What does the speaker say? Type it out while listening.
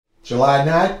July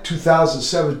 9th,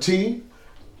 2017.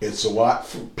 It's a Watt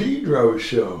for Pedro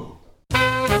Show.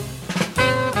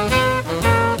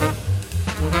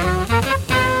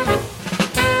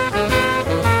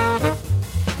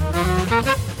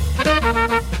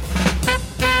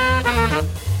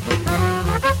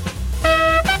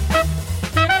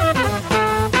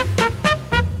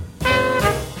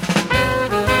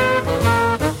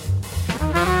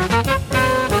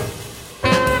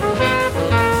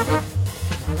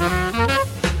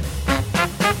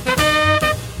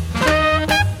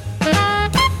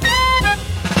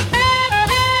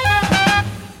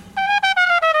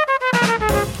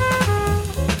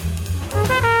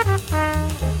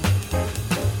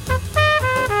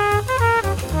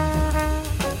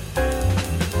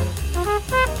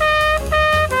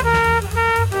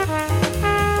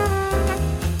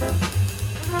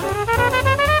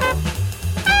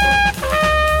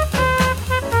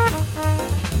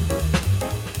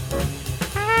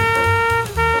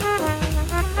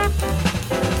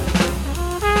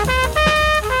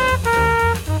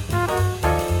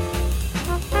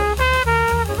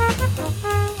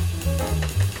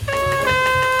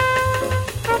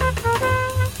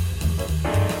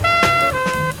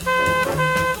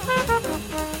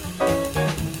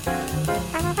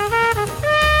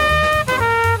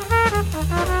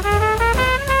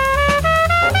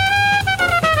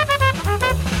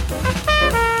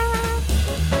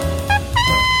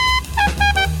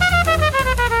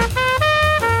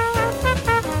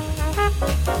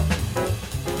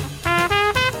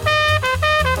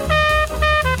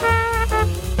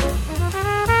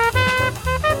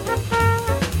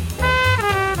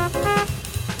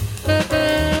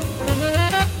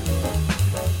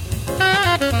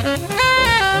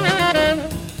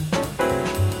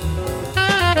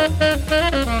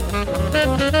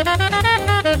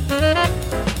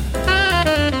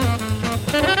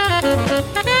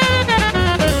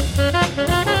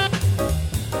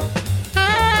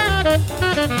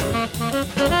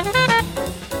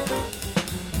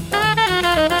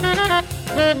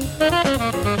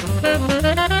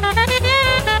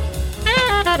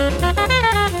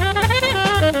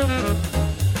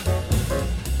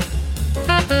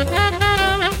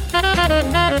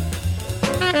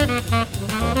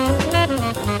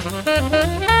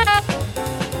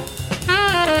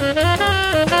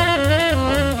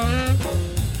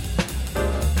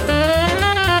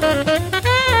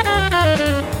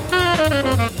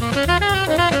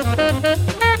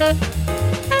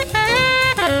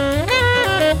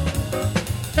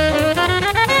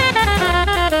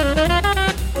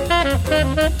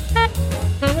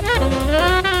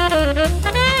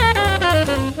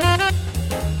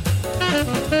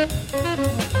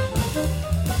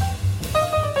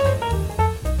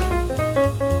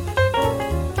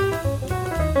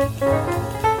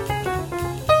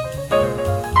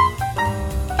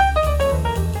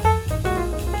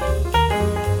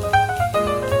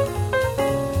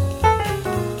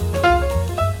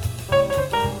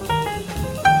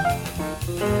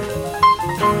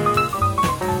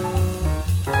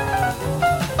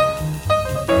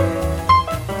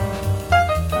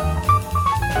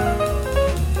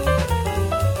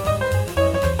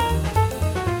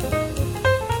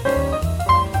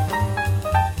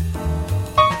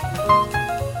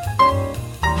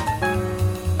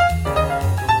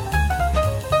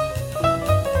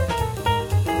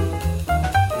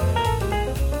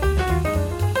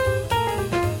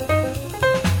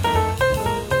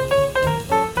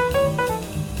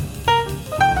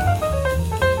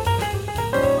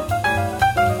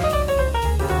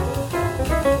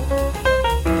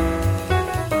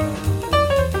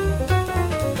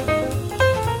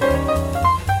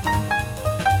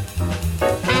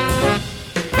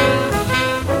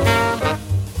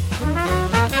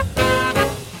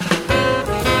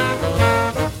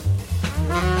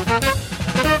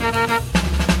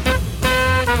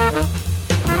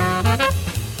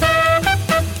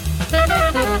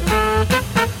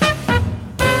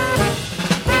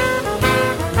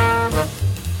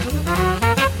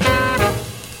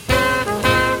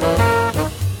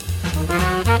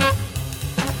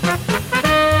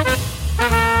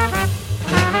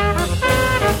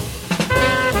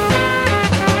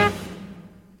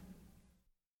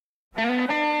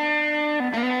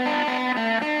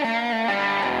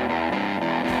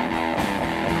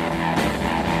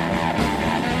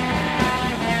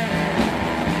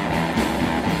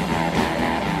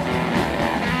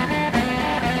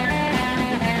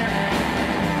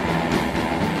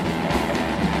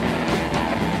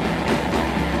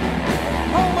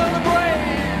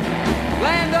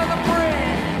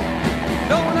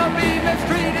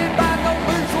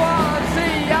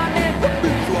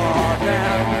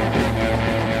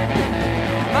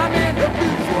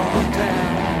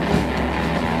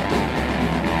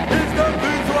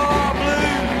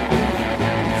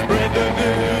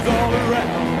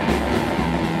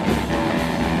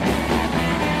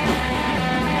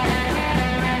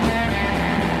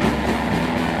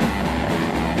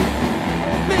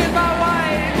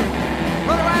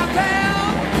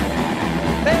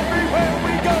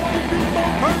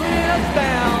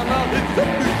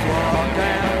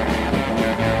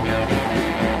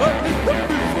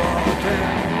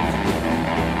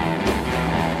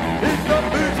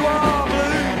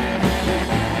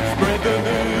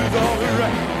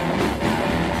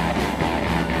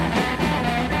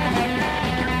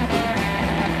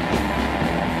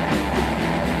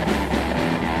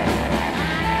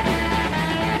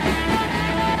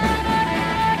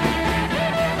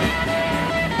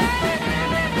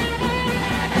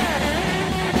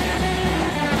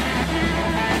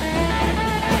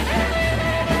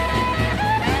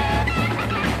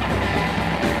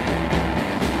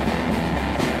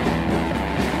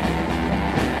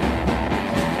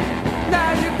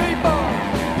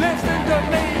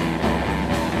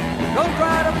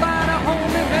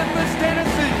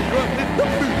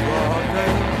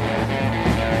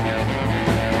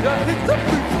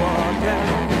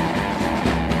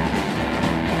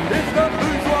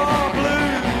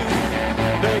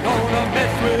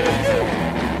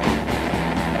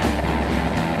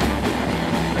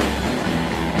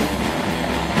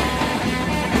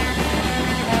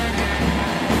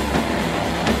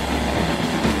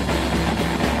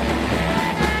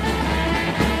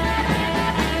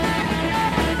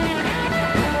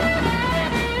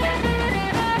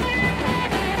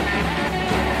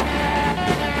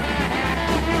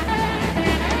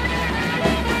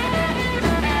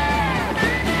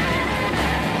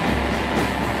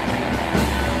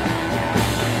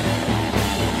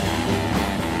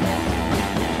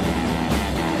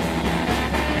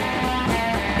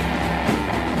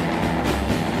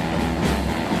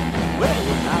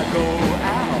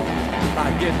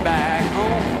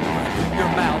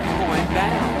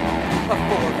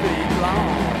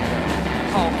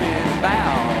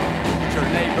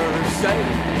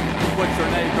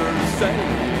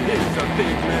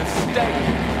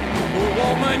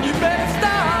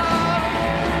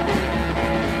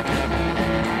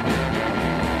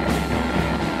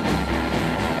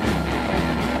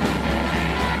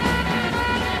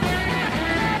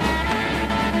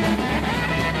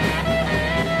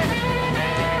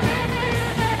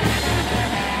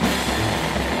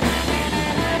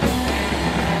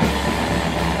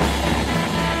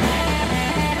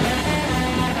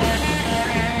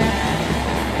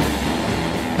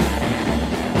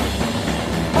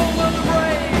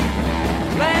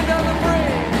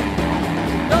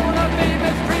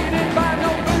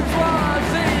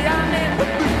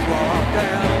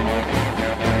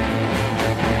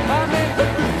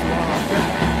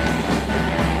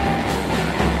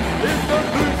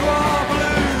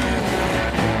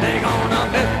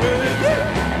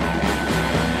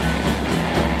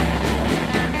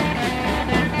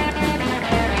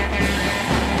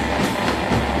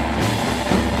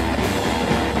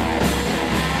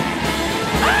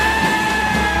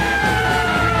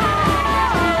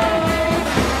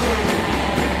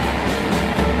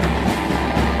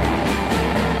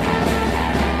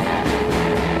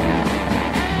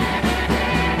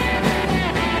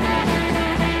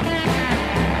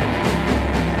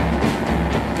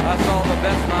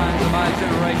 bass minds of my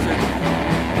generation.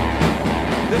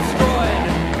 Destroyed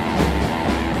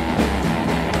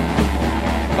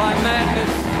by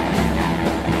madness.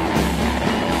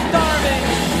 Starving,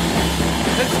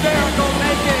 hysterical,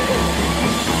 naked.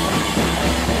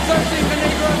 Searching the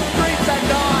Negro streets at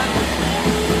dawn.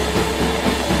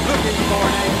 Looking for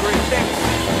an angry fix.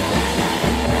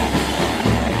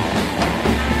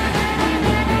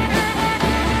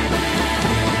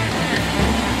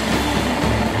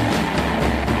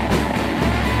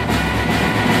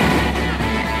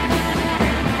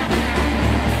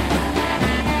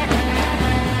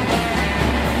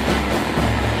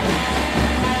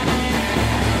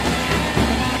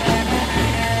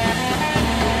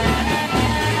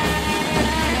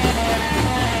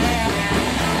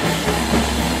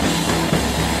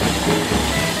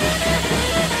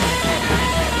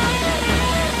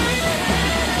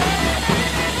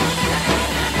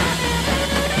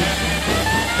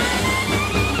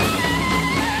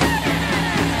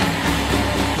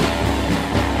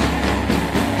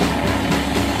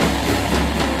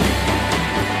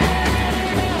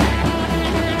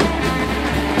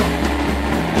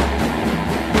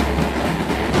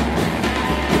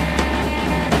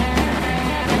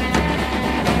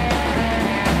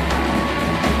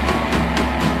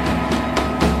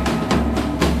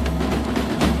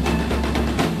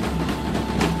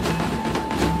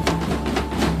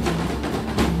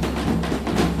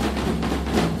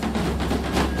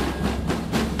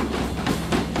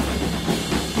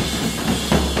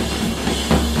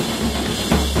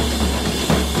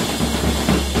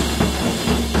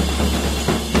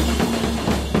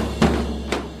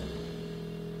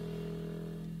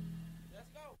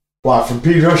 Watt from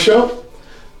Pedro Show.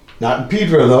 Not in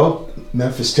Pedro though.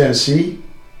 Memphis, Tennessee.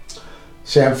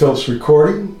 Sam Phillips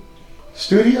Recording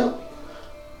Studio.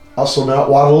 Also not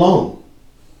Watt alone.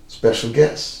 Special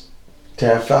guest,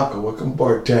 Tav Falco. Welcome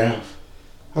aboard, Tav.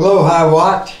 Hello, hi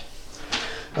Watt.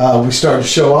 We started the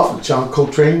show off with John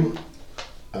Coltrane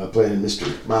playing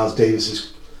Mr. Miles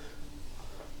Davis's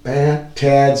band,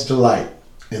 Tad's Delight.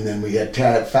 And then we had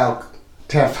Tav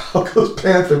Falco's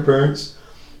Panther Burns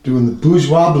doing the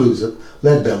bourgeois blues, a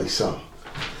Lead Belly song.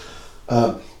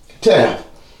 Tav,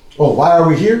 why are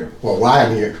we here? Well, why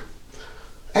I'm here.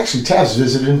 Actually, Tav's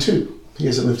visiting too. He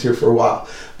hasn't lived here for a while.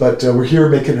 But we're here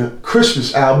making a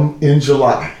Christmas album in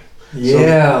July.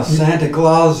 Yeah, so, Santa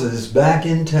Claus is back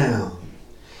in town.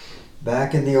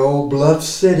 Back in the old Bluff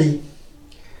City,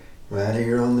 right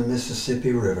here on the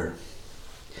Mississippi River.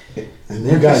 And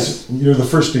you guys, you're the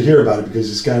first to hear about it because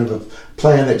it's kind of a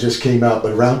plan that just came out,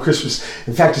 but around Christmas.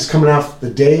 In fact, it's coming out the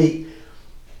day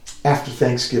after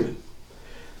Thanksgiving.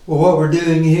 Well, what we're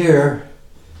doing here,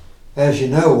 as you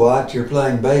know, Watt, you're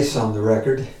playing bass on the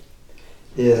record,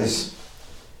 is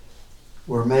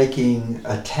we're making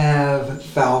a Tav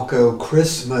Falco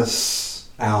Christmas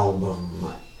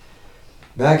album.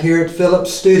 Back here at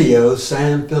Phillips Studios,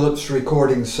 Sam Phillips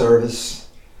Recording Service,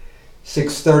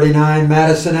 639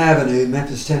 Madison Avenue,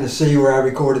 Memphis, Tennessee, where I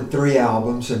recorded 3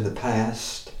 albums in the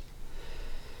past.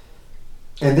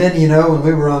 And then, you know, when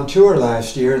we were on tour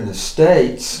last year in the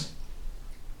States,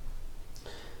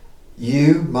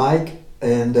 you, Mike,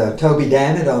 and Toby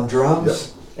Dannett on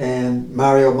drums, and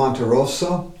Mario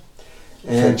Monterosso,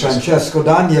 and Francesco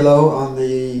Danielo on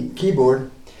the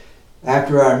keyboard.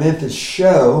 After our Memphis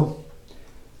show,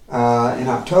 in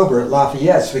October at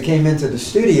Lafayette's, we came into the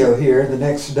studio here the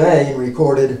next day and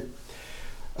recorded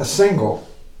a single.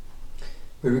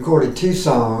 We recorded 2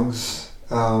 songs,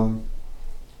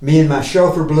 Me and My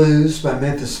Chauffeur Blues by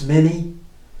Memphis Minnie,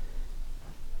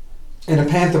 and a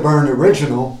Panther Burn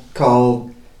original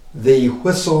called The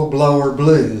Whistleblower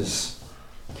Blues.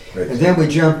 Great. And then we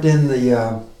jumped in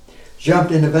the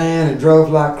van and drove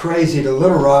like crazy to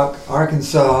Little Rock,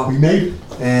 Arkansas. We made it.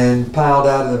 And piled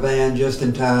out of the van just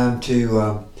in time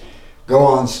to go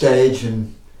on stage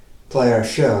and play our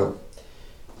show.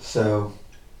 So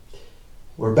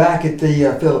we're back at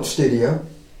the Phillips studio,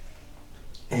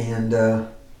 and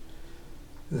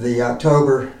the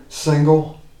October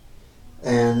single,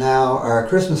 and now our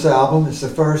Christmas album is the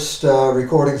first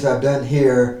recordings I've done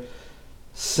here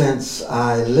since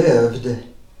I lived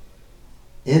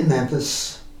in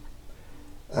Memphis.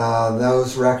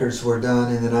 Those records were done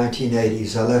in the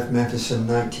 1980s. I left Memphis in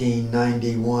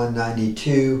 1991,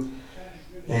 92,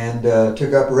 and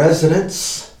took up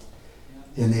residence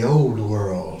in the old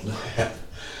world.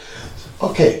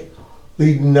 Okay,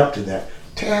 leading up to that,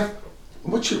 Tav,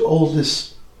 what's your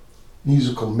oldest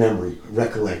musical memory,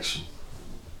 recollection?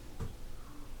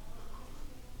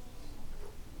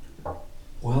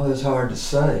 Well, it's hard to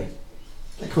say.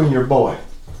 Like when you're a boy.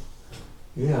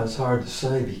 Yeah, it's hard to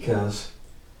say because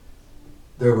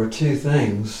there were two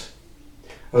things,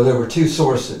 or there were two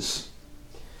sources.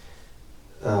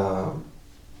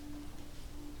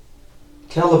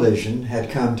 Television had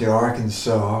come to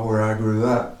Arkansas, where I grew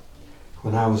up,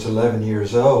 when I was 11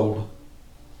 years old,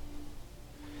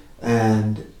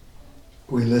 and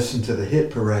we listened to the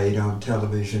hit parade on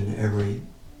television every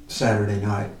Saturday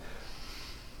night.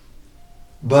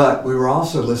 But we were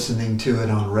also listening to it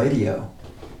on radio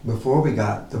before we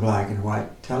got the black and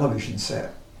white television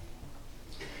set.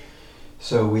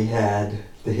 So we had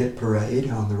the hit parade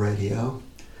on the radio,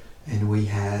 and we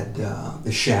had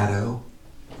the Shadow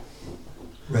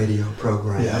radio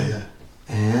program. Yeah.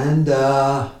 And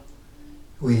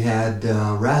we had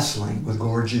wrestling with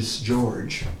Gorgeous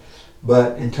George.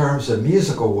 But in terms of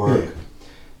musical work,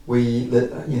 we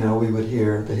would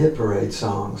hear the hit parade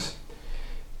songs.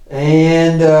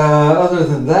 And other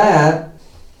than that,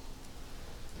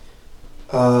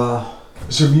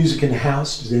 is there music in the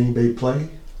house? Does anybody play?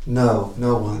 No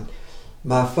one.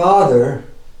 My father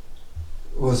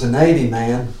was a Navy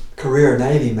man, career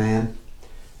Navy man,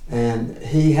 and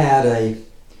he had a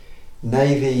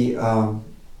Navy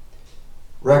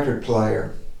record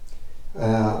player.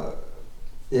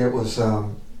 It was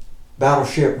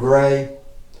Battleship Gray,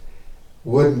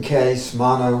 wooden case,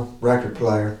 mono record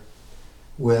player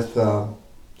with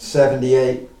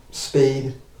 78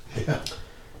 speed. Yeah.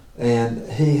 And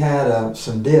he had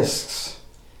some discs,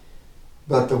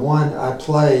 but the one I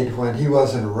played when he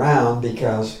wasn't around,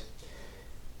 because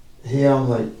he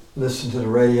only listened to the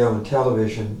radio and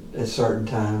television at certain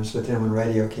times, but then when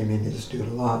radio came in, he just do it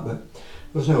a lot, but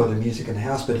there was no other music in the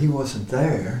house, but he wasn't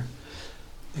there.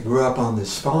 I grew up on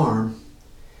this farm,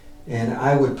 and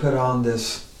I would put on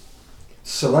this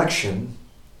selection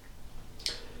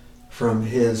from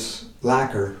his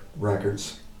lacquer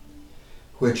records,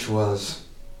 which was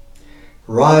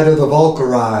Ride of the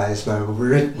Valkyries by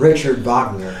Richard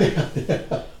Wagner.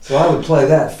 So I would play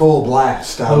that full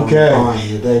blast out on the farm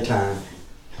in the daytime,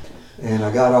 and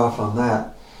I got off on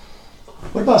that.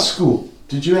 What about school?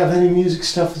 Did you have any music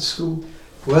stuff at school?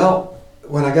 Well,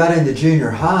 when I got into junior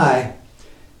high,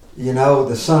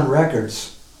 the Sun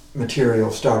Records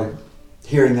material started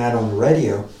hearing that on the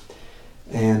radio,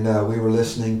 and we were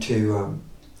listening to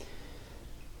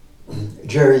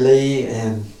Jerry Lee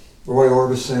and Roy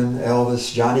Orbison,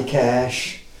 Elvis, Johnny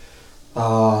Cash,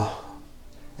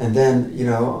 and then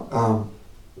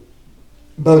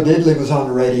Bo Diddley was on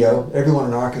the radio. Everyone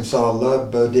in Arkansas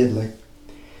loved Bo Diddley.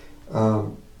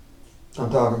 I'm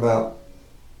talking about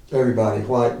everybody,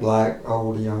 white, black,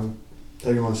 old, young.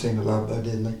 Everyone seemed to love Bo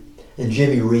Diddley. And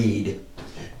Jimmy Reed.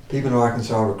 People in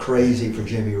Arkansas were crazy for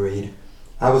Jimmy Reed.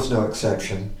 I was no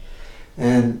exception.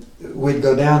 And we'd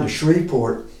go down to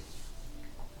Shreveport,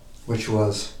 which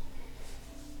was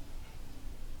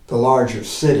the larger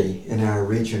city in our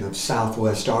region of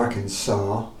southwest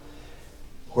Arkansas,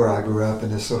 where I grew up in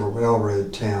this little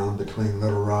railroad town between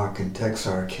Little Rock and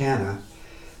Texarkana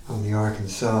on the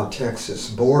Arkansas-Texas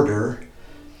border.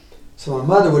 So my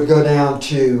mother would go down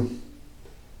to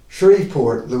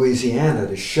Shreveport, Louisiana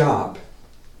to shop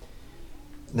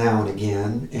now and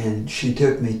again, and she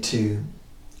took me to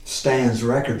Stan's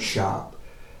record shop,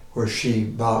 where she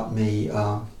bought me,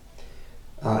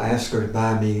 asked her to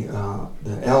buy me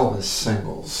the Elvis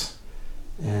singles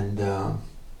and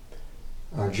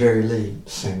Jerry Lee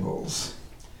singles.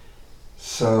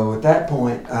 So at that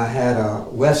point I had a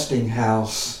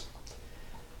Westinghouse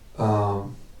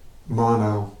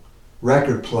mono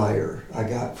record player I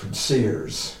got from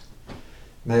Sears,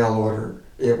 mail order.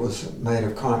 It was made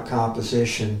of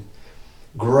composition,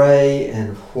 gray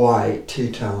and white,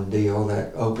 two-tone deal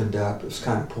that opened up. It was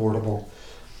kind of portable,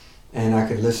 and I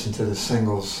could listen to the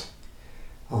singles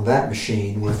on that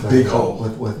machine with a big hole,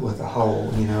 with a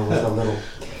hole, with a little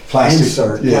plastic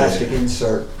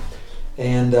insert.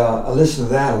 And I listened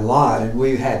to that a lot, and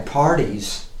we had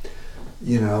parties,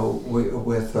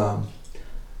 with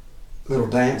little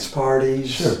dance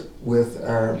parties. Sure. With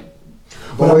our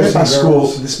Well, boys at my and school,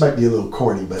 girls. this might be a little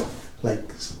corny, but like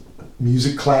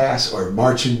music class or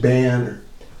marching band, or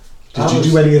did you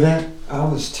do any of that? I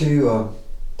was too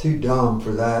dumb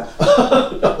for that.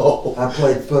 No. I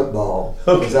played football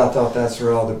because I thought that's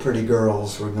where all the pretty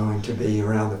girls were going to be,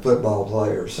 around the football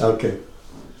players. Okay.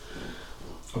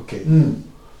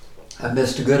 I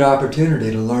missed a good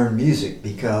opportunity to learn music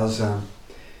because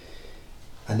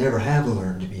I never have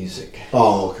learned music.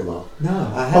 Oh, come on.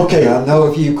 No, I haven't. Okay. I know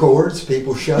a few chords.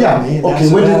 People showed me, and okay.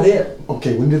 that's about it.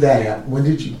 Okay, when did that happen? When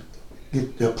did you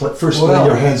get first lay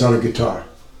your hands on a guitar?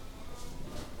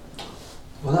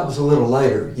 Well, that was a little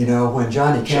later. When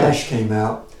Johnny Cash came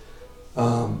out,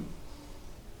 a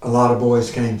lot of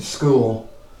boys came to school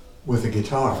with a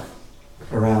guitar.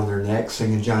 around their neck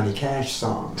singing Johnny Cash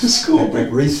songs To school,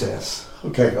 at recess.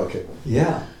 Okay.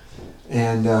 Yeah.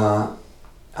 And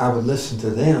I would listen to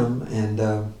them, and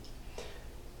it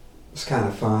was kind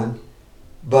of fun.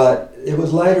 But it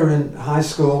was later in high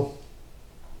school.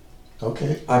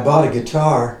 Okay. I bought a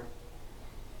guitar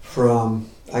from,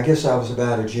 I guess I was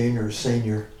about a junior or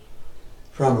senior,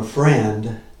 from a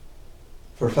friend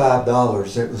for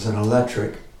 $5. It was an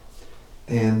electric.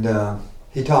 And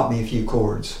he taught me a few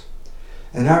chords.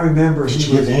 And I remember Did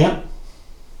you get an amp?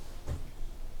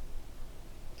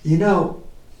 You know,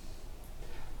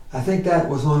 I think that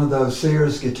was one of those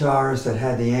Sears guitars that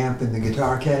had the amp in the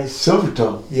guitar case.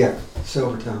 Silvertone. Yeah,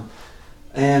 Silvertone.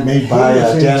 And Made by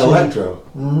Dan Electro.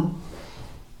 Mm-hmm.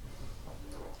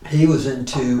 He was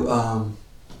into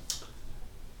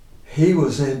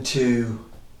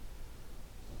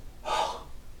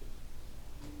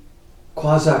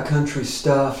quasi-country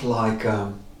stuff like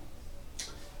no,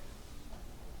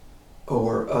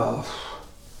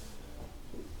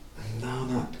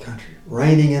 not country.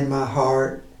 Raining in My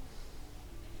Heart,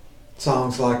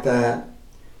 songs like that.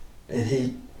 And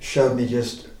he showed me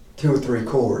just 2 or 3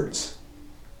 chords.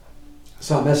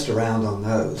 So I messed around on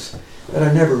those, but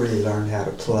I never really learned how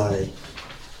to play.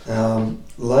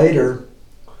 Later,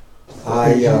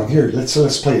 Here,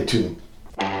 let's play a tune.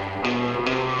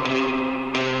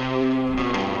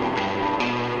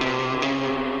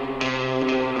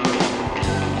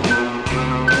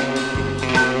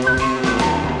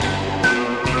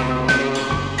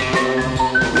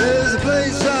 There's a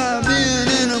place I've been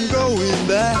and I'm going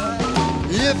back.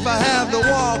 If I have to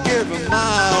walk every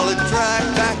mile of track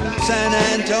back to San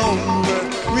Antonio, where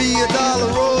Rio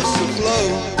Dolorosa flow.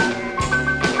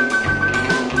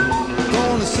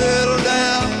 Gonna settle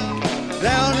down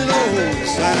in old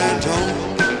San Antonio.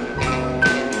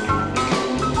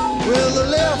 Well, I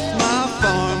left my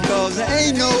farm 'cause there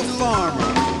ain't no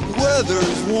farmer. The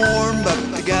weather's warm, but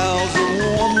the gals are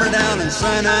warmer down in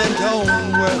San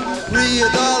Antonio, where Rio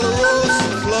Dolorosa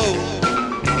flow.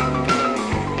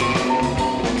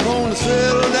 Gonna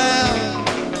settle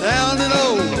down in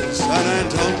old San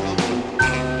Antonio.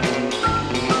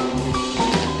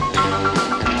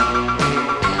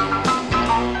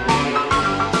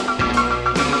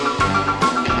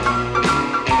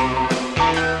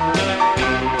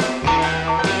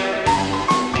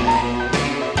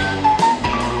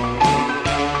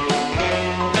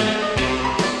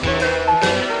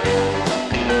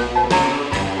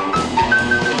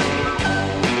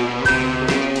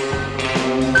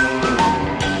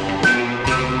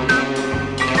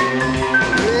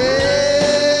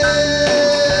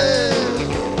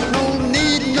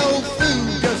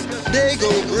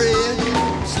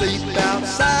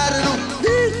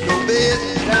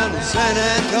 San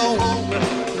Antonio,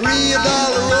 Rio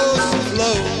Dolorosa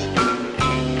flow.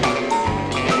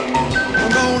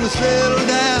 I'm gonna settle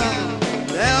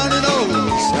down in old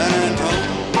San Antonio.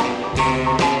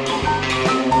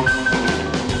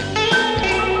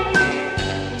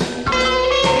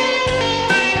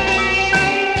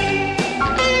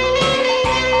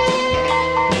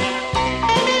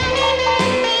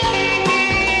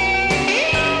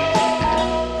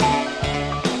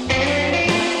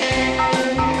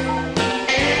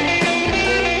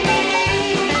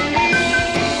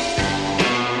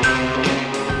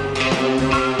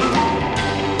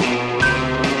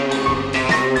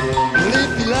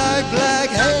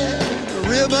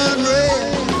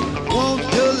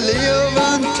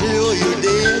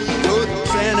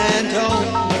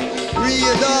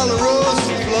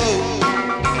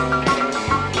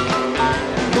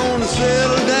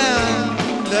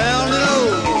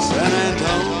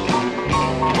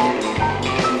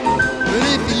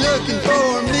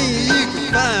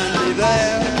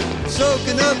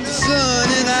 Soaking up the sun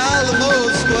in Alamo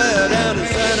Square down in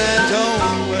San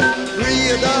Antonio, where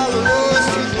Rio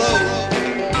Dolorosa flow.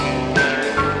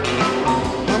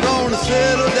 I'm gonna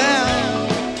settle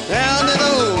down in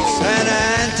old San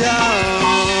Antonio.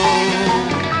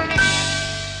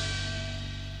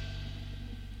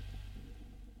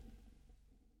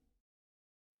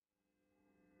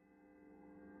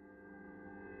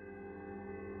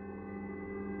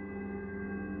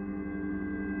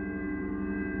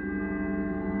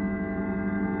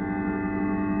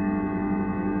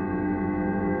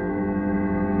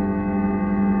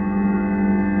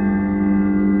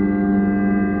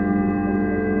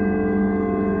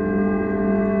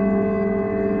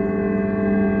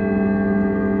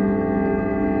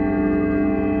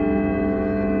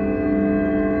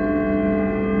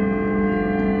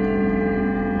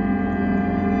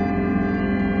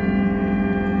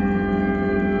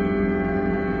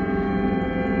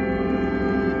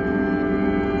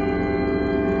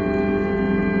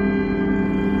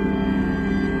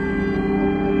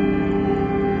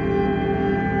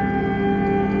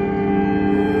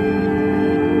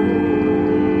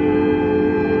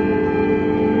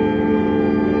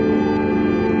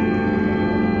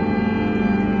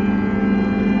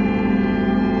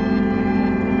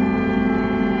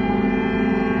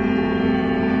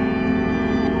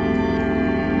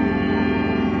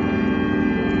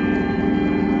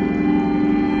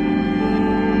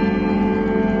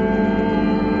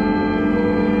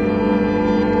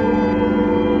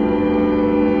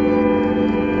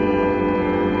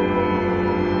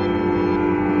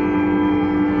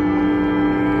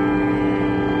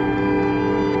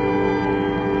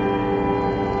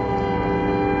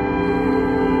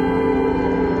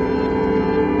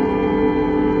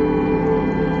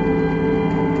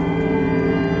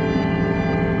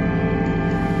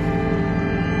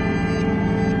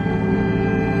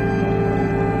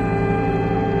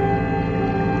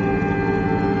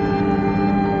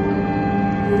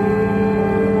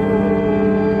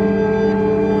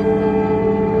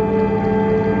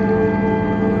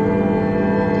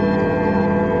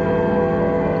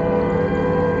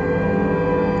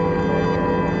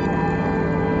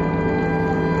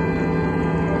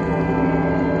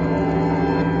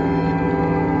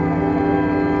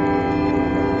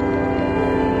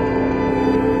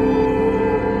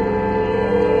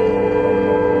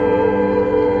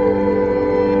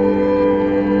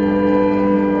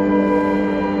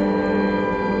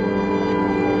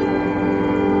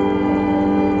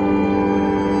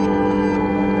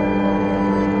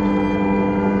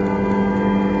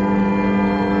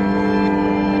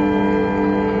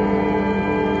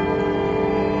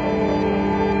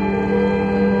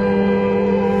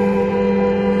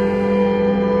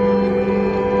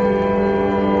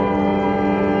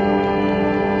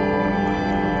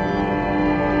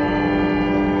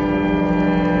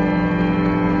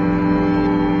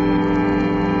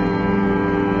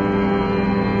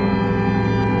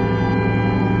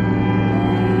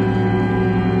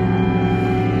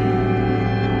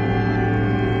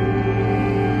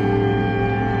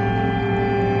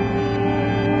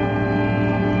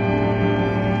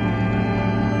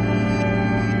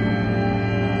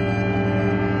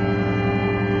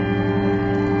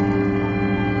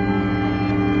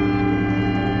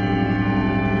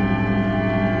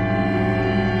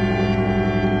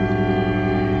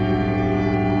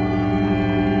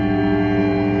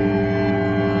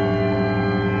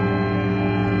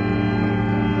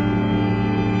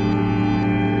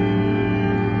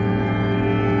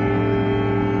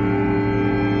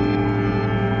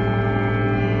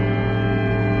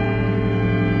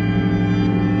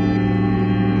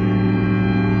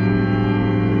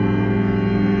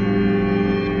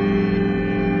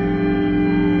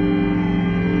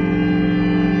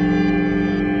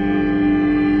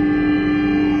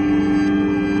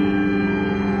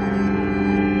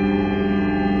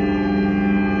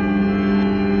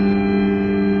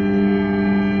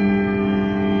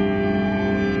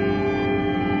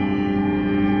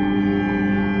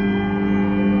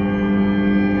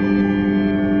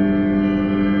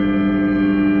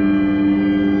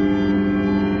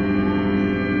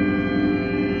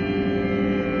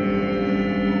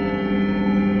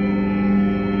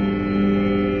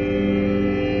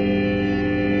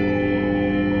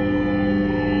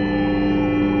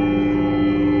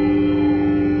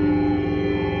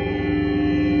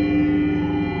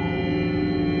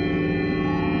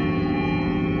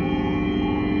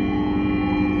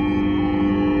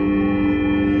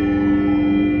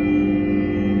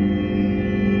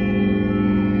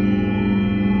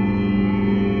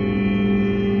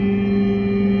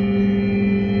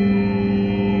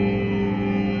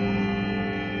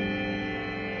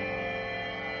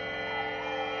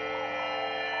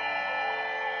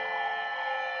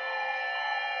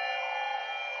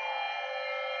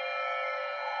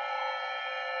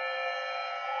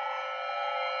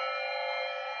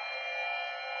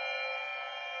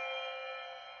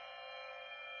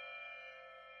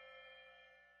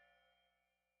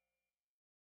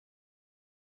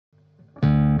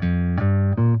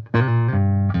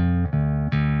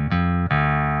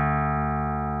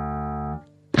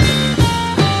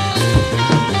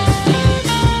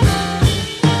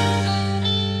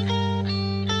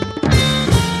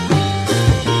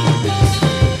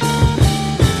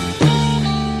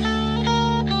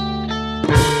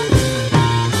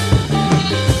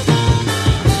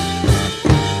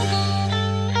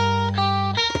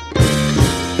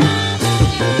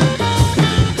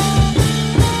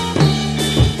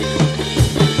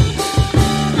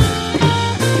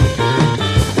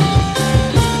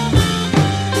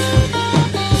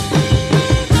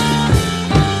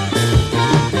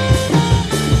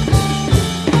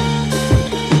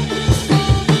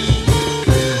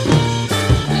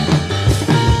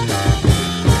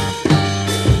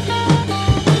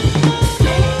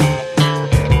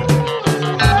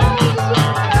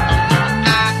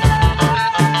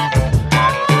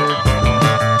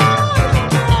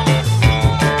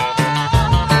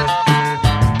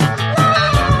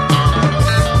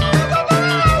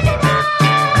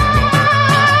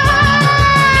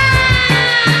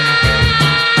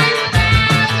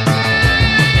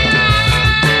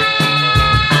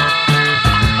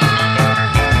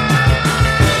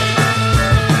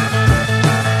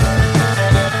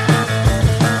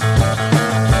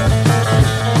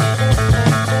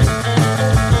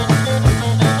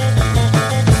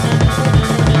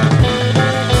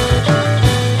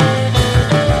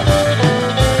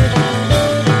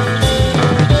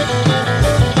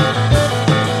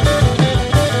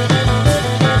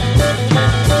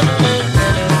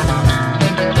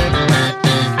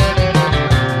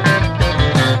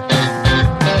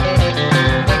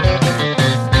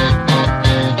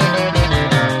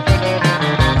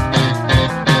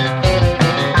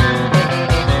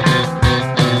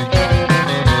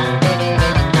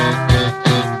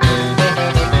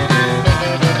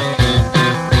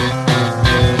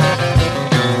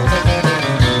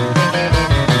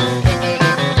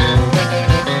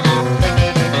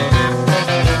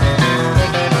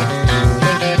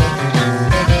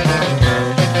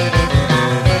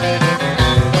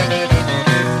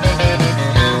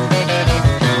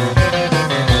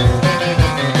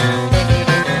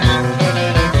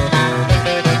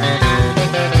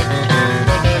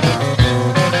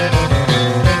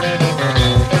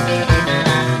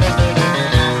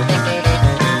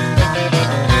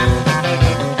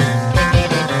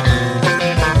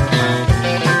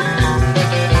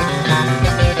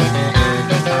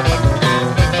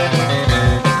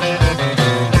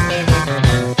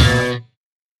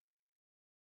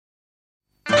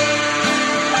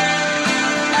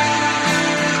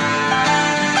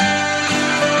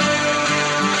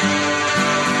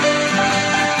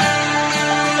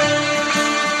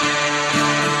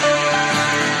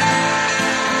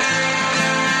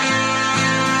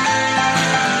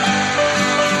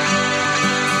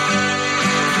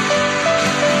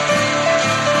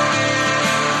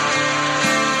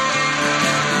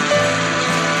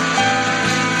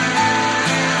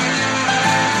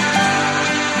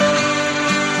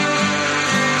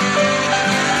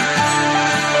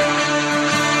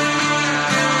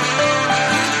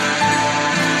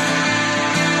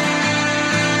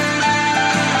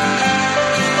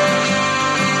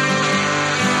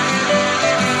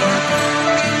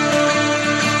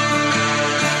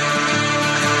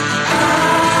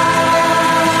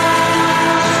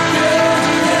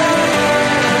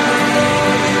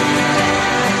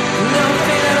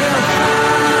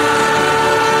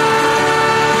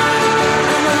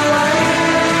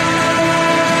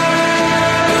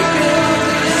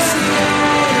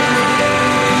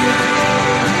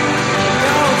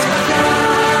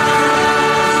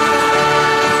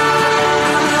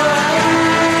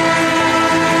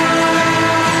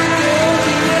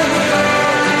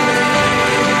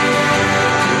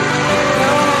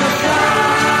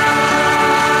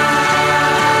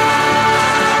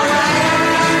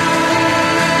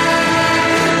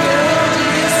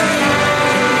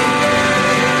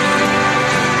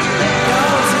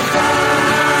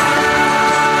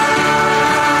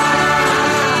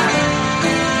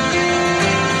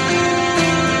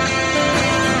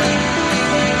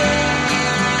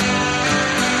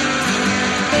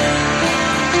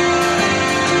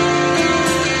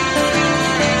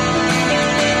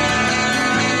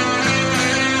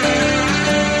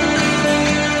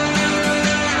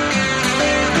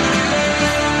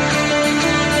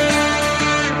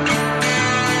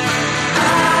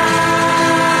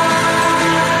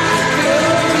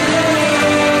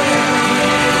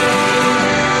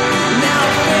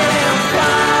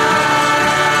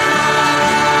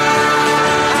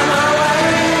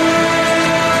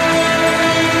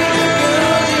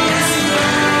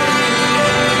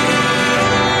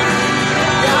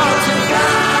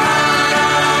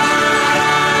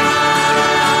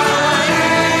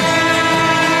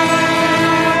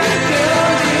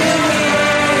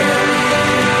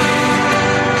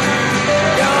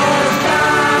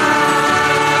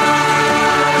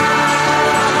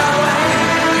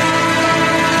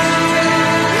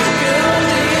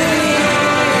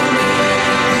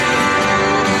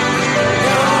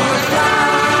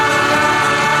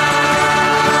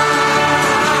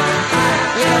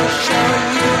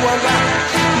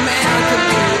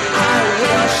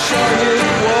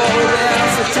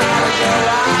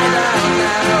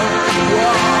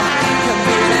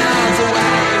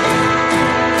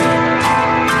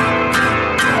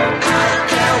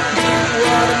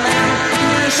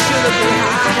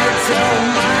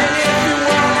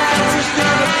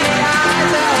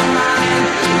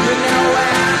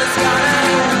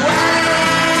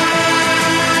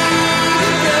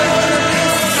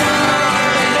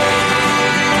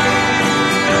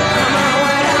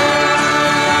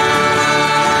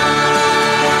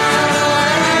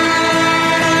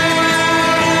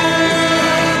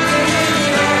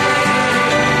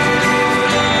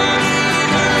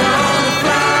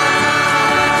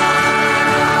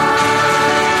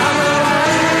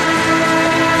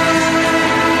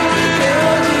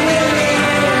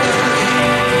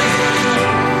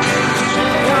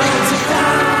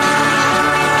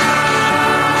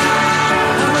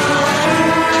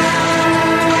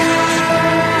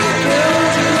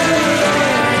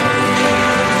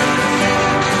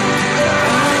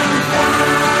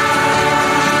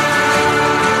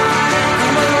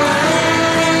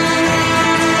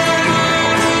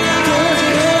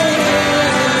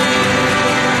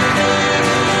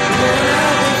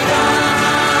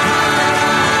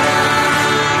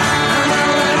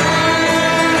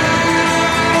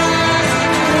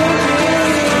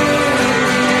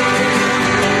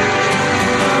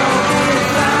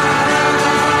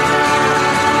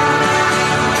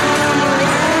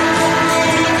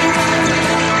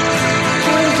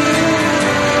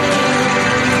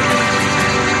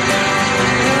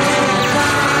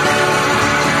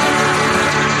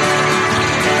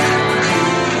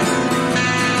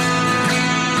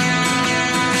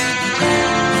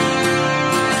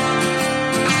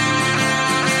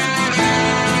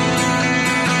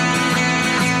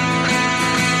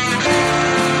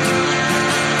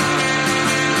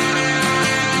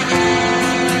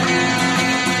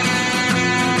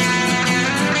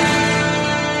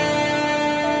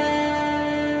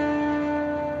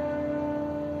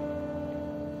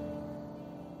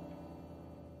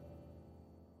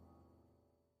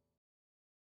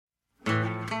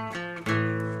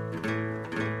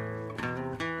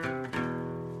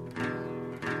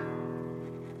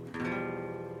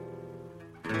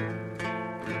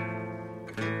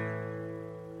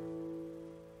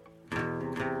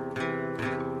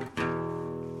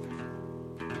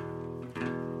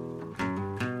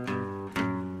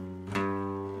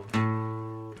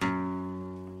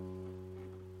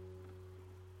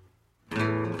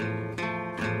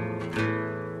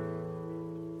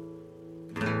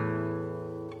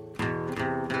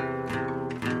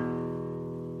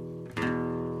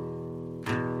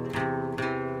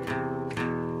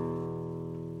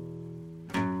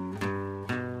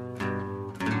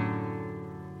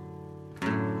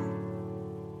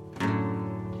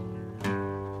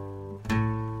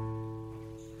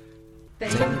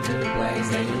 Take me to the place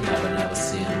that you'll never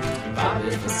see him.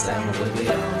 Bobby for summer will be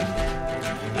on.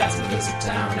 That's a piece of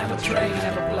town, never train,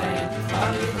 never plane.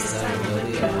 Bobby for summer will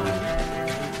be on.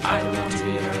 I don't want to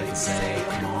hear it say,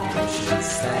 come on, what should I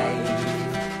say?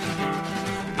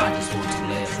 I just want to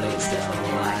live, please, still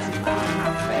lies on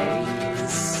my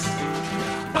face.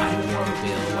 I don't want to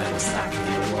feel when we're stuck in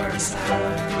the worst out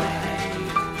of play.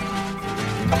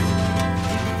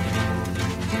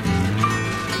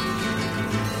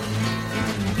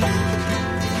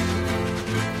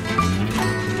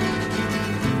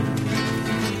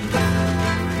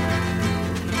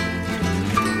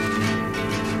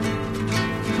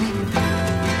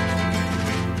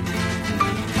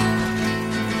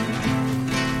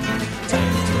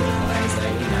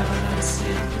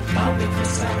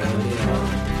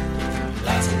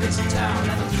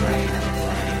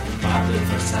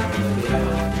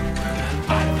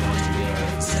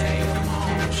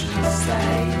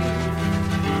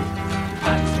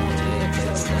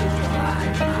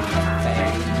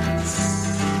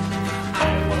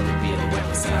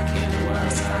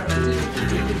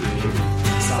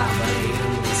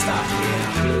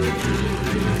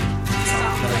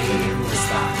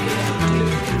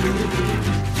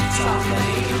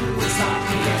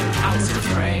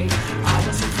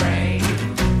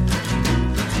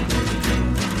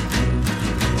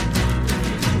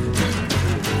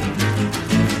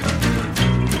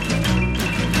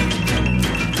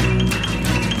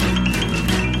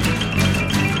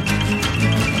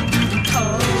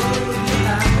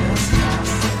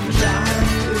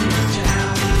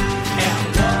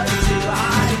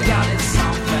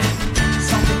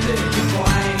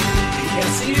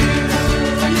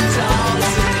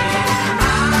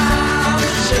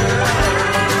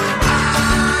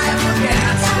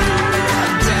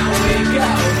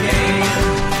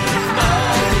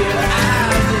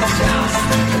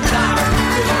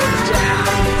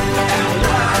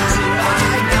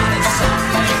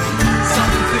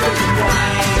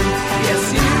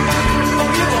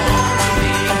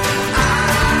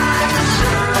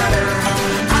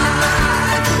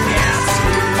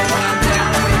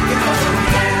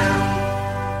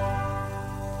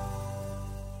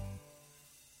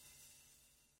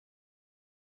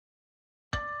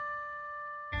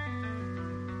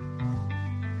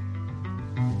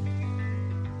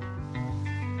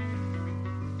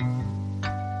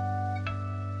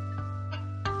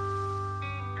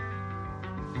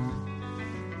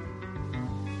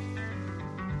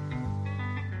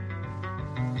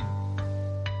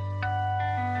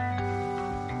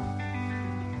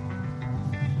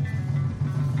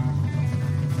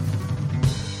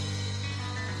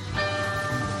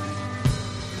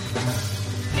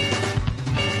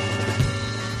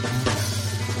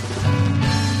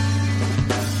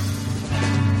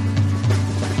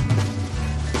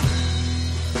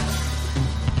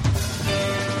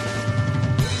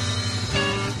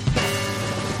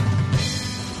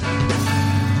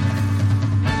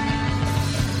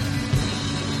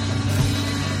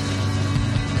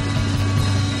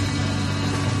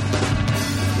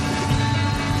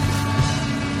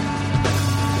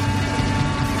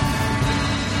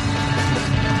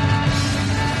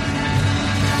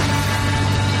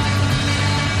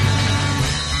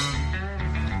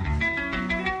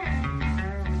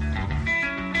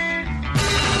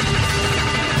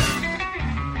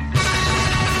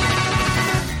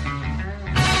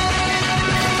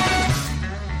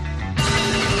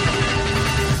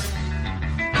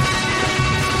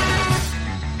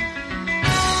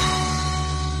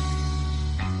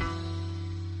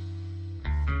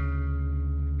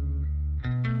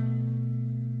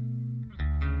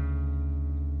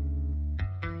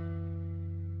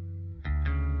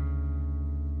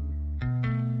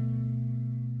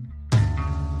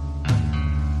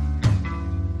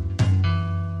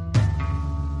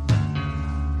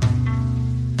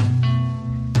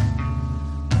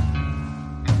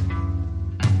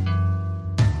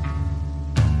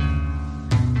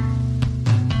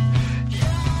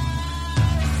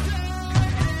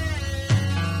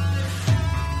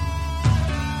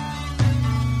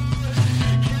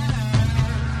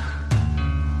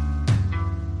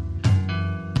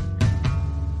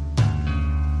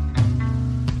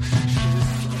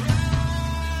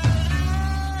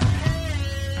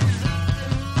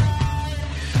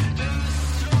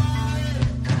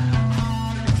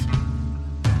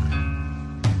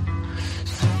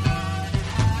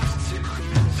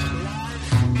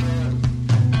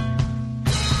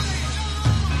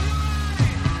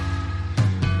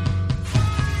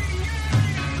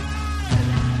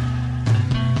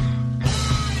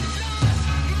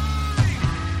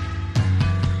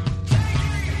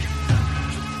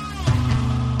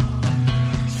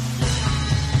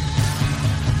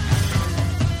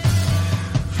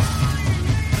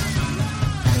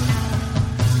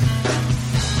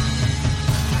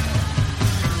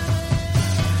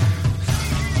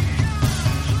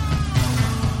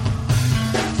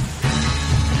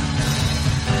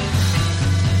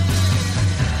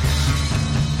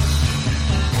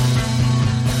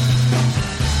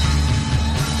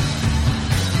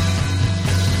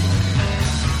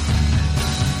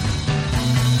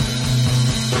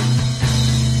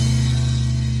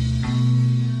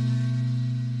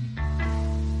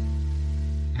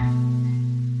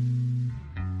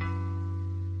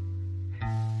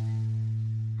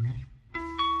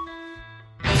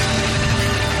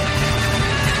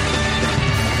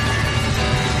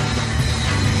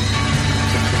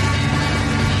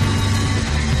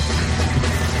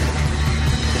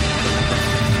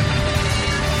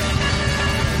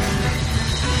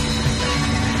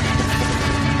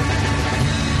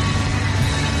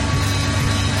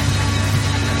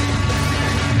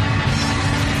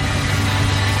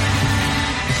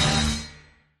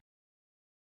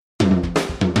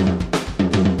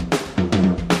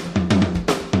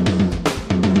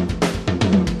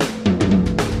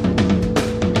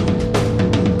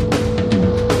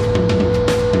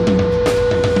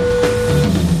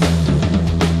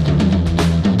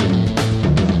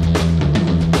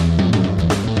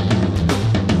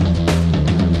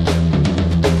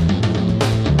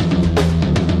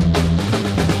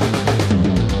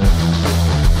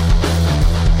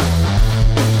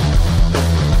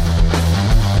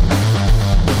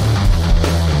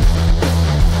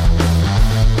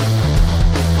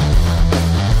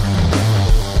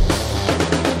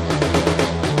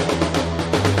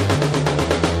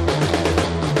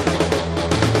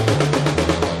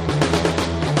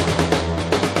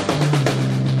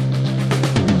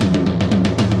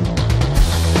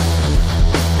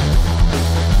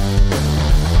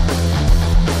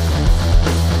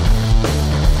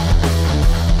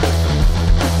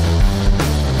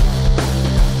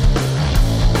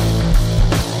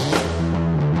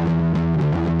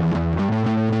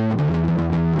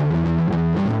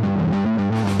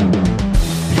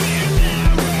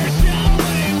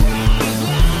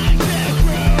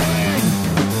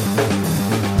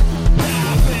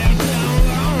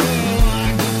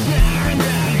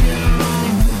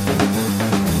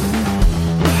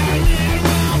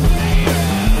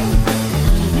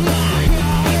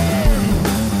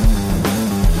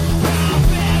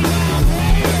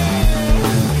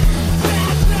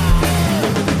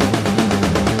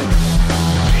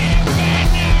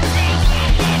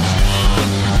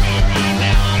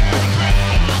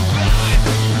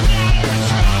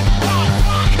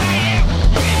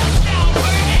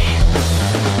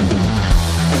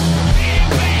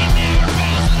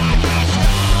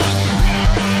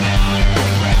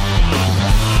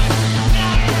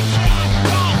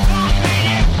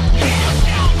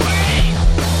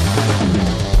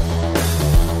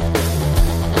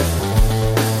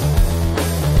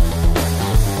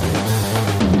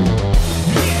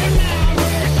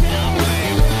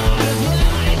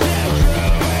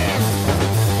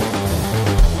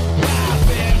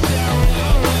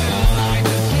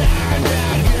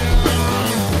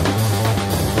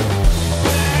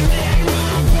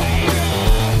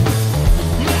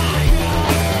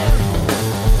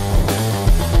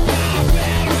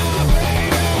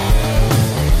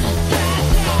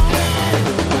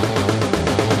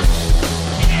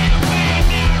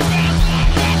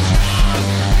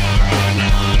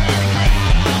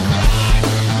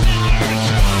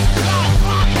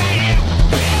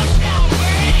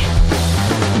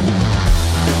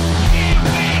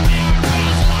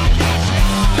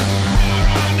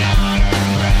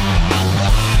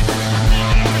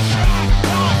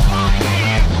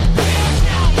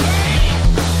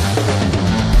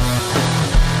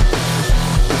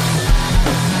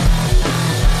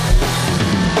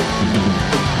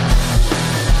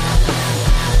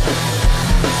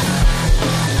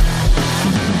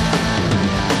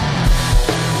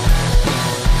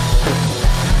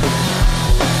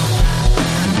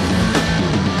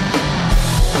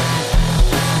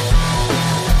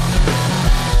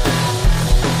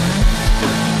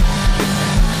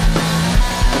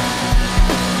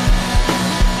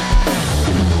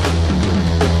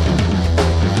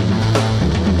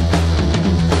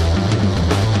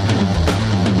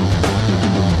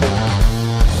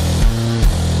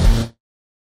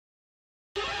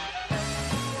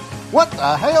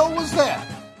 the hell was that?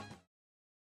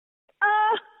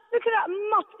 Look at that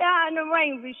muppet out in the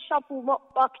rain with his shovel,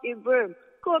 mop, bucket, and broom.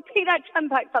 Go on, pick that 10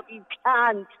 packs up, you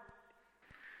can't.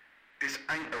 This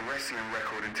ain't a wrestling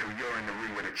record until you're in the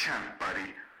ring with a champ,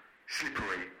 buddy.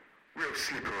 Slippery. Real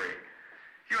slippery.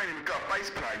 You ain't even got a bass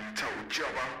player, you total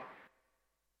jobber.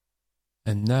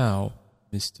 And now,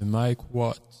 Mr. Mike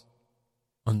Watt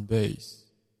on bass.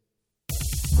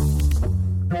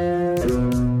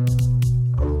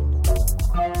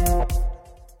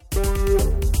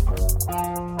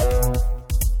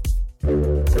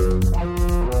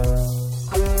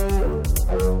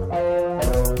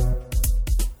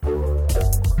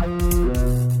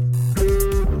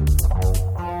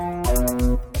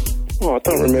 I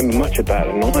don't remember much about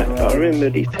the night, but I remember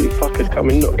these two fuckers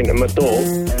coming knocking at my door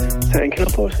saying, "Can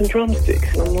I borrow some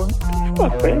drumsticks?" And I'm like,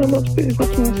 "Fuck, man, I'm upstairs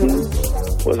watching some..."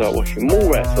 Was I watching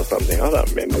Mallrats or something? I don't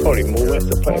remember. Probably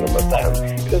Mallrats are playing on my sound.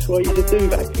 That's what I used to do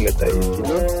back in the days, you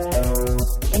know?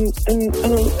 And I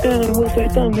looked down and what they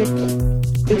done?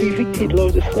 They've evicted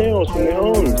loads of snails from their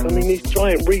homes. I mean, these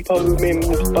giant repo men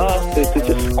bastards are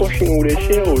just squashing all their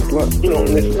shells, like, you know,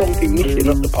 and they're stomping missing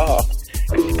up the path.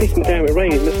 Because it's pissing down with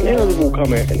rain and the snails have all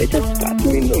come out and they're just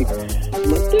splattering them. I'm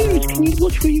like, dudes, can you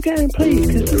watch where you're going, please?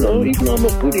 Because, you know, even though I'm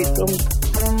not Buddhist,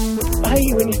 I hate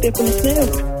you when you step on the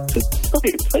snails. So stop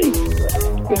it, please.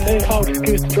 They're saying, "Oh, just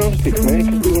give us the drumsticks, man,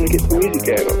 because we want to get some music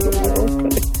going on." I'm like,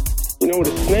 okay. You know,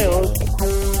 the snails,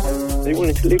 they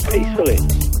wanted to live peacefully.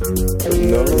 But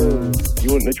no, you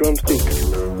want the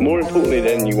drumsticks. More importantly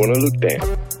then, you want to look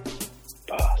down.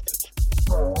 Bastards.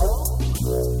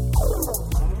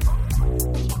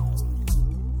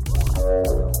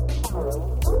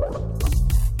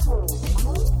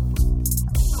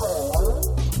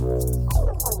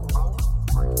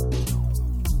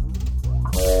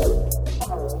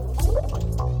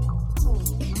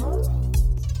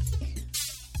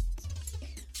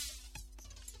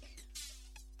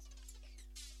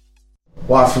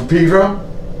 Watt from Pedro.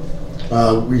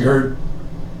 We heard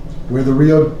Where the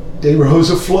Rio de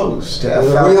Rosa Flows. The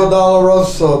Rio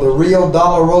Doloroso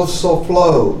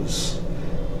flows.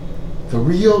 The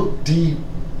Rio de...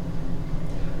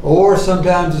 Or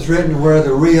sometimes it's written Where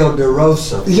the Rio de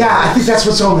Rosa flows. Yeah, I think that's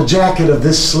what's on the jacket of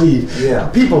this sleeve. Yeah.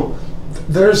 People,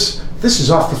 this is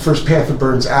off the first Panther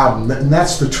Burns album, and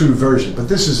that's the true version. But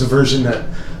this is the version that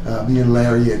me and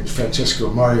Larry and Francesco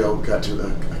Mario got to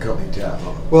accompany Dad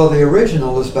on. Well, the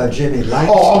original is by Jimmy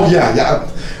Langston. Oh yeah.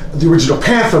 The original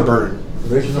Panther Burn.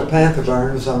 The original Panther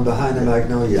Burn was on Behind the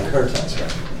Magnolia Curtain. That's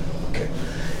right. Okay.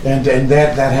 And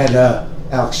that had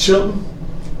Alex Chilton.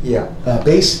 Yeah.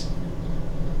 Bass.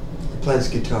 He plays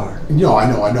guitar. No, I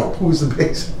know. Who was the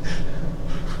bass?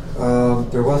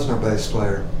 There was no bass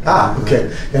player. Okay.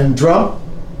 And drum?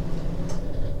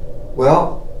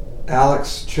 Well,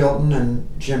 Alex Chilton and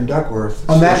Jim Duckworth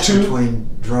on that too? Between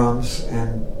drums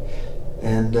and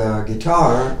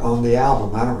guitar on the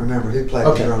album. I don't remember who played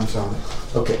the drums on it.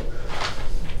 Okay.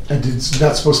 And it's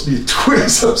not supposed to be a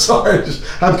twist. I'm sorry.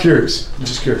 I'm curious. I'm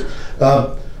just curious.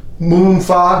 Moon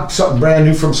Fog, something brand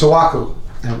new from Sawako.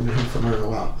 I haven't heard from her in a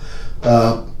while.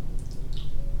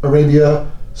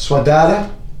 Arabia Saudade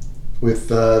with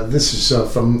this is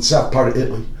from the south part of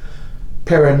Italy.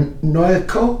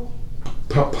 Paranoico.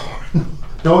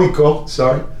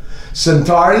 Sorry.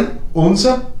 Centauri,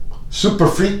 Unza,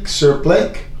 Superfreak, Sir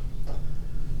Blake.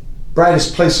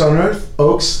 Brightest Place on Earth,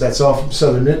 Oaks, that's all from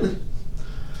southern Italy.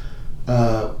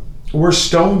 We're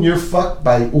Stone, You're Fucked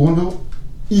by euno,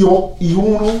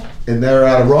 and they're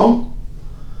out of Rome.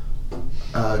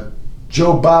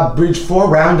 Joe Bob Bridge 4,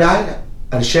 Round Eye,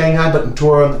 out of Shanghai, but in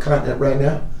tour on the continent right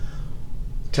now.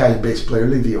 Italian bass player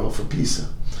leevil from Pisa.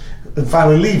 And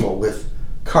finally leevil with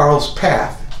Carl's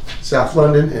Path, South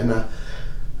London, and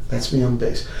that's me on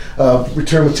bass.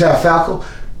 Return with Falco.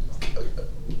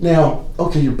 Now,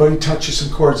 okay, your buddy taught you some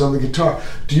chords on the guitar.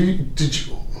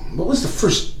 What was the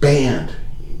first band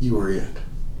you were in?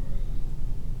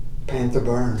 Panther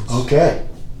Burns. Okay,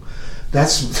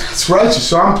 that's right.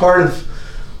 So I'm part of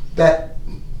that.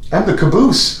 I'm the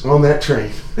caboose on that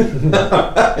train.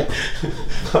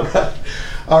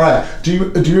 All right. Do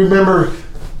you remember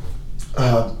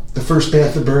the first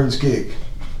Panther Burns gig?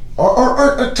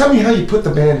 Or tell me how you put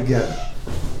the band together.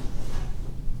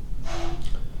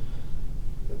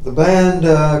 The band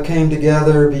came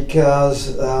together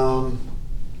because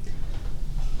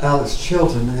Alex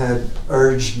Chilton had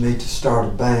urged me to start a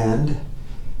band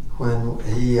when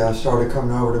he started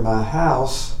coming over to my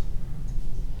house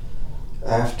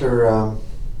after a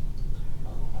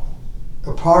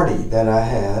party that I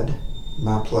had at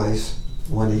my place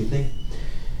one evening.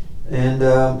 And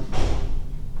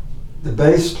the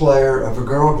bass player of a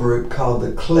girl group called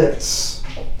the Clits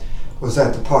was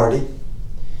at the party,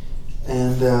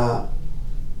 and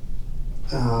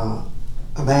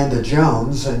Amanda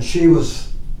Jones, and she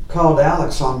called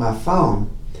Alex on my phone,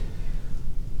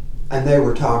 and they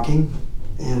were talking,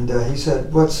 and he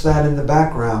said, "What's that in the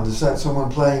background? Is that someone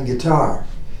playing guitar?"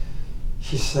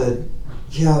 She said,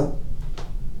 "Yeah,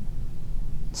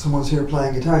 someone's here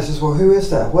playing guitar." He says, "Well, who is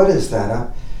that? What is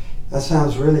that? That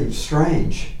sounds really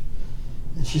strange."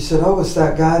 And she said, "Oh, it's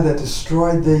that guy that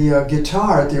destroyed the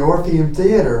guitar at the Orpheum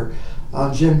Theater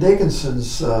on Jim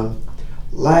Dickinson's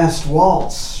Last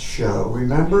Waltz show.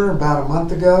 Remember, about a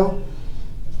month ago?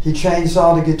 He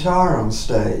chainsawed a guitar on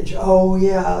stage." "Oh,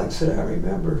 yeah," Alex said, "I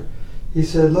remember." He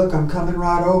said, "Look, I'm coming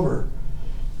right over."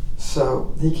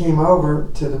 So he came over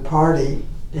to the party,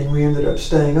 and we ended up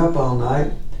staying up all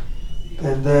night.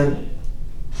 And then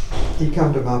he'd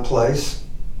come to my place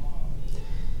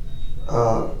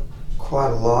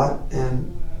quite a lot,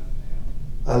 and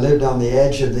I lived on the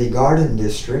edge of the Garden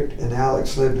District, and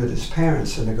Alex lived with his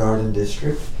parents in the Garden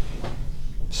District.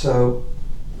 So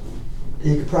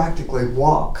he could practically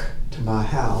walk to my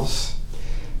house.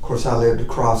 Of course, I lived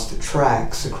across the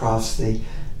tracks, across the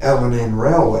L&N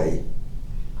Railway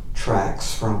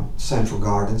tracks from Central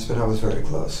Gardens, but I was very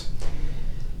close,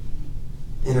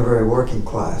 in a very working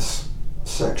class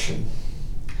section.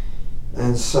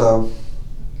 And so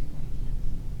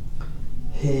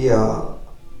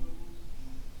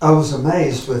I was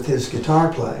amazed with his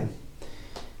guitar playing,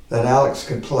 that Alex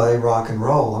could play rock and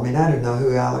roll. I mean, I didn't know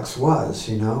who Alex was,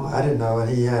 you know. I didn't know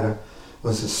he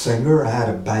was a singer or had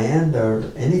a band or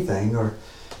anything, or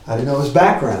I didn't know his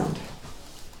background.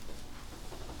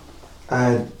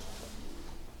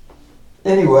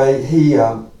 Anyway, he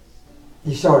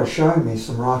started showing me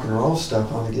some rock and roll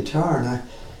stuff on the guitar, and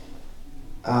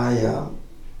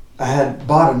I had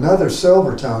bought another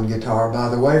Silvertone guitar, by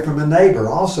the way, from a neighbor,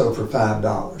 also for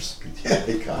 $5. Yeah,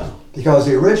 because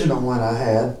the original one I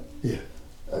had,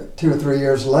 2 or 3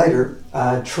 years later,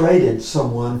 I traded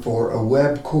someone for a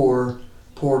Webcore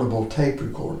portable tape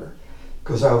recorder,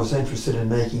 because I was interested in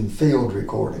making field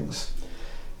recordings.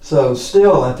 So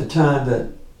still, at the time that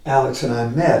Alex and I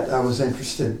met, I was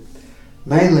interested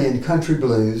mainly in country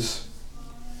blues,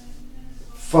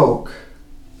 folk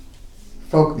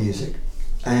music,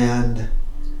 and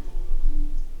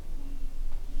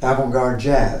avant-garde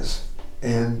jazz,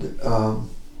 and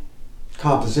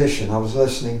composition. I was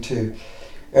listening to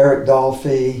Eric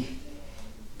Dolphy,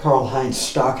 Karl-Heinz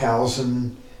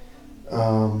Stockhausen,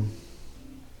 Paul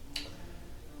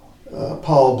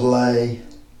Bley,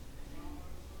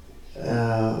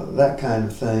 that kind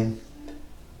of thing,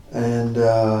 and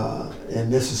in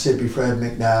Mississippi, Fred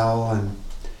McDowell and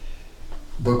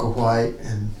Booker White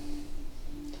and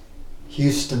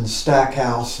Houston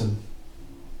Stackhouse and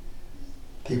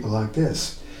people like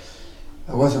this.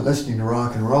 I wasn't listening to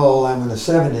rock and roll, and when the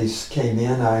 70s came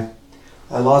in, I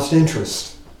lost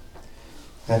interest.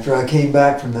 After I came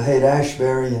back from the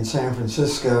Haight-Ashbury in San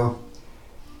Francisco,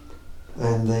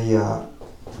 and the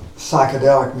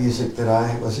psychedelic music that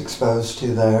I was exposed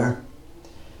to there,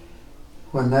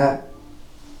 when that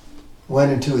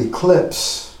went into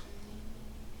eclipse,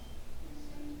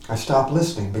 I stopped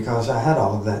listening, because I had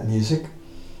all of that music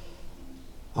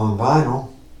on vinyl,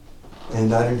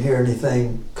 and I didn't hear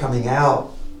anything coming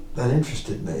out that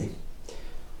interested me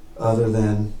other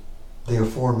than the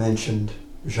aforementioned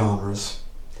genres.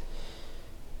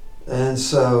 And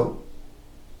so,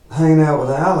 hanging out with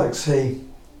Alex, he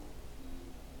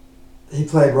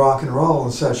played rock and roll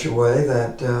in such a way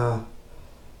that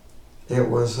it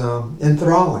was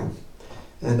enthralling,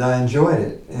 and I enjoyed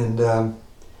it. And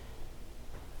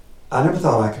I never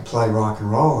thought I could play rock and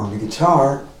roll on the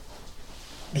guitar,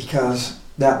 because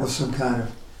that was some kind of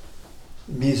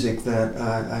music that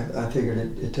I figured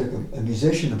it took a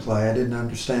musician to play. I didn't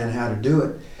understand how to do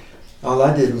it. All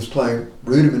I did was play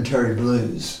rudimentary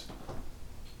blues.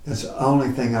 That's the only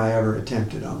thing I ever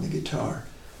attempted on the guitar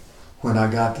when I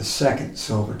got the second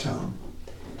Silvertone.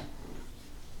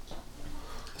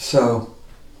 So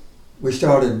we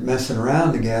started messing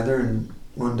around together, and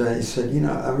one day he said, "You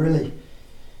know, I'd really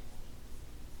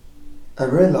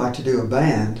like to do a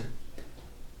band.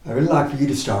 I'd really like for you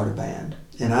to start a band.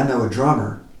 And I know a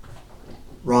drummer,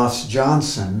 Ross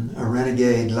Johnson, a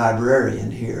renegade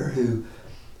librarian here, who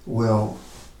will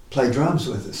play drums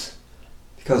with us."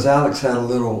 Because Alex had a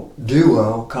little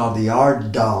duo called the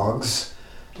Yard Dogs,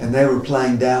 and they were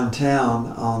playing downtown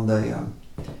on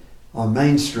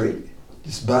Main Street,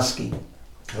 just busking.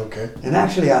 Okay. And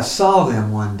actually I saw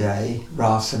them one day,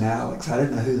 Ross and Alex. I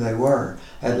didn't know who they were,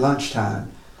 at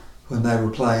lunchtime when they were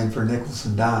playing for nickels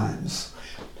and dimes.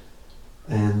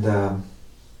 And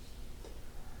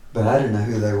but I didn't know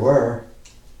who they were.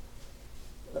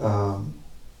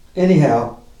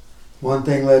 Anyhow, one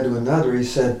thing led to another. He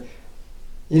said,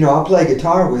 I'll play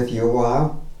guitar with you a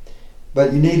while,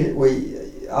 but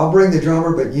I'll bring the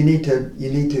drummer, but you need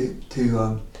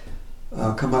to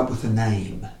come up with a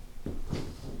name.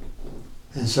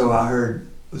 And so I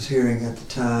was hearing at the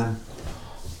time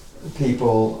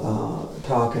people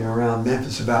talking around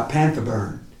Memphis about Panther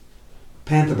Burn.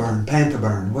 Panther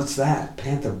Burn. What's that?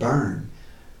 Panther Burn.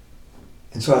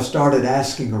 And so I started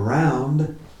asking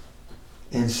around,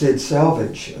 and Sid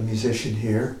Selvage, a musician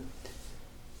here,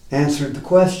 answered the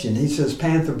question. He says,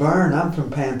 Panther Burn, I'm from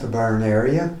Panther Burn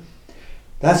area.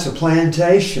 That's a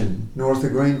plantation north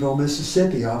of Greenville,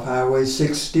 Mississippi, off Highway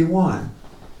 61.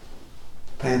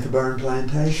 Panther Burn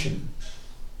Plantation.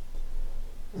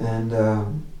 And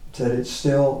said it's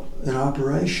still in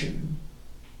operation.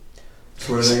 It's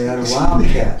where they had a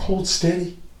wildcat. Hold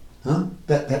steady. Huh?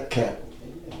 That cat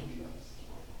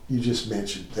you just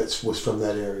mentioned, was from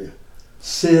that area.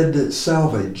 Sid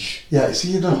Selvage. Yeah, is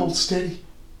he in the Hold Steady?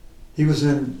 He was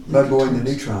in Bud Boy and the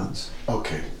Neutrons.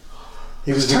 Okay.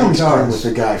 He was a guitarist with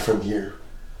the guy from here.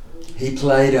 He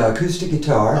played acoustic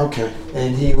guitar. Okay.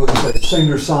 And he was a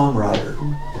singer-songwriter.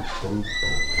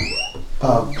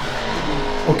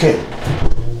 Okay.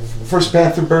 First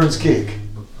Panther Burns gig.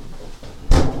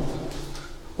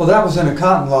 Well, that was in a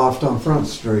cotton loft on Front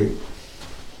Street.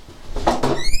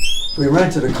 We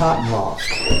rented a cotton loft.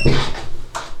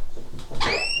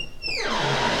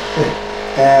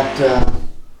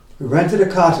 We rented a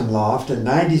cotton loft at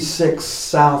 96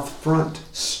 South Front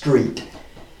Street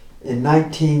in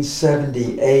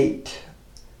 1978,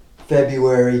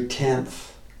 February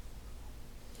 10th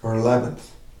or 11th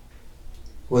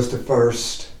was the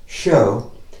first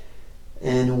show,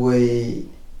 and we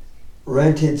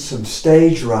rented some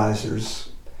stage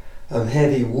risers of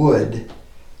heavy wood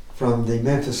from the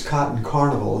Memphis Cotton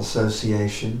Carnival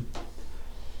Association.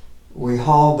 We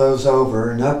hauled those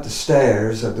over and up the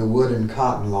stairs of the wooden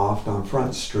cotton loft on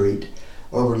Front Street,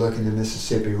 overlooking the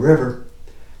Mississippi River,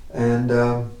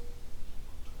 and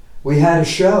we had a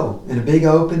show in a big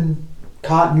open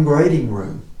cotton grading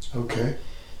room. Okay.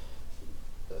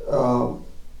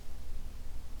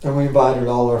 And we invited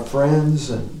all our friends,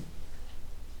 and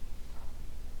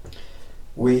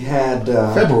we had...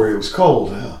 February was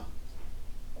cold, huh?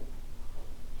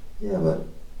 Yeah, but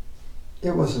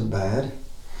it wasn't bad.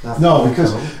 No,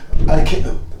 because I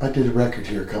did a record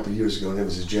here a couple of years ago, and it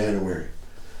was in January.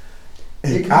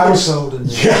 And it can get cold in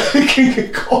there. Yeah, it can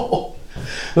get cold.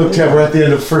 Look, Ted, we're at the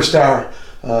end of the first hour.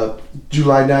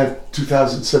 July 9th,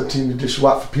 2017 edition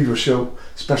Watt for Pedro Show.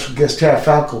 Special guest Ted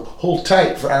Falco. Hold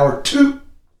tight for hour 2.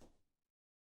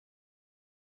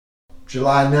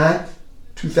 July 9th,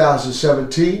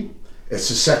 2017. It's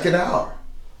the second hour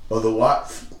of the Watt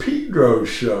for Pedro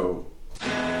Show.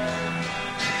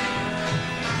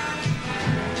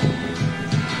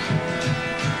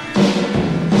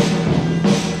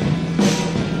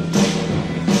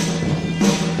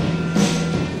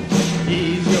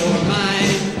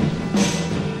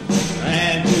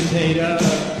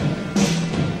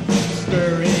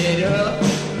 Stir it up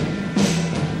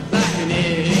like an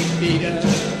egg beater.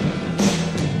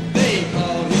 They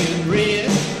call him red,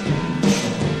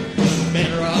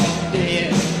 better off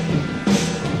dead.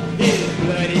 His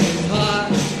blood is hot,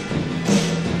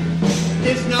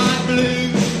 it's not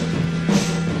blue,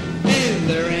 and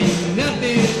there ain't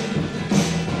nothing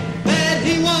that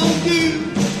he won't do.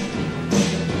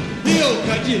 He'll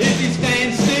cut you if you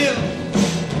stand still.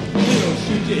 He'll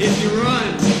shoot you if you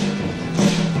run.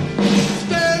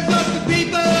 Stirs up the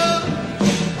people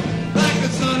like the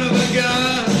son of a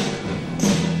gun.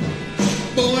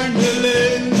 Born to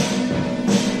live.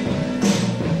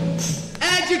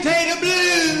 Agitator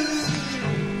blues.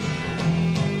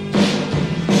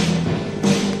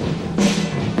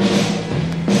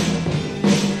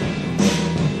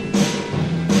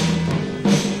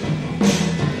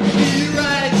 He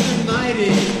rides the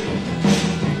mighty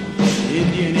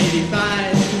Indian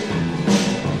 85.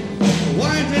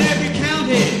 Warrants in every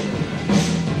county,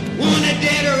 wanted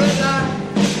dead or alive.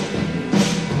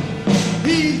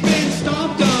 He's been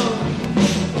stomped on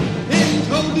and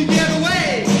told to get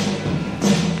away,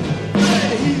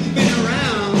 but he's been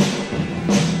around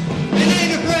and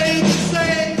ain't afraid to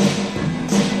say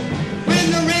when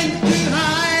the rent's too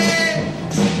high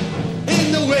and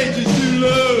the wages too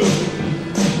low,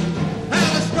 how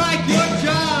to strike your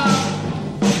job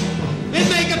and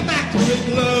make a factory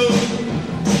glow.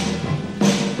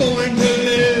 Born to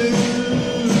live.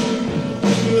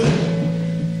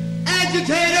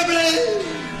 Agitator blues.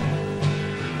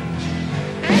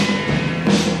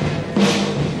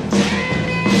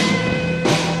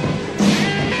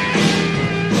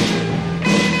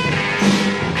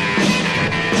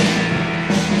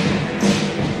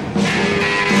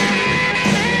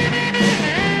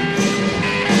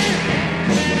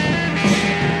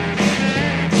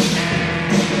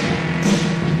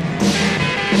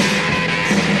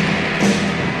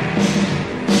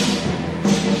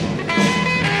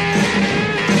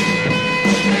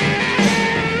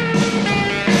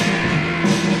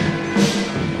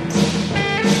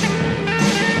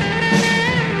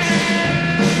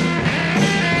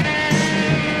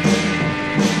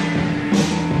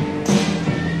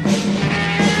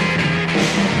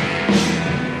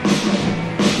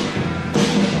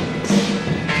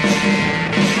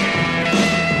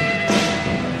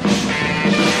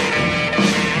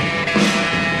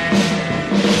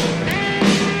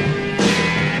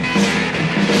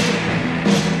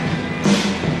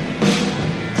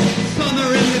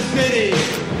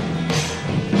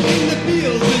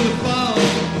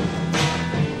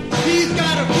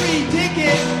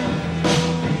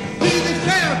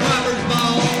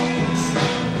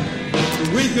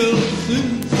 magical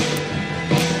suits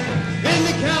and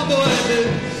the cowboy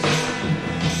boots,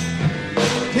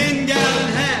 10-gallon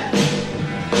hat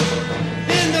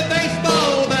and the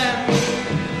baseball bat.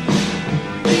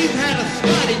 He's had a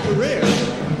spotty career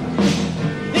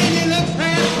and he looks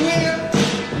half queer.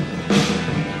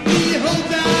 He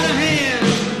holds out a hand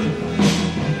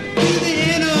to the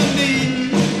enemy.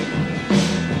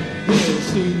 He'll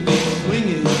soon be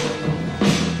swinging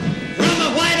from a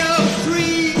white oak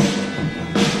tree.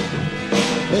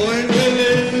 Boy,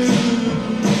 Willie,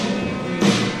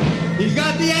 he's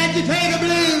got the agitator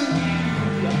blues.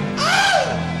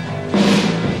 Oh!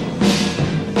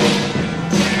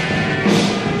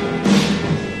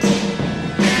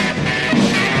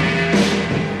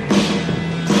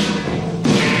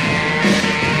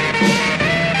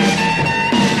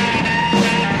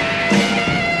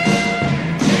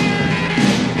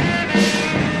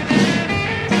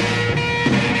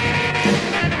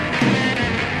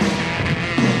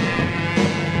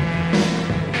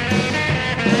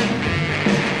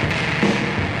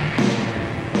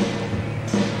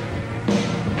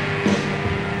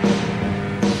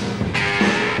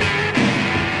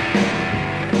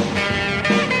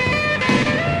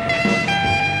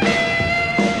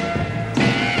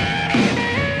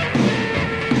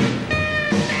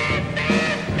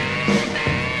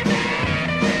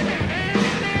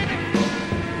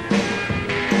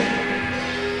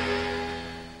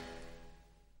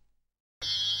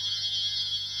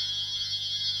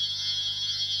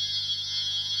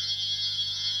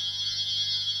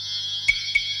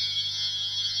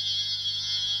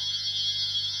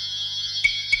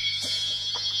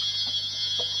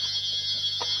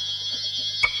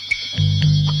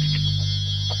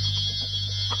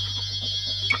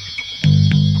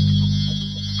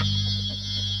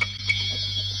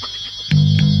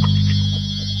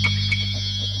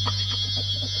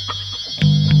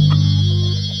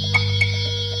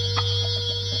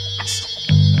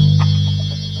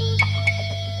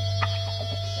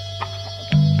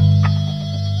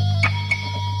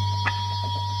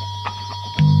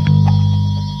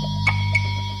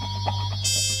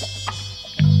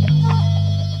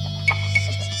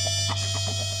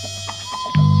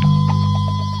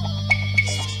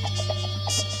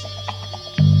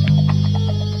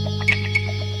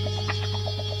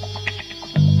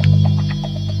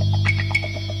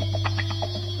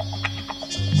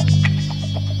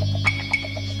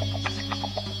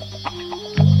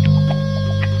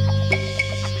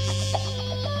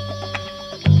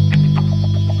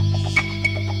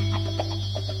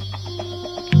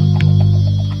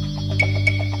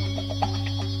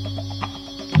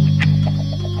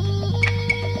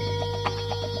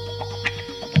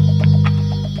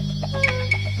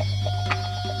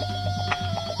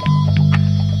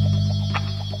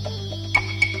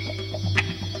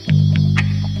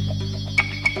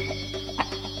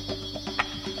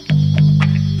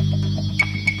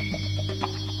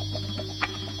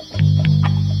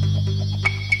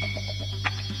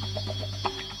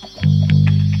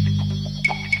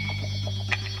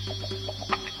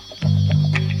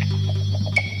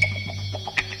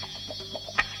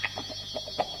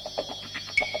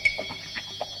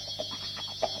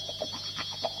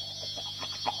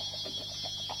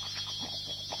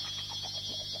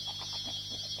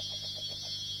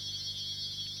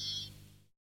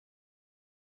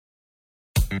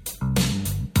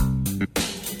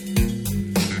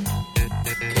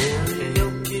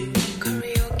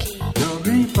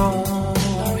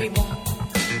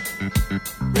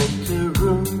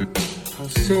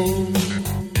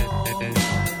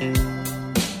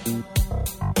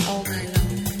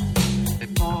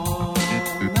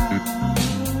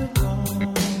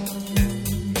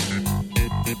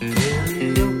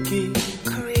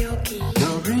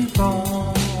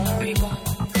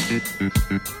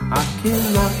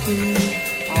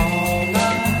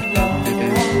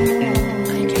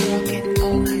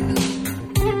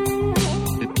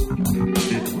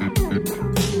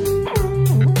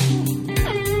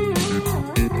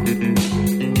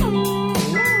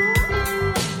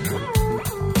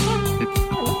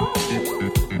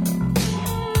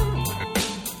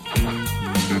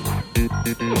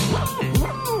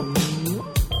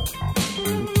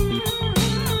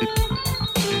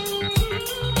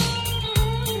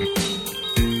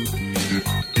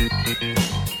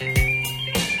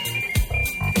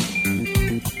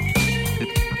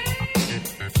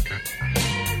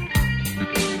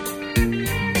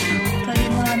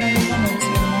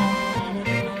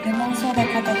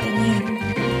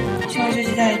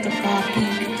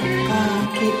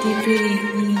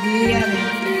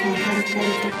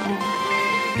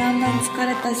 だんだん疲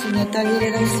れたしネタ切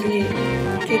れだし、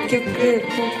結局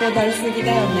高校だるすぎ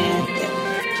だよねって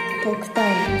トークタ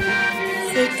イム。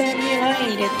水筒にワイ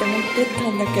ン入れて持ってった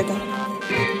んだけど、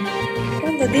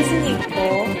今度ディズニー行こ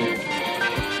う。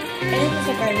絵の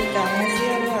世界見たらマジ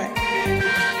やばい。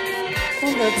今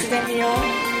度うちで見よう。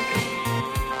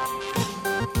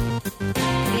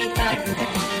フリータイムで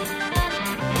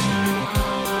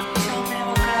照明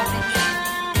を暗めに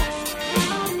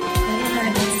飲めな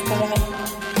いですから。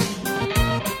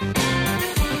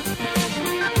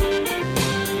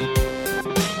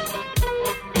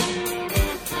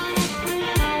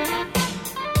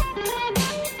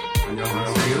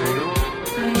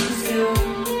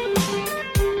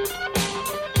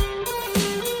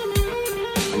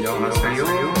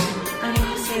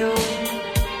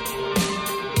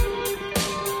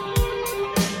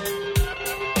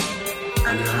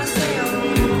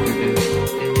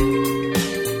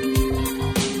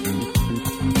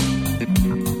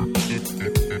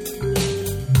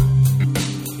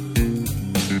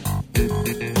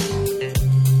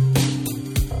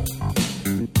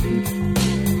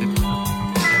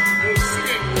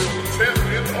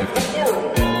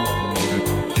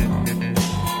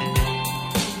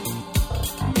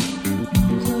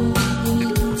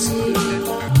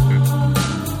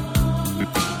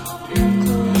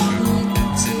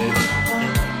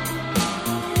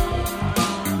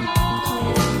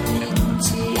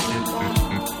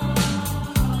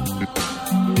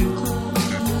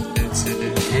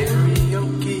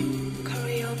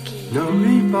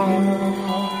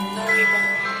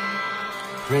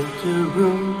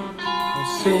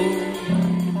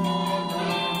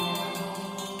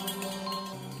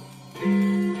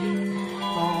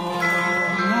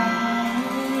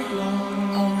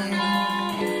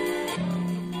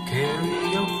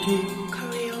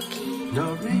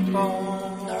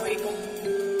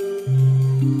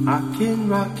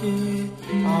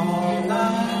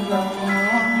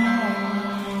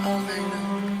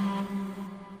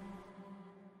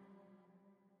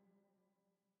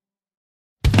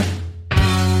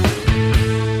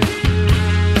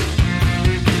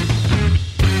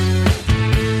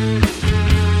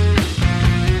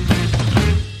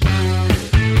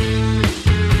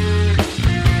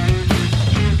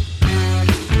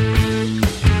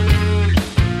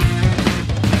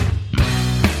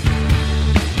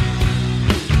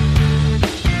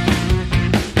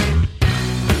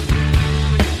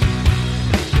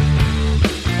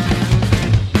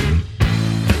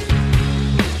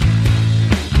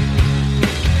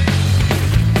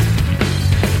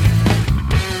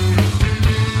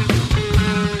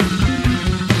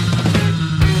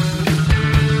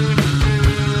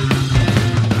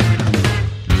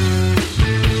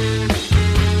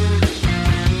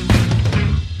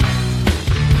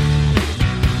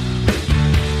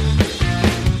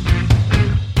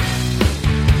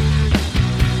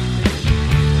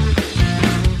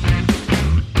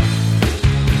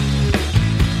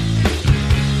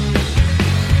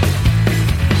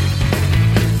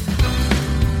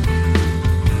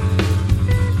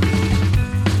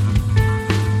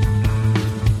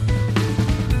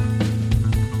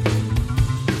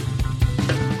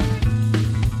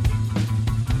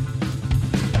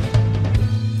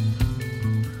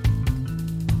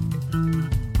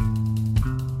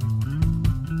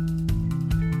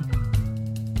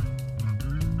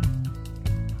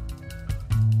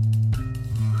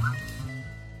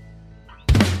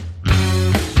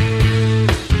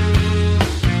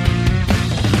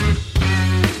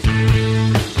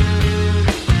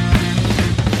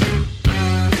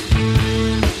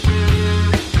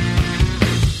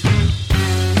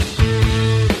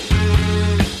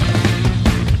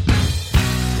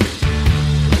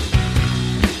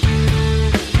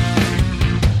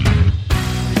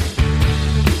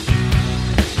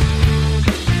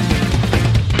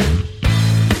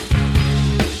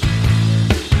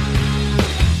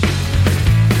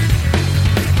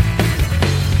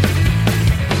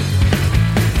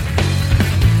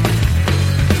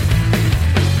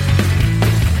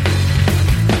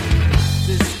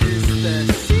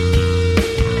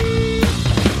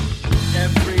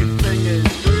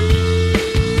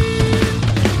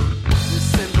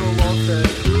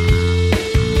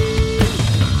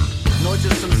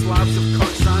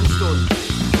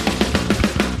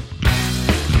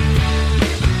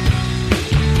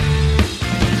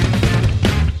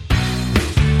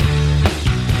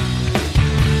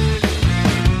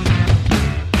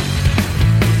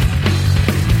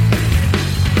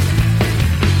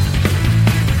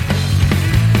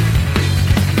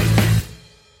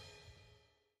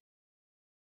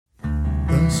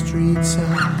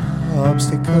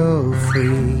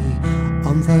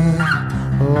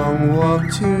long walk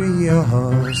to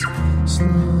yours.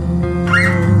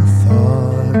 Slow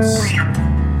thoughts.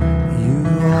 You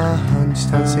are hunched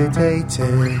and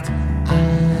sedated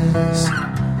as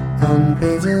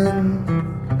unbidden.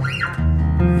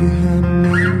 You hand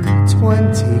me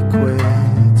 20 quid.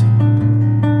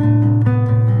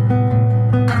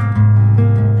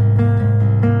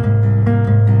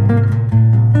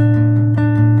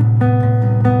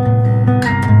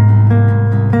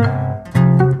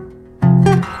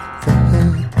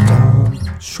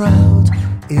 Shroud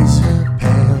is a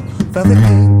pale velvet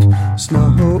pink.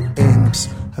 Snow imps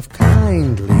have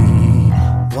kindly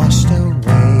washed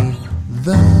away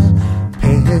the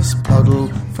piss puddle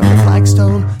from the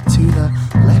flagstone. To the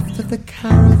left of the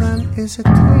caravan is a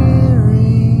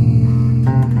clearing.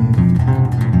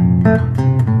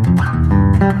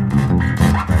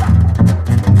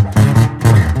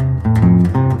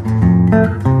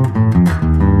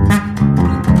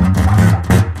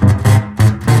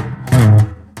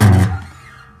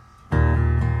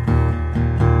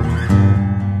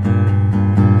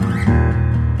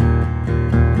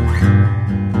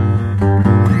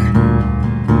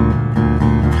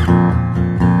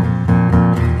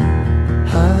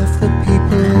 Half the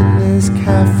people in this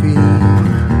cafe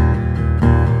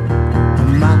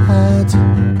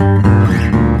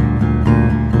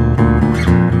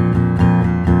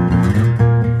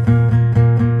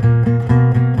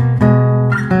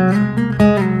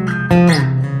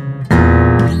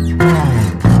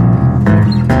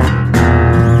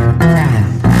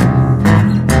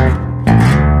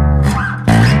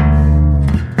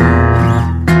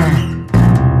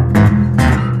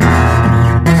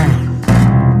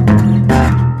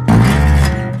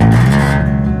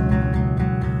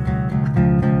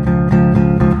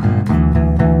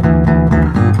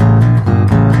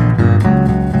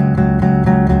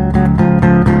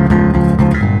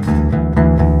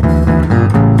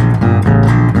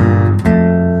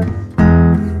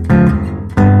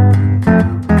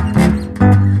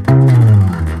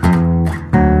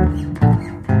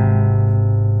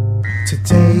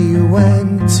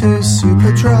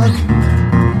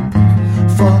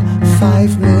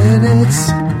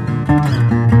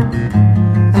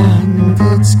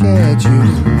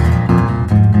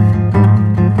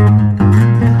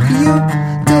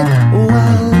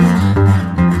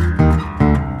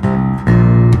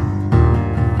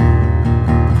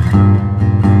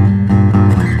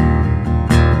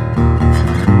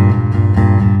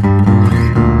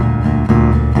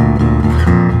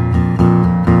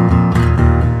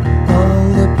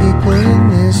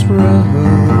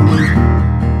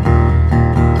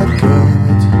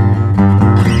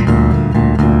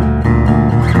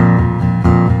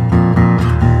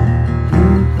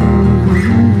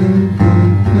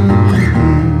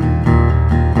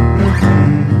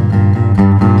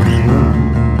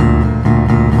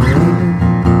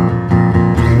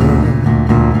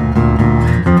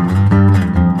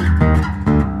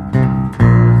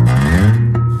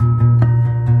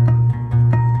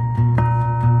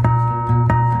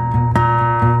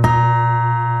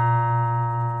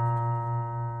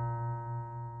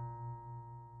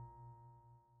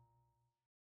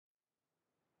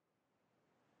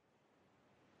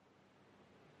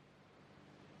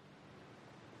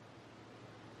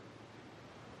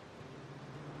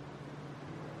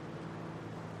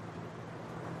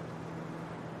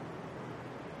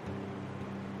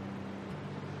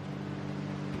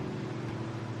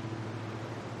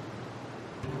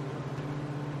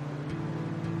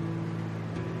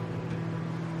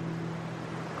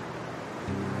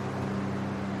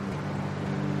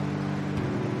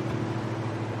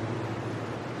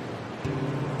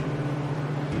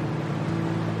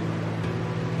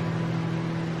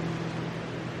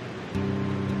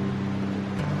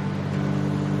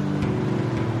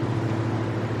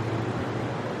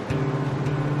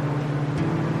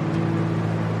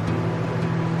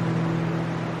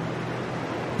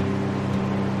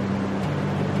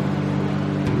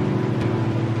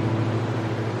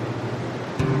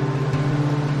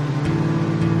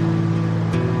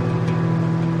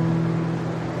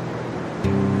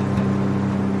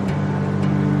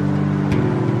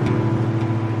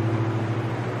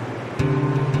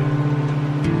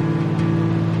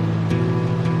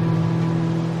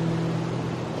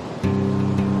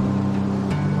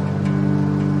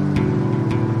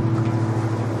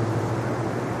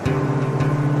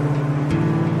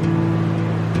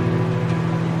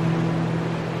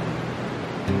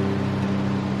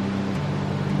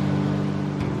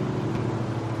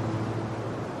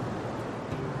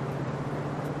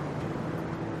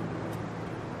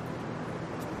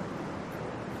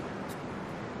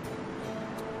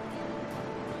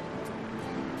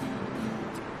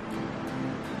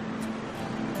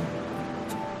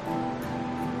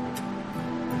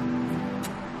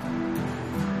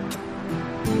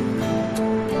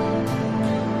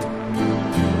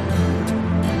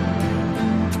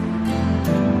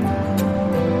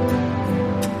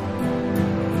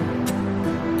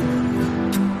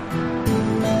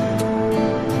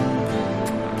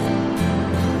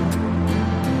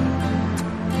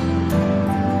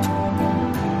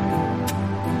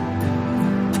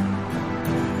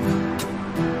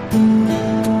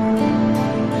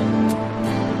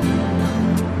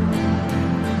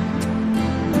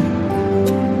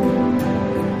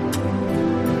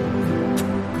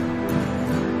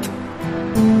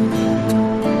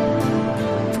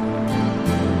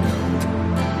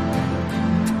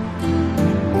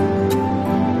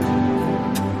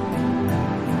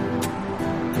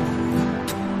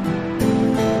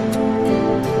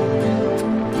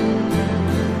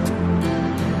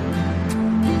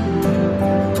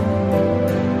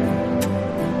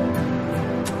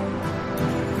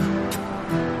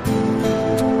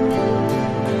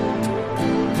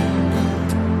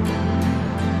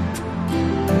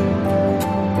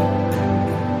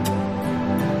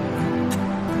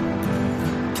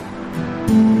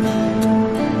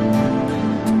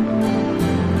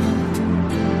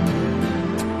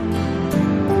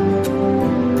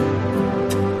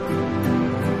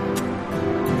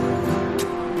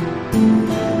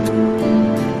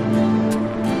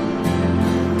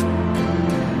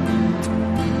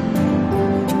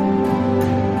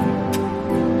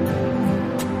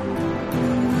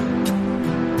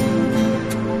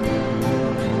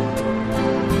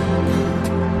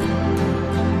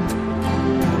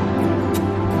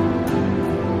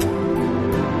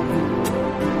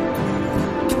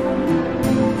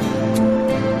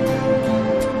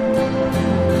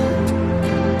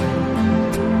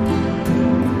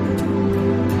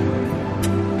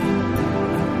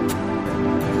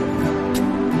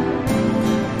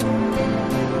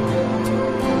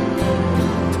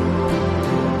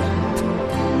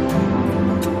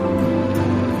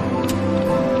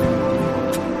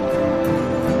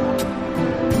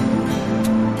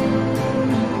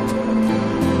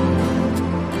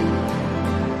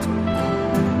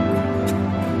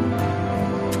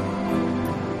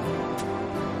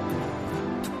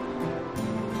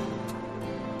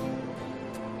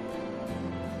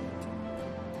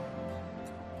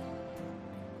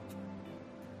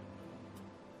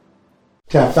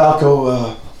Tad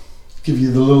Falco give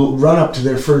you the little run up to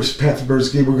their first Panther Birds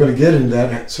gig. We're going to get into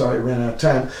that. Sorry, I ran out of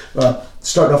time.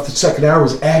 Starting off the second hour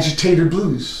was Agitator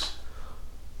Blues.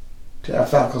 Tad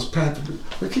Falco's Panther Blues.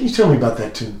 What can you tell me about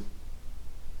that tune?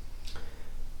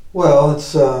 Well,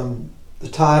 it's the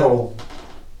title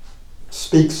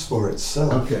speaks for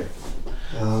itself. Okay.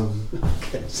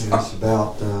 It's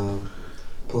about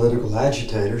political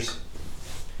agitators,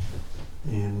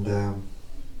 and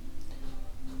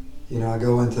I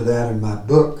go into that in my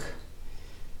book.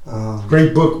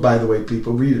 Great book, by the way,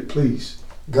 people. Read it, please.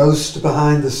 Ghost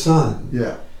Behind the Sun.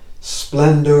 Yeah.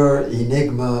 Splendor,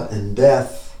 Enigma, and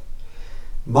Death.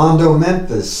 Mondo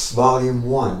Memphis, Volume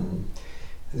 1.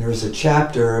 There's a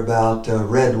chapter about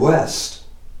Red West,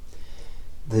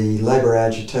 the labor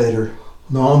agitator.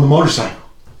 No, on the motorcycle.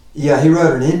 Yeah, he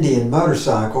rode an Indian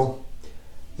motorcycle,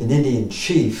 an Indian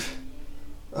chief,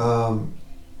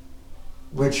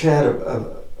 which had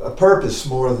a purpose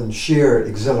more than sheer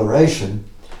exhilaration.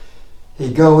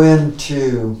 He'd go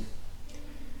into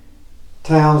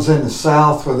towns in the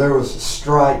South where there was a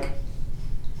strike,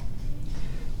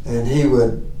 and he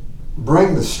would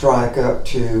bring the strike up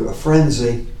to a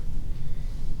frenzy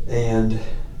and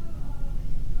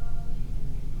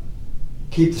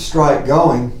keep the strike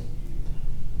going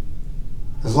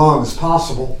as long as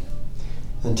possible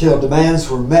until demands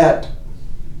were met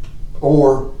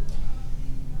or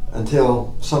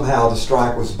until somehow the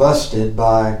strike was busted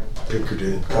by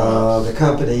the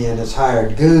company and its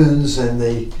hired goons and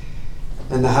the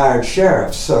hired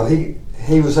sheriffs. So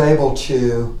he was able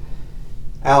to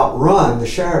outrun the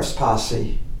sheriff's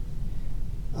posse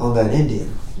on that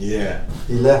Indian. Yeah.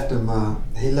 He left him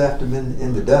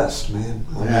in the dust, man.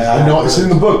 Yeah, I know. It's in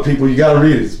the book, people. You got to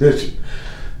read it. It's bitchin'.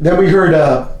 Then we heard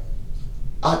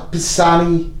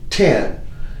otpisani 10,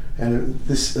 and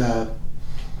this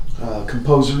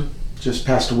composer just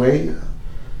passed away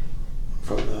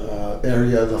from the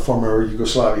area of the former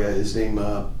Yugoslavia. His name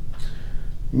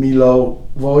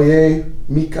Milovoje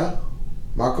Mica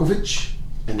Markovic,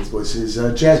 and it was his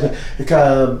jazz band. It kind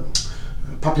of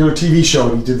popular TV show,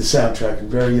 and he did the soundtrack,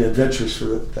 and very adventurous for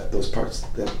those parts.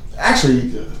 Actually,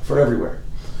 for everywhere.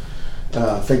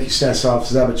 Thank you, Stanislav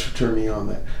Zabic, for turning me on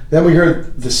that. Then we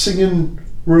heard The Singing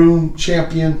Room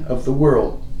Champion of the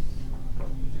World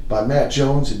by Matt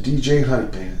Jones and DJ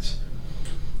Honeypants.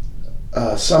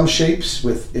 Sumshapes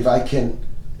with If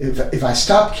I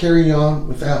Stop Carrying On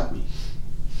Without Me.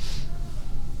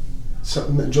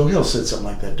 Joe Hill said something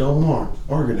like that. Don't mourn,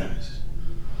 organize.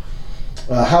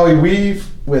 Howie Reeve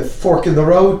with Fork in the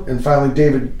Road, and finally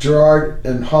David Gerard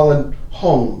and Hollan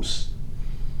Holmes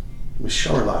with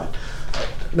Shoreline.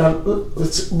 Now,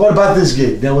 what about this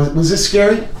gig? Now, was this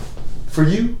scary for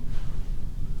you?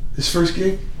 This first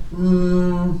gig?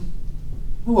 It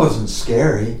wasn't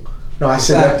scary. No, I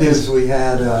said the fact is we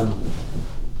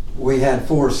had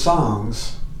 4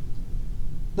 songs.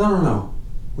 No.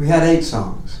 We had 8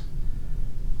 songs.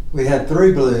 We had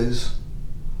 3 blues,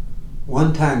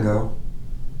 1 tango,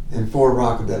 and 4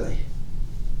 rockabilly.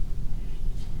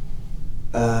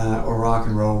 Or rock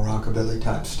and roll, rockabilly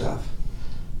type stuff.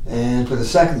 And for the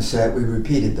second set, we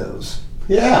repeated those.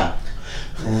 Yeah.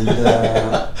 And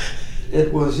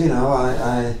it was,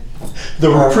 the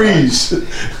reprise.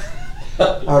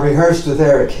 I rehearsed with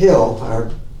Eric Hill,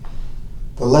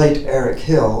 the late Eric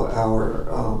Hill, our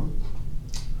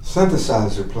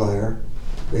synthesizer player.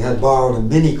 We had borrowed a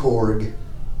mini Korg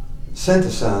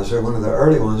synthesizer, one of the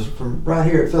early ones, from right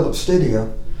here at Philips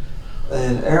Studio.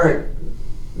 And Eric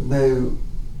knew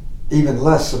even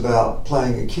less about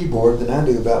playing a keyboard than I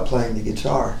knew about playing the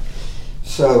guitar.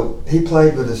 So he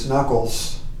played with his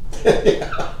knuckles.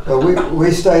 But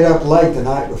we stayed up late the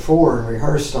night before and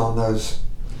rehearsed on those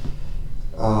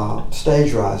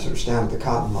stage risers down at the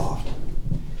Cotton Loft.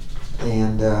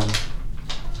 And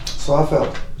so I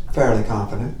felt fairly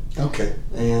confident. Okay.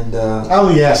 And I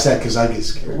only asked that because I get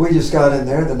scared. We just got in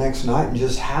there the next night and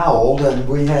just howled, and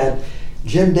we had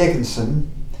Jim Dickinson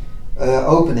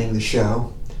opening the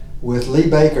show with Lee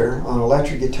Baker on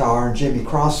electric guitar and Jimmy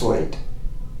Crosswaite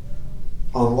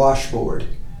on washboard.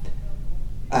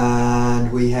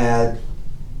 And we had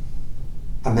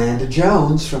Amanda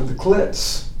Jones from the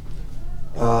Clits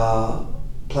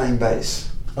playing bass.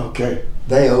 Okay.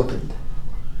 They opened.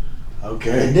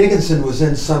 Okay. And Dickinson was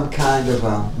in some kind of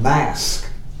a mask.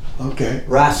 Okay.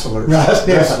 Wrestler's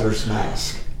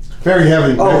mask. Very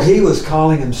heavy. Oh, he was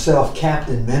calling himself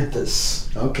Captain Memphis.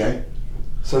 Okay.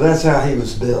 So that's how he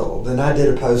was billed. And I did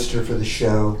a poster for the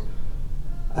show.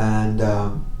 And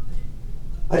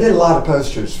I did a lot of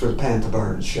posters for the Panther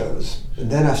Burns shows.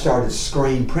 And then I started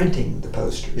screen printing the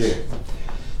posters. Yeah.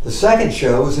 The second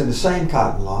show was in the same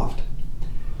Cotton Loft.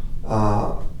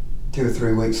 2 or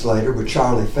 3 weeks later with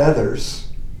Charlie Feathers.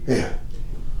 Yeah.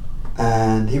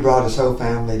 And he brought his whole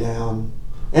family down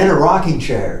in a rocking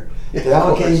chair. They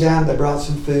all came down, they brought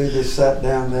some food, they sat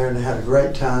down there and they had a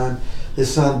great time.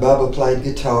 His son Bubba played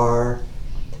guitar,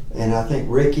 and I think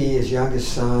Ricky, his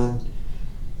youngest son,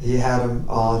 he had him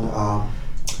on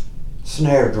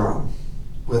snare drum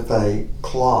with a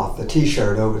cloth, a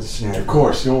t-shirt over the snare drum. Of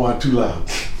course, you don't want it too loud.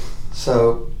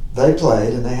 So they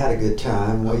played and they had a good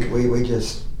time. We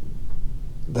just,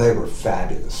 they were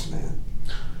fabulous, man.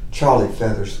 Charlie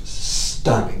Feathers,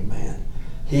 stunning, man.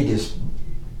 He just,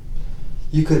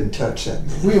 you couldn't touch that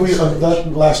man.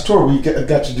 That last tour, we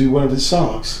got to do one of his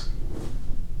songs.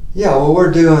 Yeah, well,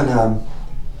 we're doing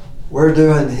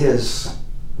his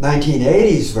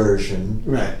 1980s version,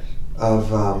 right, of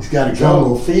He's Gotta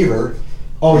Jungle Go. Fever.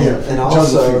 Oh yeah, and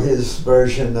also his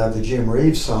version of the Jim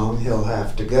Reeve song, He'll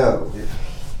Have to Go. Yeah.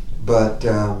 But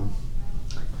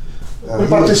what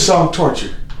about this song,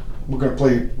 Torture? We're going to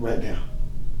play it right now.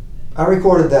 I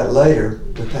recorded that later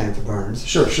with Panther Burns.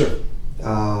 Sure.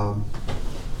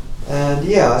 And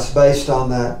yeah, it's based on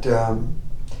that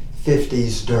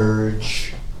 50s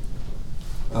dirge.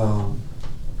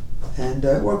 And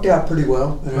it worked out pretty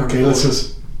well. Okay, let's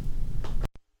listen.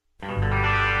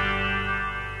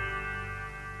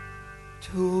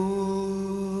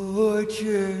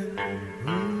 Torture,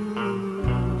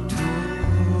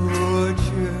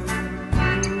 torture,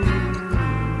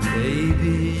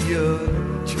 baby, you're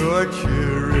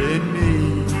torturing me.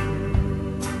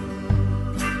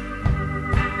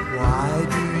 Why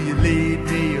do you lead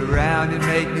me around and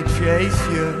make me chase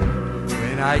you?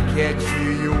 When I catch you,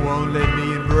 you won't let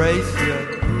me embrace you.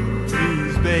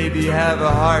 Please, baby, have a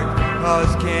heart,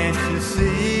 'cause can't you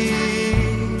see?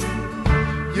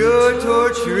 You're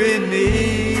torturing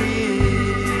me,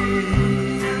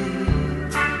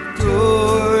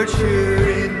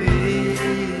 torturing me.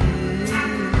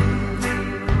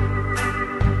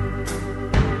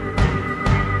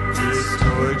 This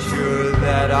torture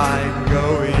that I'm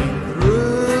going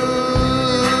through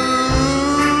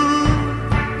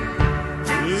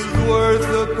is worth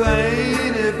the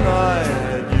pain if I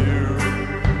had you.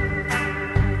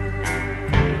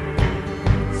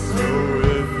 So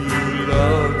if you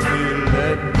love me,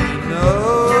 let me know.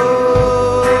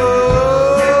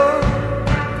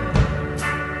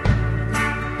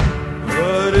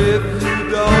 But if you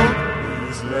don't,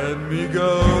 please let me go.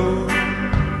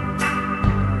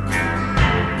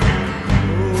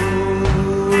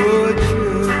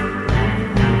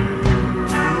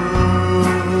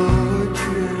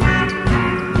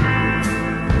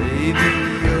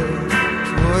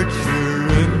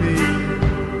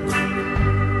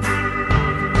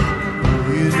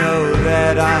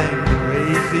 I'm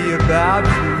crazy about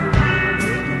you. What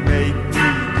you make me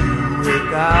do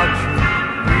without you?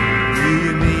 Do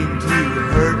you mean to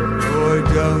hurt or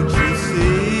don't you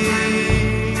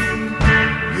see?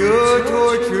 You're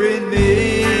torturing me,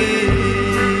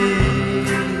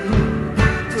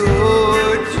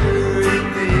 torturing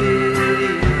me.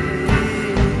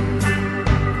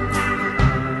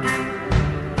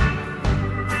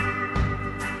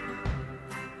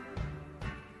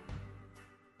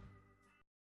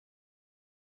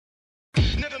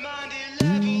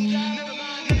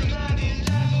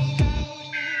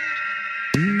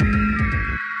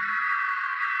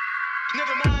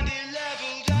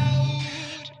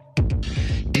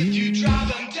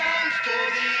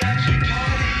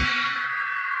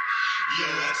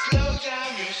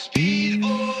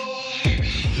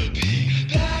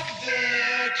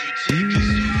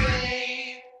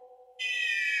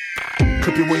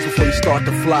 Clip your wings before you start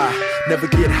to fly. Never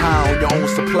get high on your own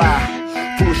supply.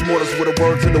 Foolish mortals with a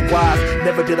word to the wise.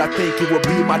 Never did I think it would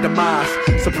be my demise.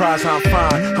 Surprise how I'm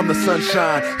fine, I'm the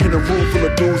sunshine. In a room full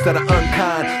of dudes that are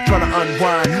unkind, trying to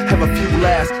unwind, have a few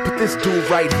laughs. But this dude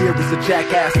right here is a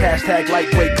jackass. Hashtag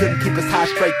lightweight, couldn't keep his high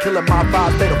straight. Killing my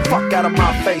vibe, stay the fuck out of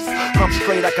my face. I'm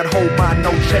straight, I can hold mine,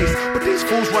 no chase. But these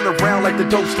fools run around like the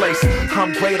dope slace.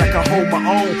 I'm great, I can hold my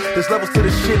own. There's levels to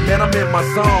this shit, man, I'm in my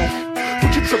zone.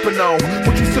 What you tripping on?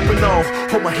 What you sipping on?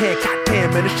 Hold my hand,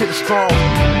 goddamn, man, this shit is strong.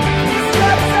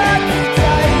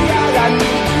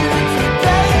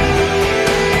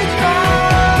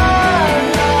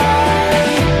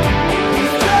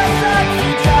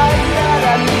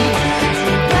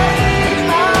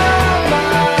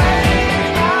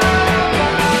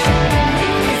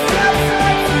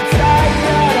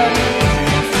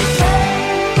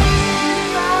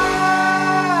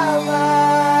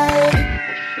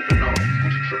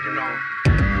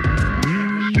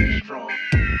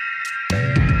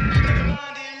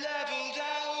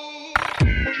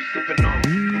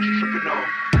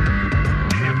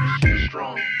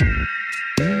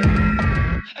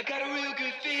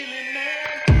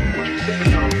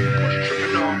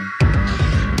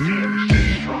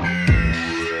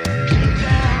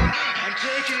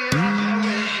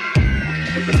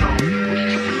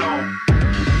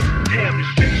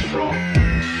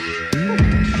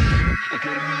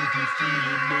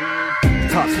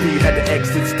 top speed, had to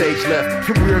exit stage left.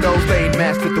 You weirdos, they ain't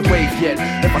mastered the wave yet.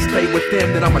 If I stay with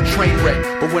them, then I'm a train wreck.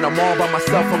 But when I'm all by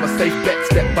myself, I'm a safe bet.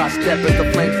 Step by step as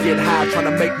the flames get high, trying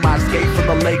to make my escape from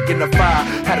the lake in the fire.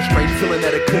 Had a strange feeling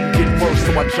that it couldn't get worse,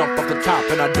 so I jumped off the top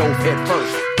and I dove head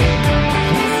first.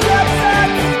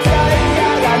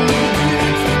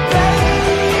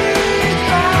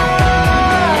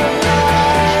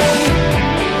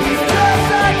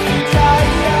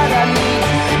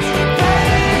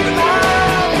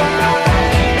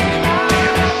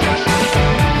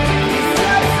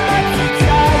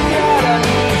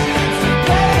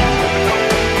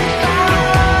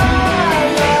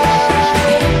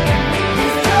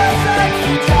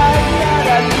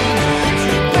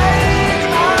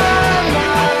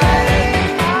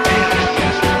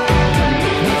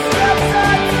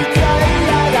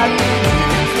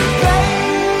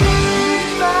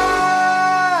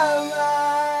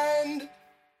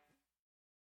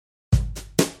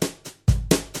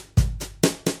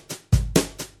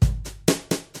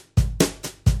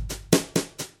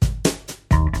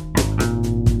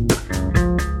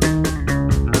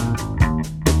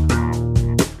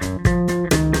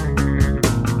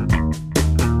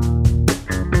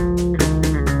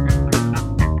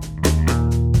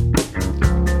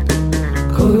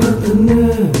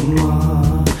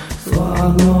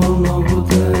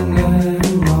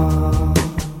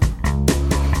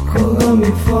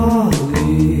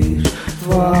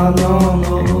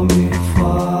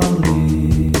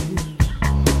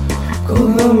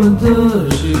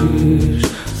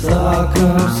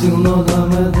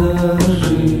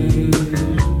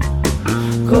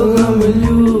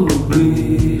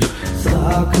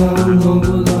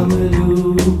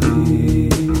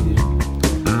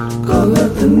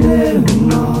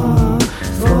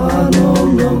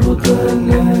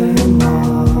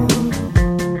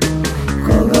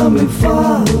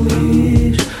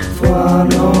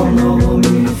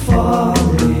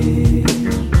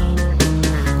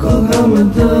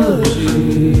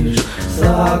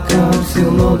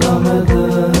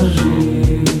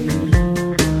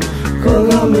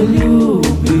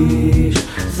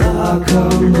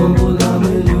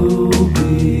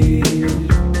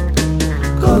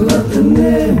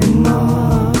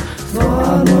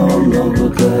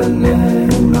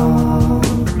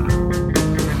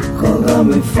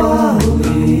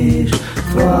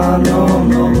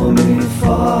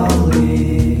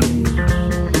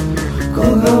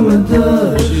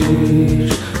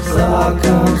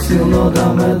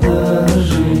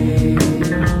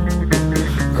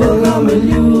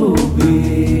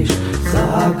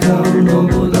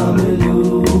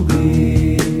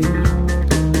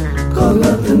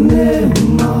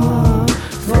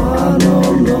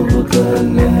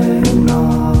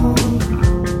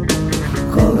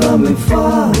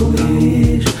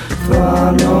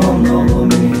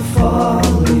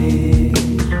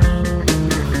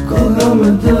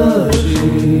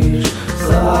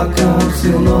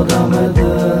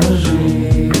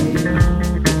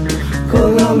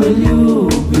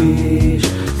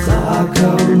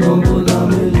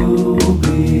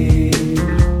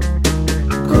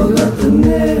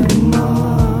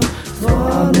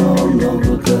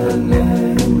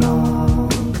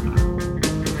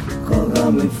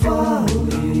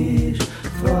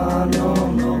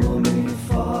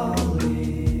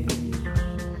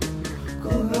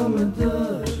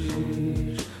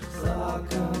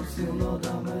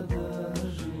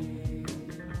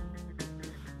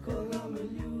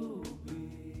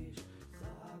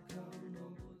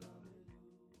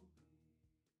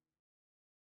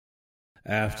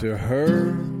 After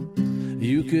her,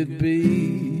 you could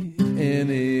be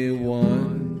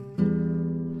anyone,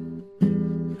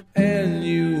 and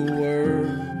you were.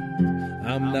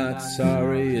 I'm not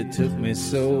sorry it took me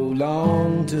so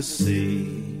long to see.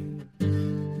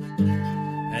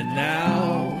 And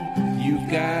now you've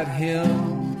got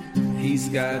him, he's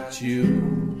got you,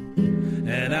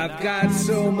 and I've got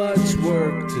so much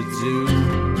work to do.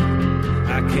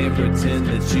 I can't pretend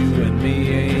that you and me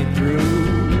ain't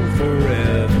through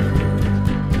forever.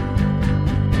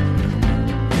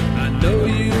 I know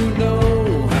you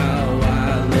know how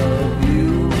I love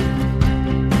you.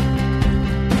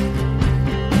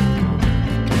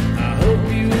 I hope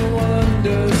you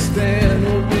understand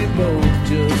what we both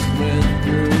just went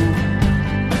through.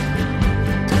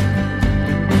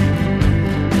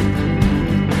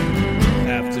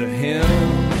 After him,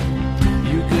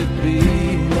 you could be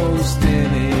most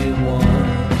anyone.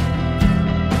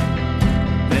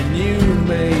 And you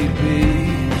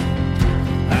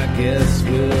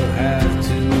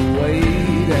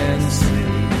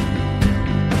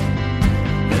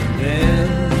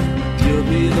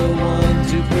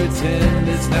pretend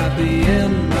it's not the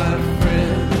end, my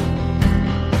friend.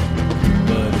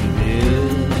 But it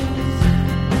is.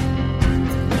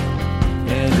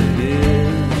 And it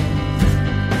is.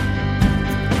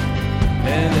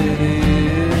 And it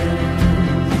is.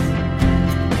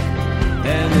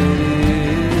 And it is.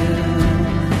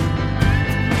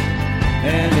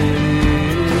 And it is.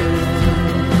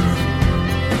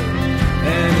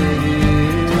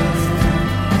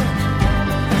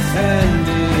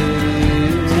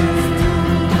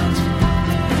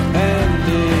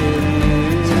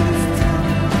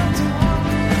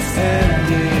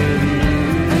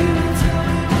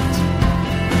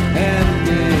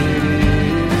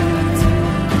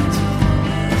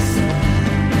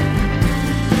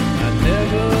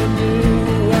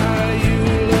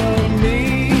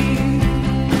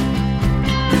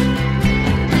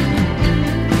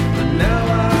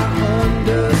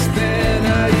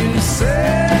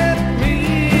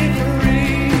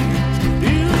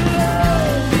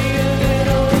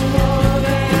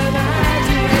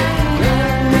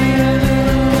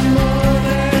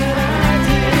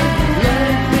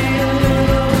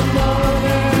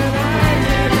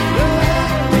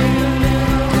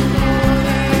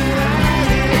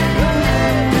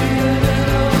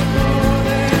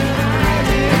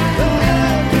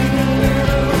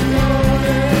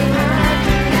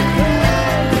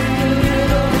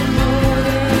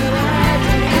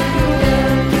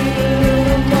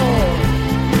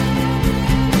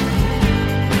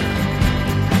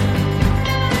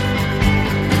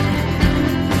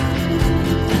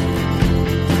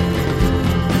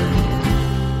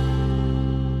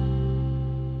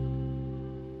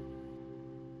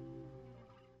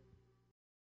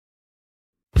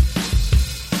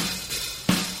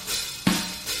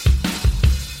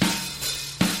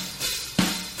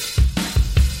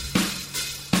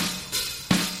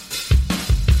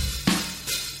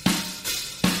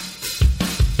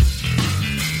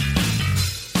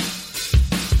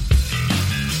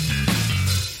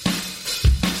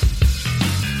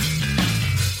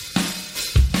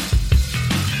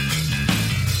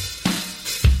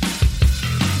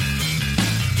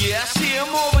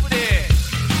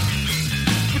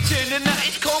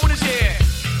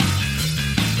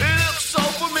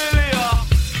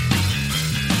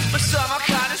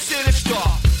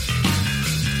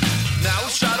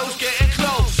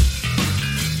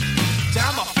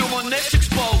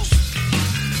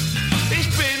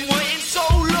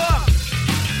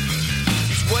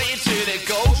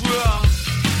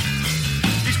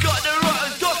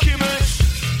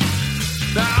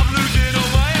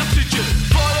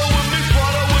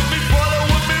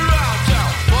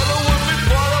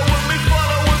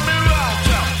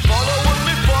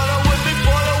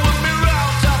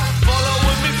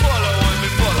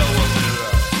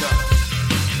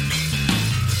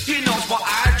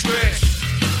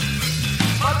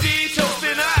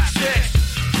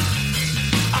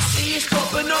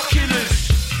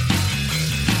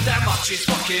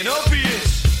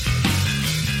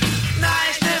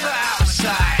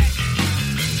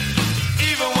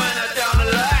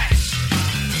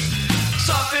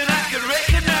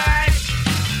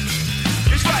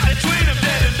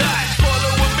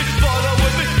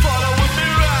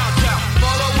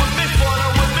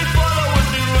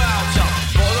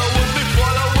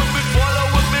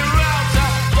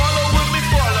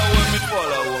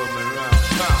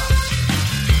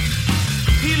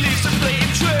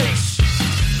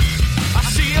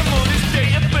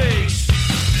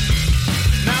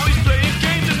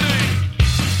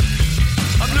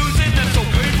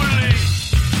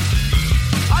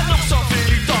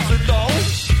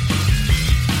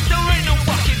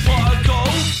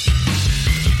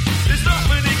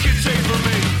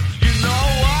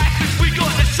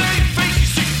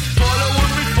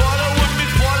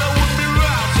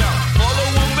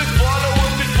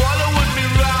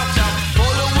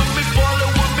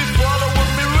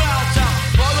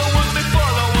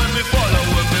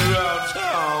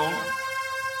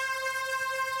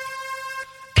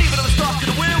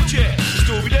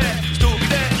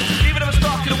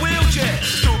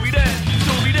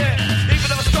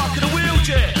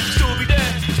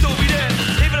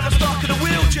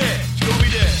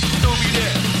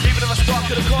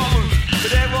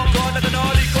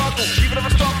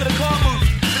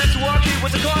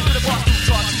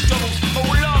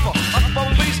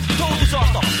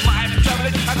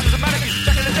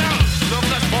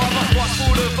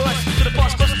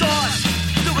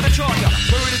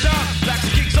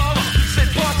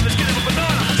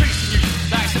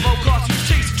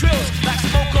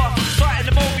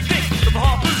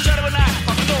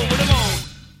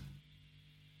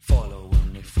 Follow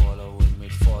with me,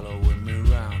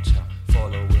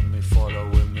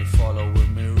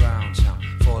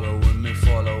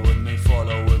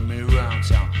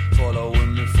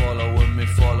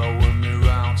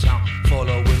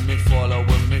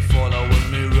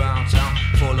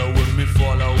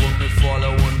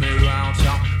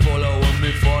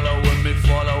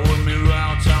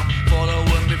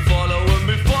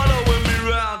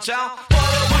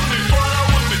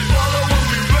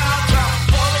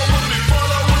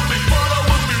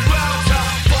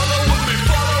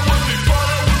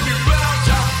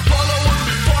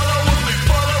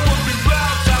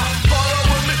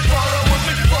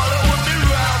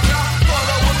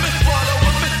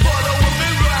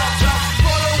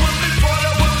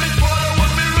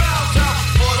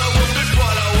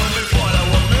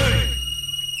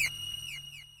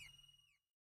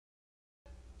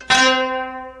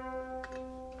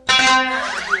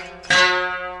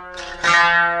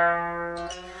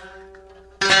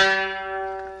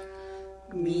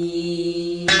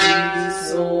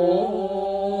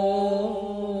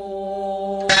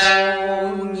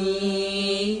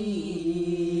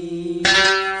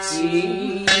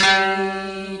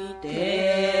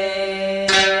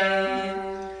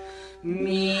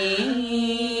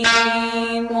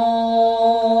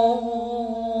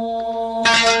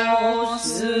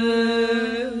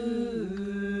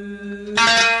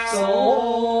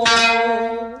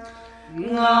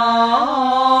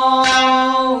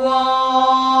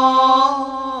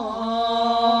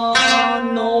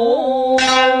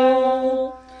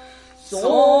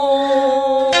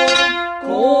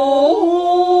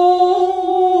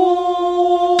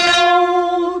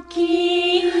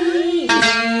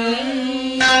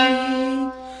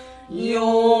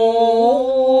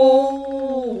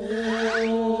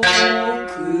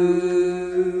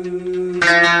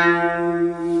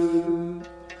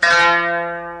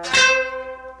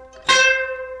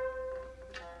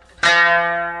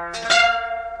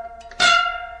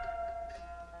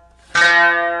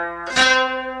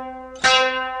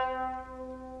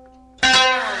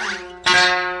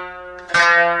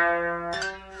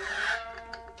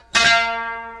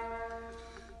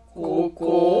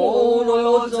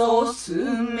 心ぞす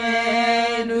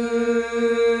める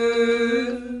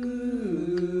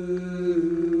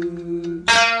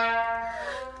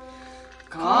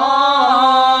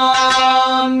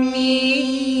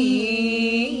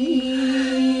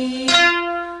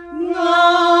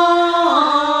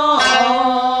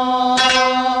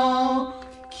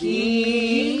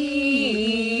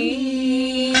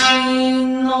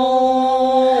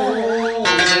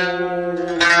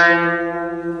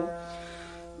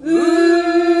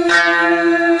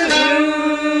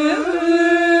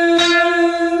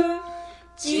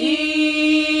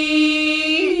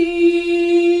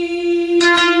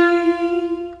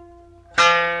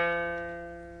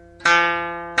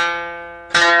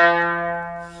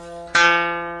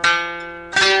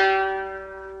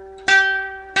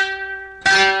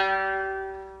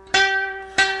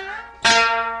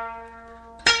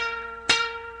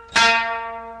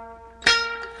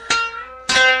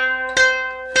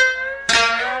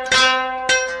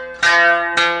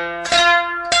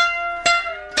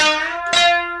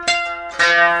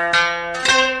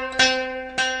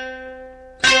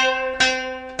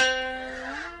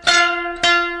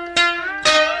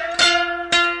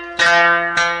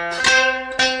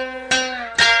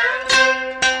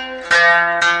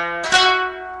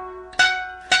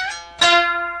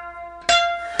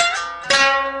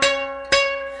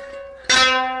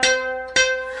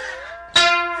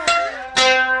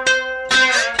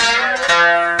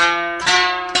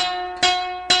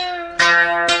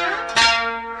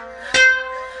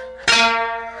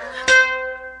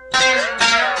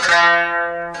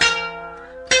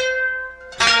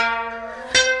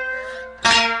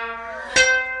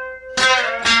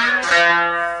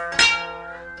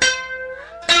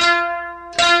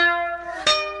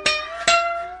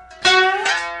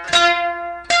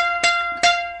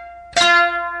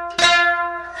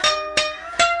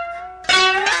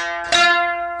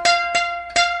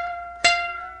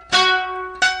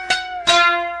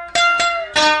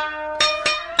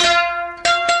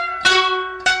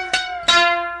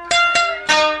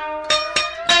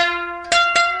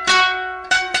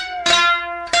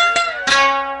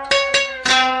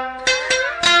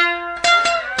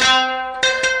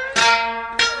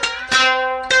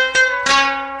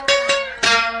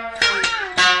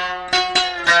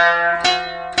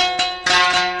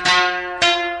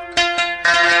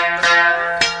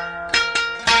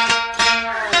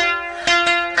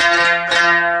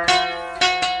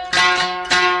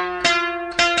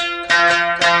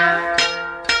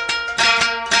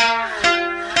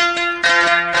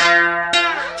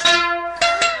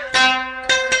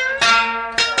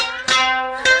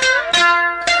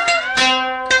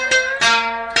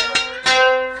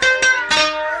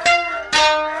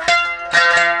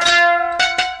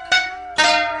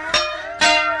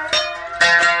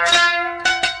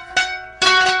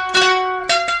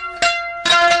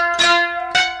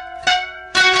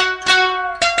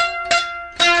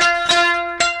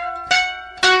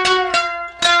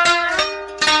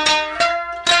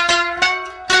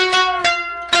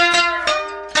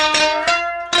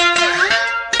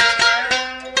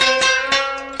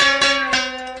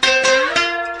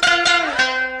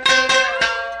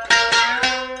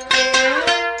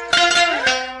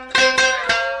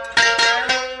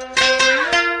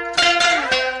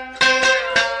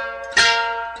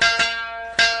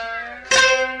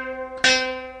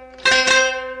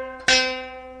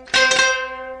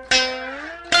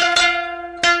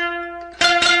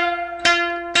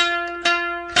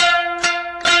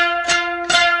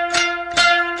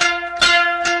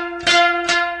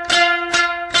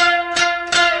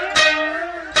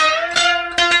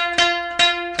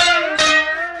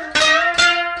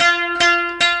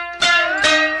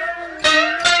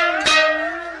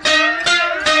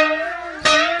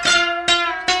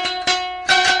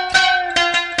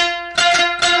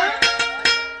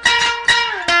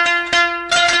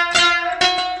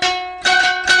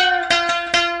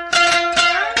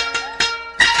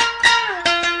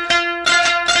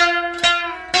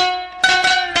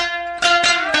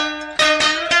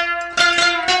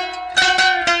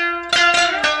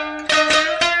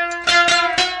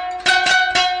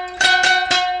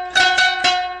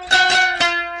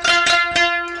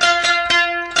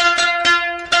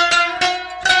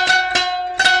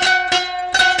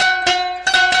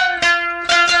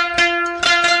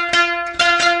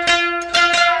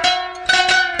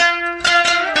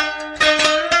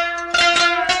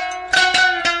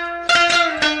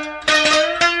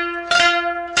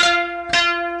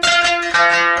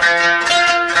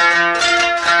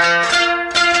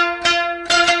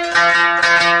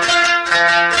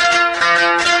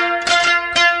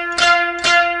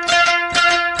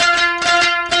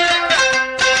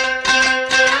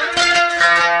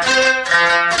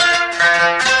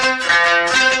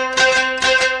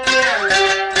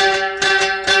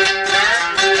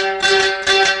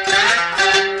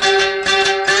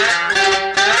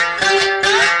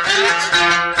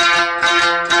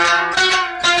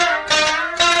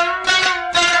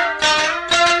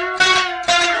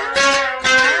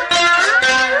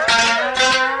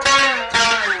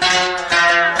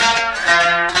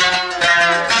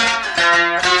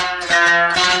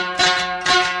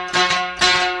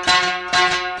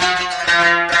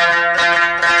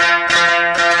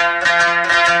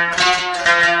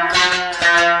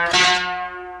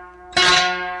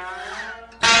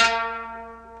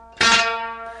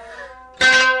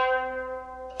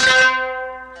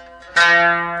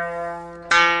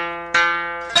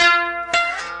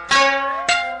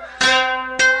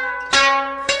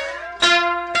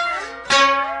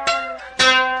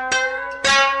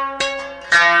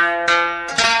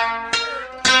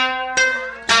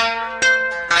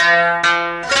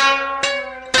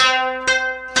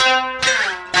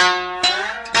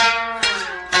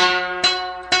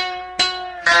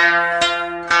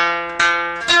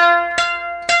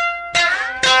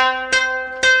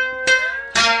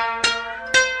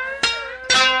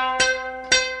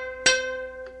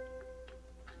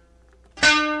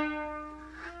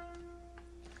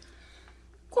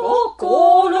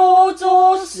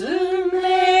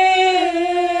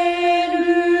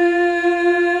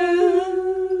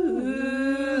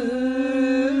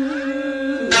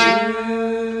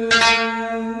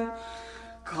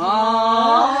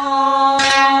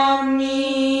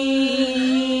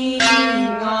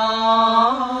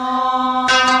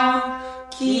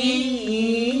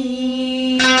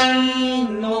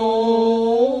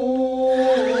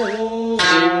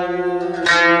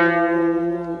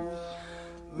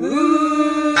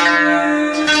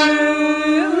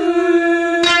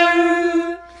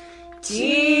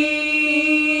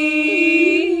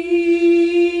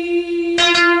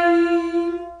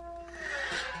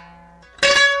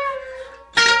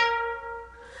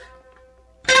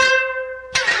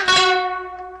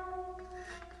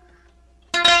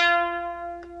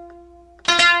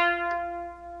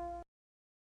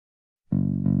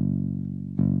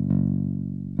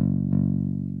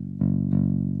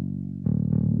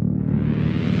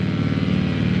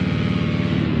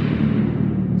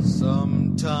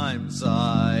sometimes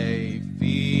I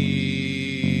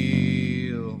feel.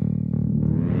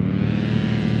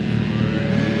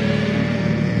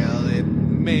 Well, it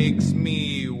makes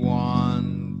me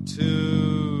want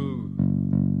to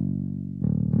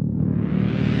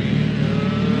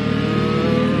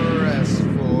rest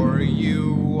for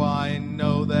you. I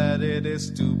know that it is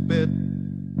stupid.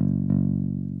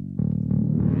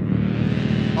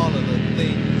 All of the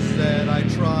things that I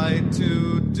try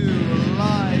to do,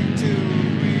 like to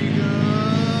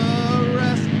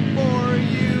rest for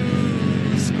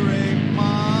you, scrape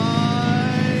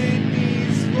my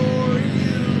knees for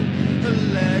you,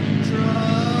 Electra,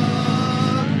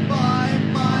 by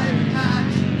my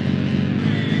patch,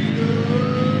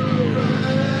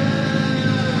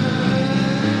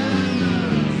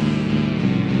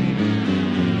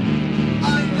 I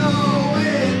know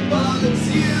it bugs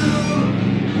you.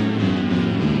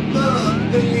 The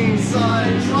things I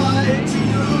try to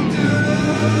do,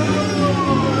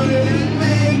 it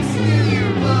makes me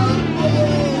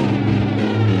bubble.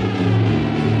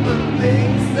 The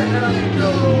things that I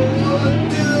go and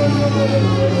do,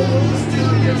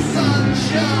 still your sun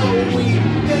shall we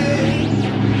pay.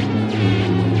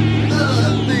 The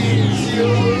things you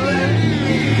let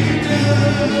me do,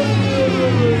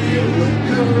 you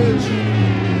encourage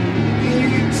me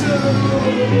to.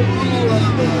 All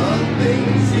of the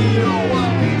things you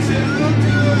want me to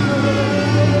do.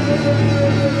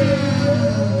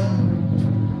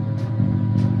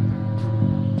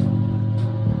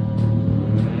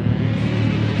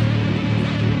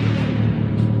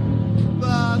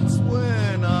 That's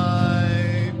when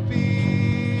I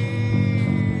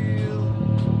feel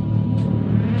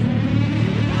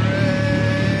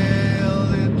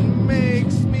frail. It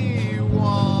makes me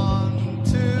want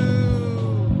to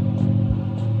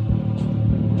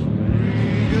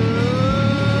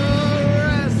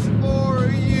rest for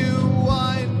you.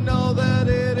 I know that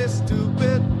it is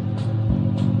stupid.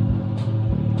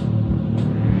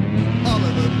 All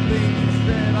of the things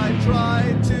that I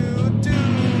try to do,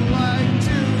 like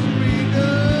to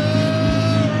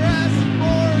rest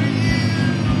for you,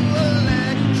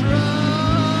 Electra,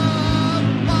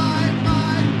 by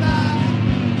my back,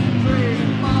 free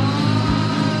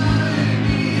my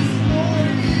knees for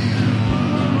you,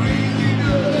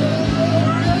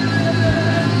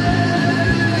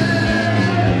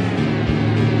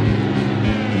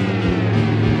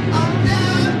 I'm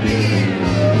not being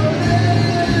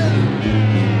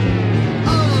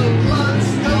once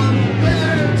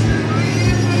compared to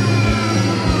you,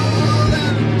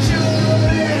 that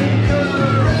should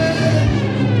encourage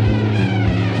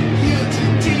you to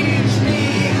teach me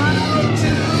how to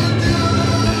do.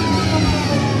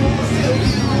 Still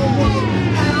you won't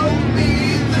help me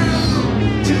through.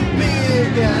 Too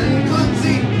big and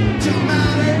clumsy to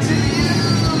matter to you.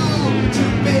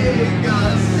 Too big a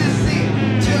sissy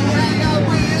to hang out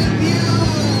with you.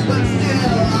 But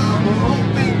still I'm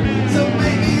hoping, so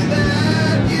maybe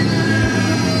that you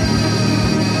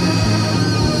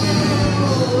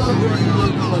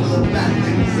overlook all of the bad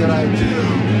things that I do.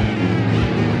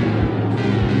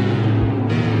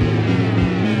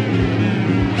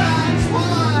 That's why I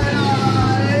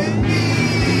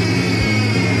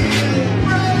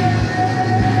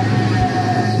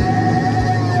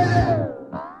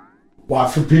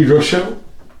Watt from Pedro Show,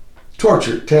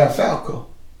 Tortured, Tab Falco.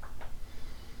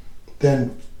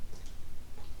 Then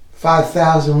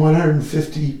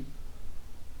 5,150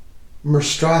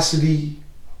 Murstrosity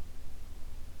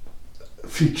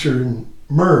featuring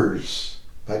Murs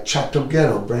by Chato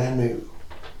Ghetto, brand new.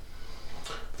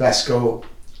 Vasco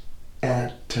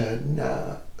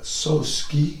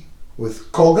Antonososki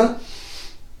with Kolga,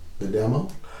 the demo.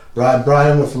 Rod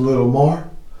Bryan with a little more.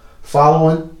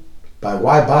 Following by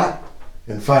Y-Bot.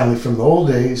 And finally, from the old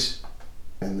days,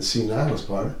 and the scene I was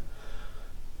part of,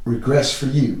 Regress for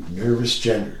You, Nervous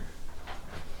Gender.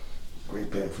 Great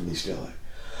band from East LA.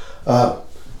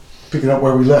 Picking up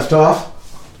where we left off.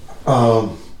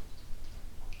 How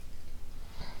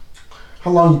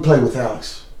long you played with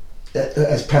Alex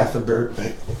as Panther Bird?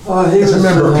 He as a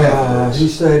member of Panther Birds? He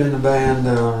stayed in the band,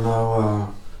 I don't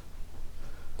know,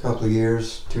 a couple of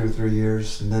years, 2 or 3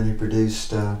 years, and then he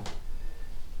produced a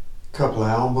couple of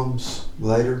albums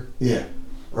later. Yeah.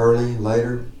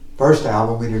 Later. First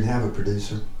album, we didn't have a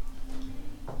producer.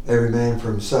 Every man for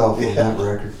himself on that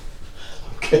record.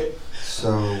 Okay.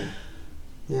 So,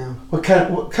 yeah. What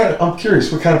kind of? I'm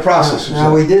curious. What kind of process was Now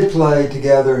that? we did play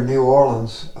together in New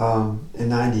Orleans in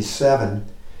 '97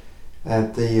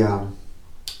 at the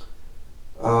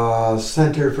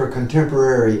Center for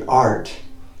Contemporary Art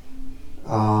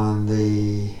on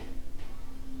the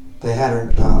they had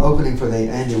an opening for the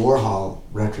Andy Warhol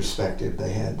retrospective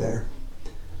they had there.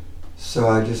 So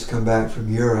I just come back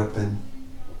from Europe, and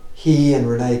he and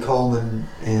Renee Coleman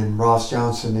and Ross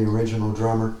Johnson, the original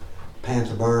drummer,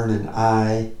 Panther Byrne, and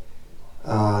I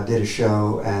did a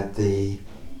show at the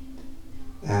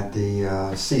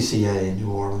CCA in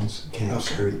New Orleans, Camp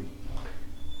Street.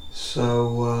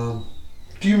 So,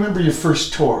 do you remember your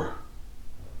first tour?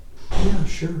 Yeah,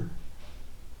 sure.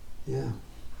 Yeah,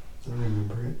 I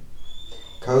remember it.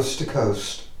 Coast to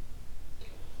Coast.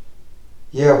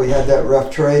 Yeah, we had that Rough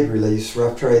Trade release,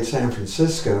 Rough Trade San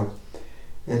Francisco,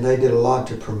 and they did a lot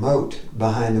to promote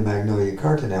Behind the Magnolia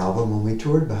Curtain album when we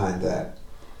toured behind that.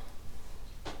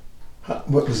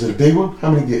 What was it, a big one?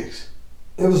 How many gigs?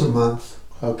 It was a month.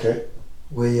 Okay.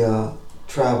 We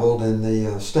traveled in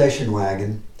the station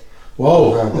wagon.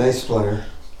 Whoa. With our bass player.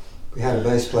 We had a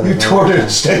bass player. You toured in a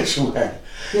station wagon?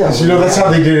 Yeah. Because that's how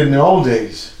they did it in the old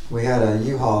days. We had a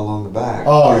U-Haul on the back.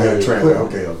 Oh, yeah, trailer.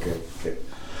 Okay.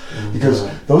 And, because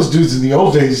those dudes in the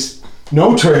old days,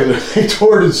 no trailer. They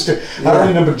toured in I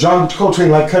remember John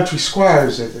Coltrane like Country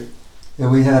Squires, I think. Yeah,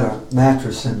 we had a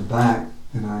mattress in the back,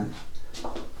 and I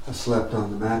slept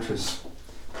on the mattress.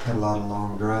 Had a lot of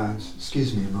long drives.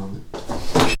 Excuse me a moment.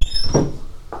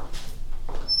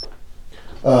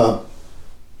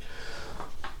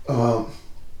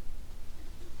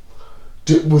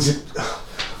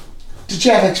 Did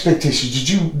you have expectations? Did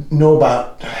you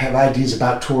have ideas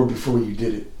about tour before you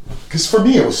did it? Because for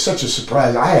me, it was such a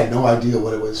surprise. I had no idea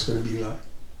what it was going to be like.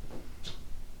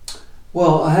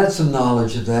 Well, I had some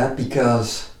knowledge of that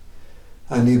because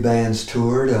I knew bands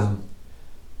toured.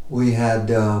 We had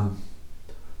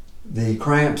the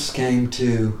Cramps came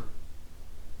to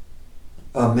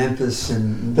Memphis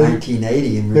in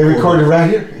 1980 and they recorded right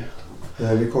here.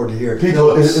 They recorded here.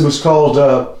 It was called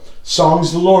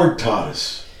 "Songs the Lord Taught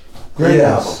Us." Great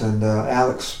album. And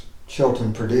Alex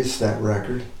Chilton produced that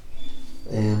record,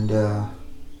 and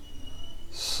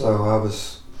so I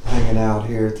was hanging out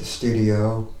here at the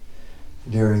studio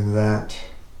during those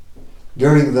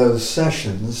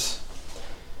sessions,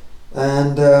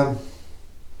 and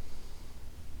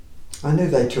I knew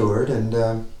they toured,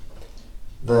 and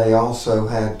they also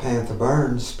had Panther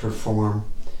Burns perform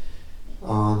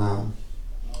on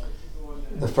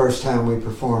the first time we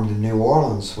performed in New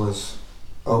Orleans was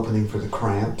opening for the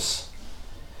Cramps,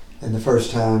 and the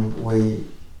first time we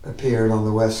appeared on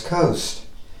the West Coast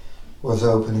was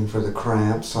opening for the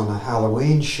Cramps on a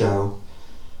Halloween show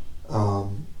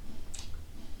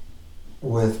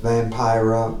with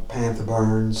Vampira, Panther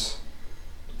Burns,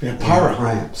 Vampira,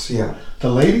 Cramps, yeah. The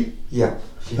lady? Yeah.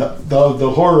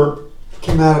 The horror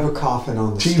came out of a coffin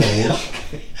on the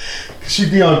stage.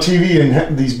 She'd be on TV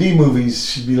in these B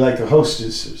movies. She'd be like a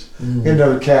hostess. Mm-hmm.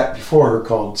 Another cat before her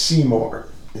called Seymour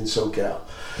in SoCal.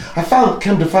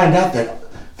 Come to find out that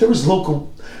there was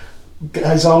local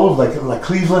guys all over. Like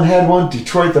Cleveland had one.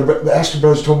 Detroit. The Astor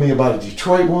Brothers told me about a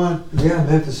Detroit one. Yeah,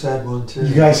 Memphis had one too.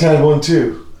 You guys had one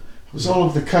too. It was all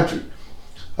over the country.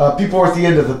 People are at the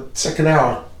end of the second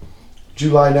hour.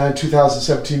 July 9,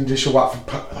 2017 edition Watt from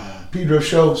Pedro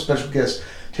Show. Special guest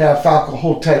Tab Falco.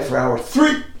 Hold tight for hour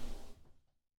 3.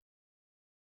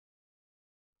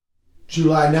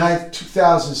 July 9th,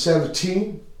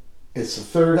 2017. It's the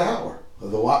third hour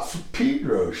of the Watt from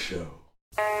Pedro Show.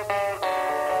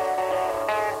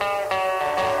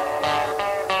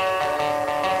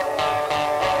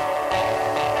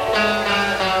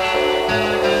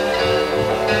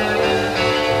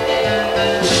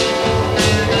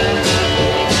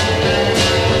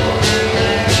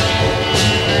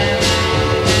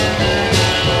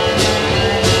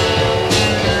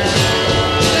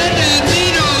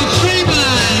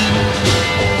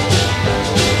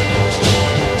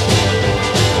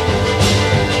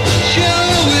 Show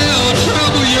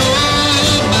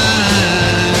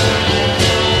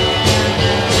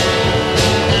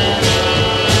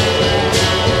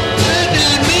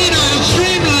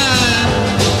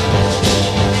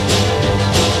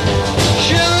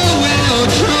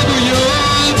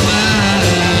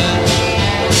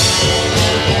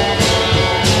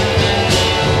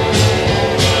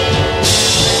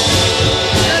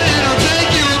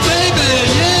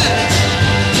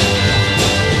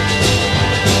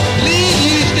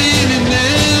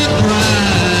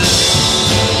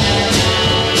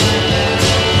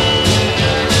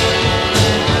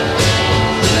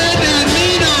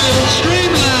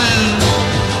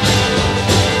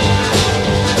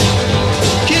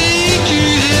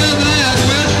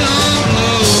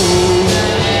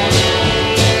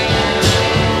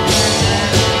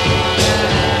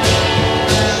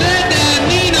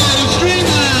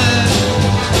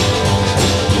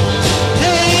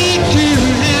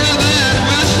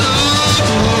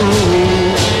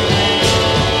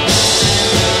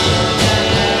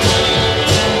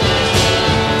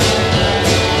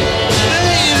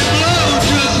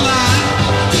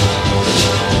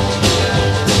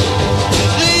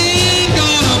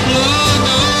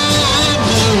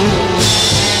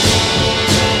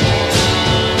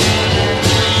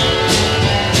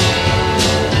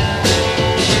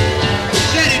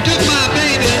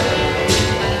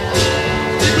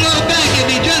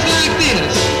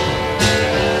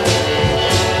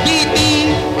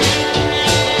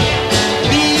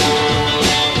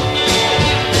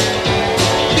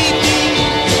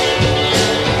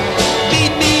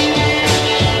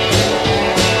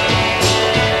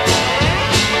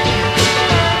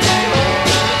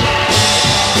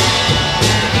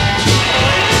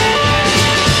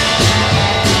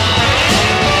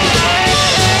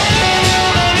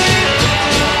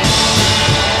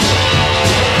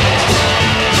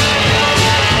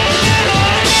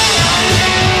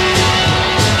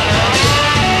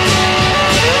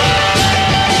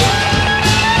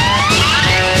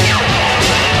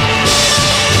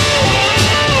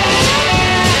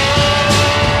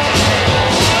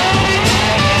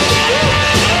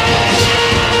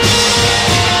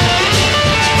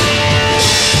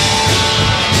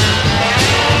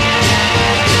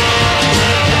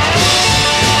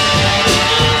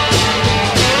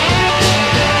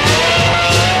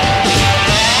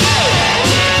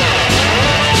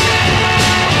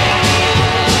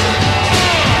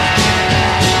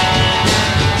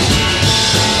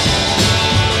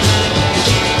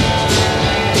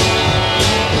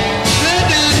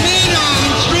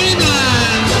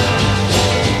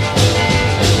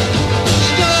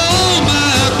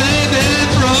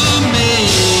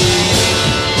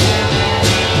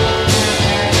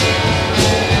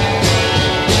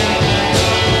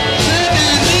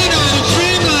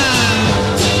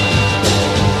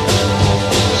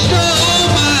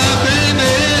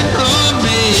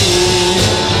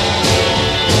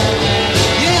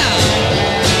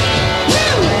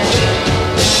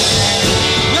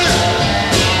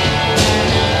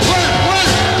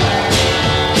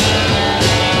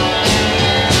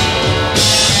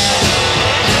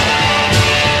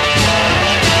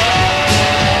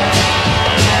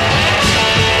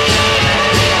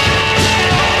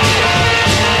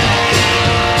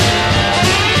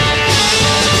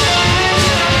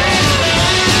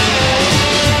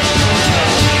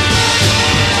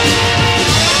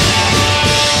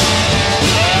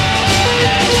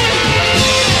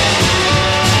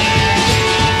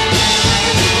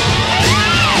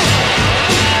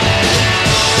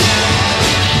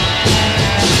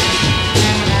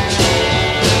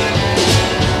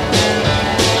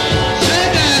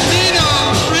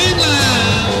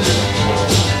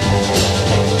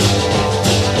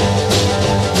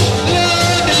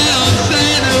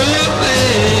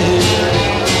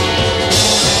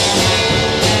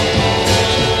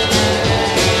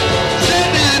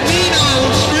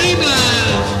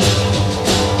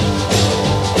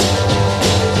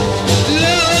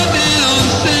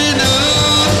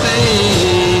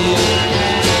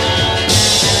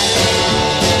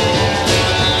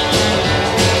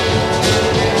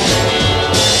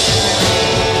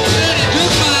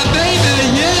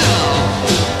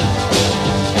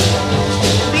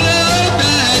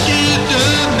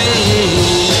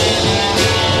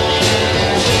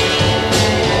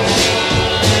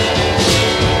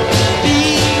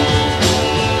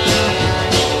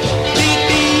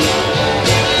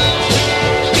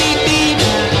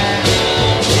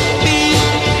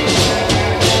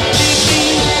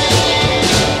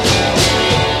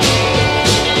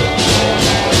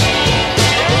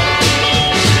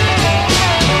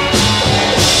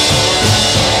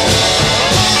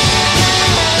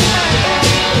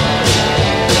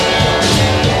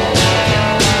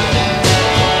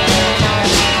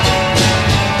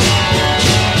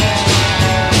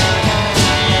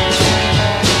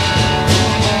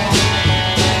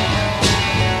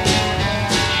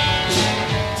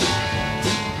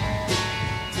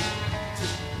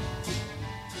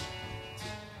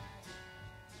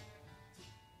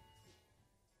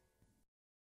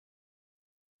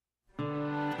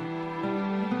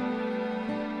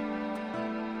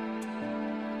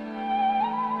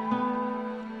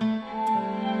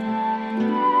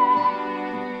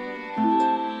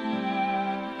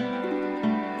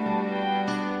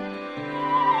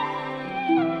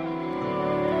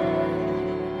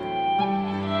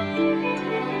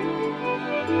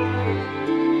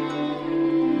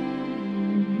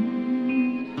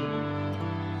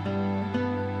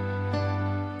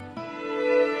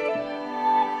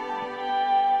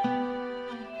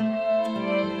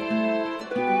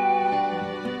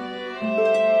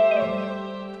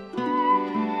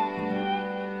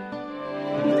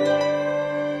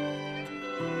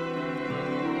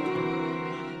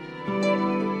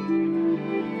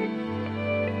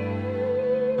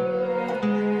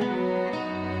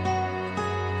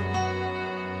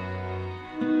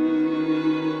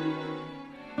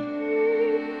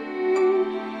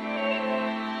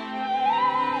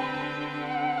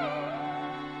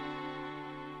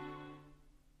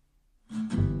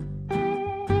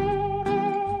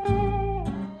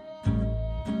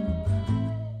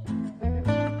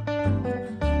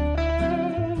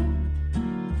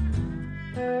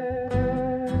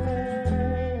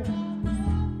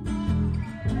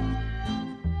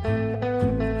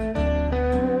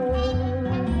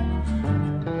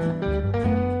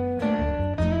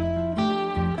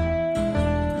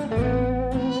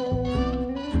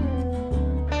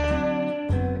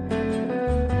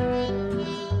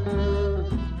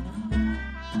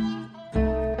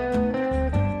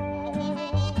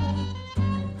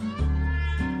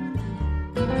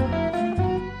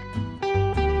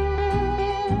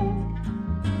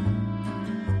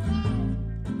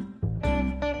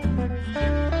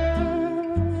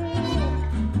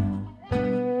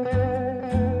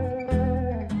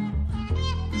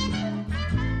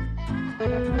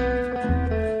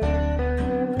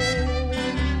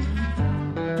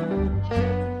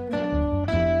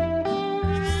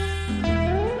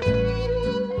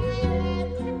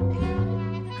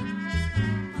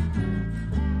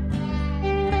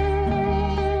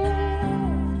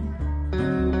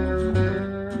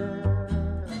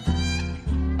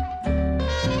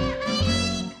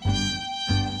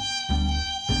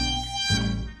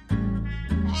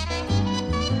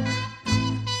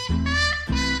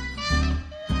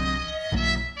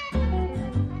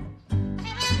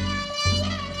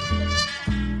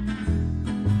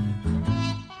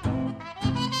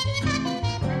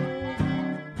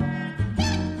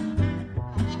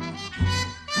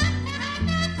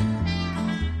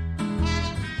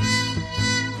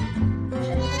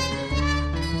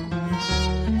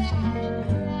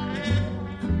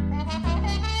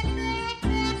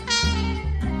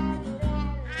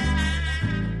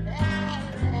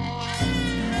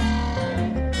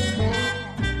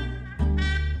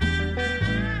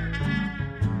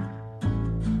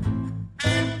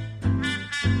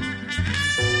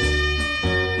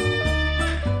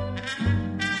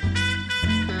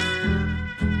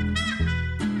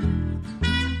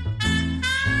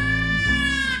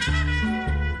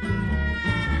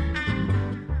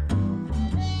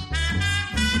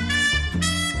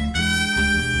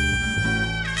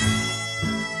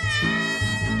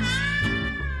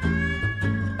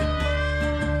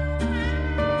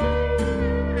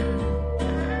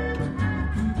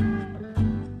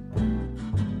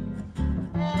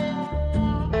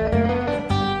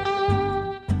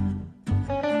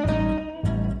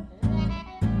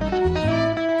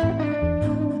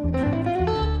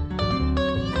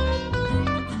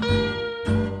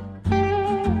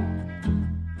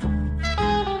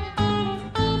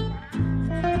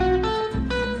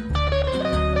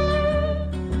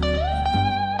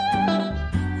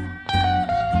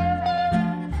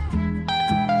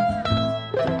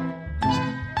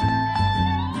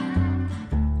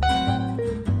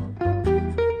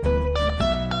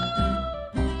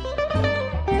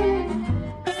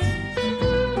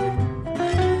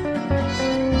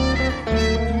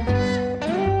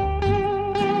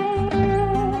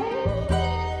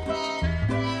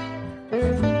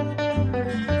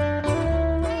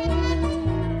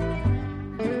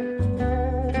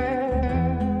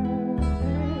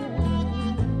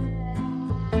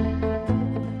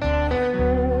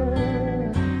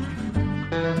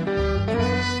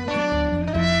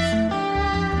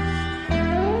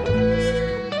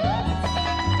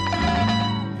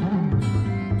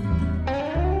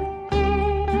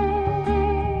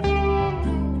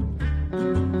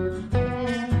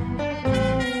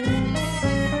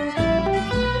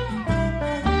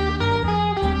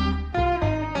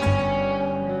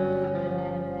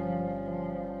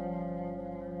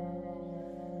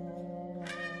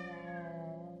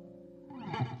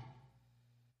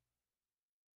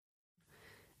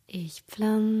Ich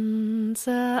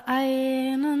pflanze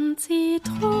einen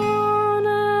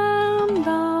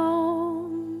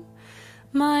Zitronenbaum,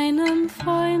 meinem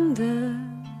Freunde,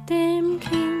 dem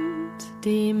Kind,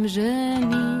 dem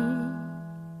Genie.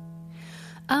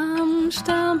 Am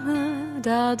Stamme,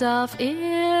 da darf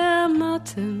er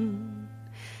matten,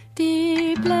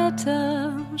 die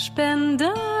Blätter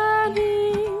spenden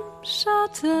ihm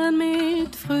Schatten,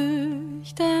 mit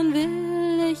Früchten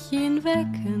will ich ihn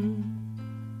wecken.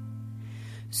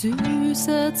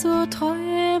 Süße zu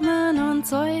träumen und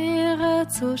Säure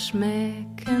zu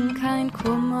schmecken, kein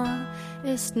Kummer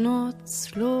ist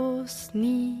nutzlos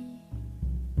nie.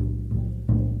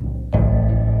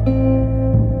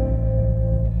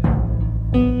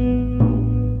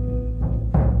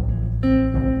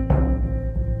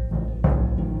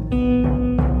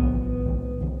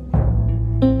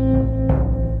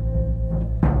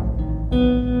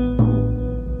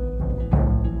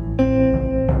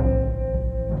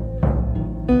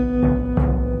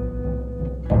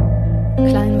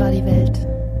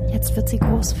 Wird sie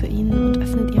groß für ihn und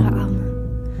öffnet ihre Arme.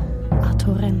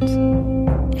 Arthur rennt.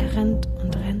 Er rennt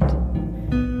und rennt.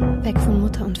 Weg von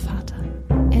Mutter und Vater.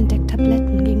 Er entdeckt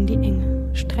Tabletten gegen die Enge,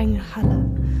 strenge Halle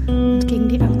und gegen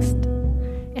die Angst.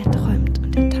 Er träumt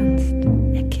und er tanzt.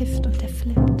 Er kifft und er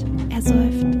flippt. Er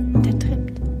säuft und er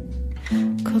trippt.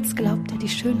 Kurz glaubt er, die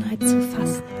Schönheit zu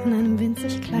fassen in einem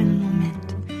winzig kleinen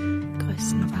Moment.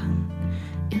 Größenwahn,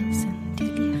 Irrsinn,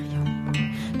 Delirium.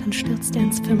 Dann stürzt er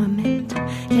ins Firmament.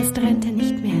 Jetzt rennt er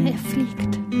nicht mehr, er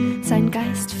fliegt. Sein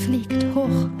Geist fliegt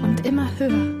hoch und immer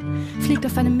höher. Fliegt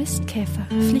auf einem Mistkäfer,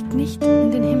 fliegt nicht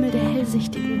in den Himmel der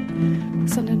Hellsichtigen,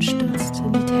 sondern stürzt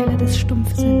in die Täler des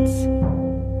Stumpfsinns.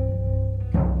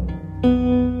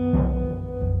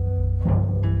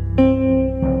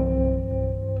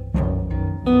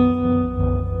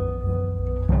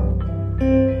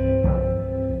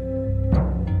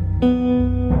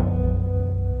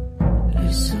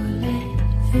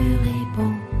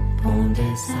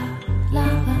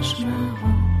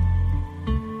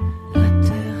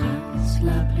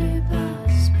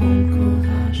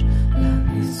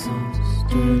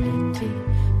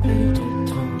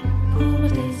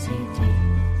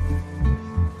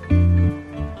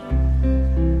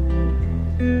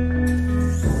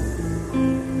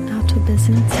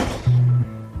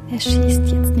 Er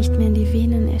schießt jetzt nicht mehr in die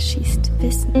Venen, er schießt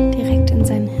Wissen direkt in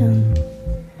sein Hirn.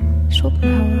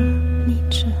 Schopenhauer,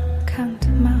 Nietzsche, Kant,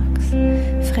 Marx,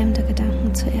 fremde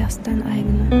Gedanken zuerst, dann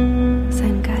eigene.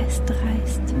 Sein Geist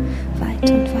reist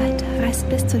weit und weiter, reist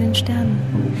bis zu den Sternen.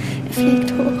 Er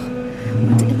fliegt hoch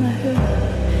und immer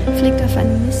höher, fliegt auf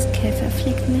einen Mistkäfer,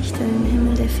 fliegt nicht in den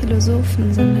Himmel der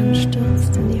Philosophen, sondern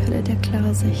stürzt in die Hölle der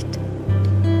Klarsicht.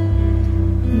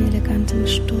 In elegantem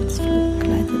Sturzflug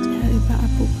gleitet er über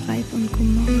Abu Ghraib und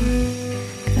Gomorra,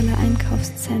 grelle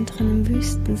Einkaufszentren im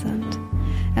Wüstensand.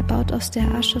 Er baut aus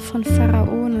der Asche von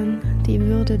Pharaonen die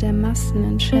Würde der Massen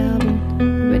in Scherben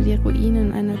über die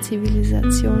Ruinen einer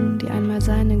Zivilisation, die einmal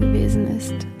seine gewesen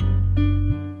ist.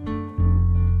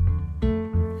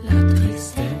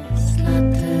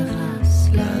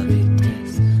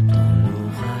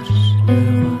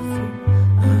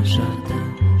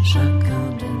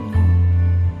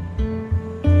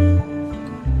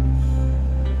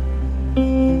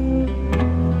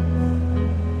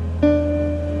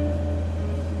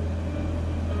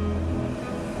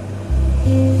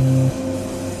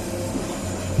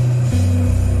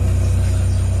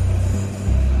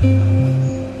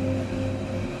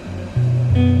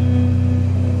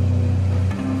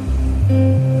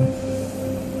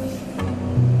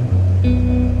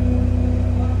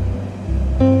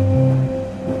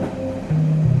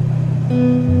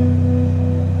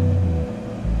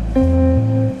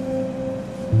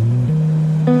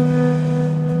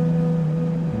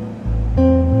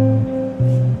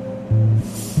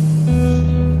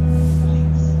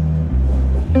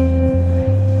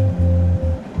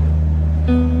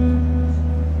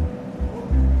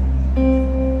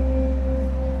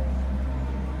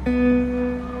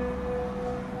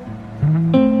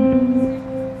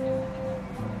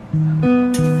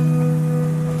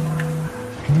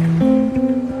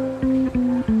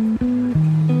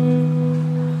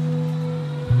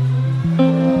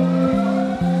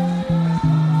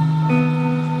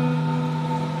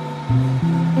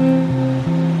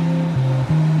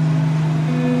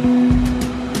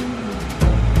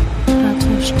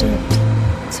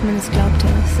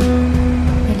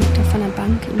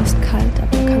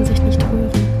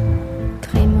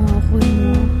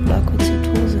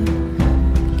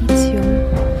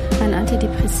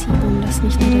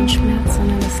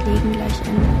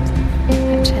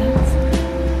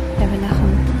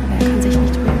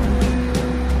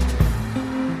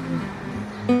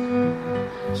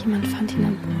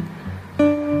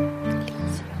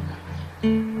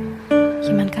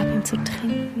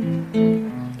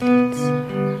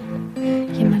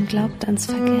 glaubt ans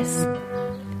Vergessen.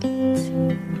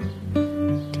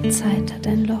 Die Zeit hat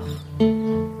ein Loch.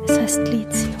 Es heißt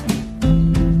Lithium.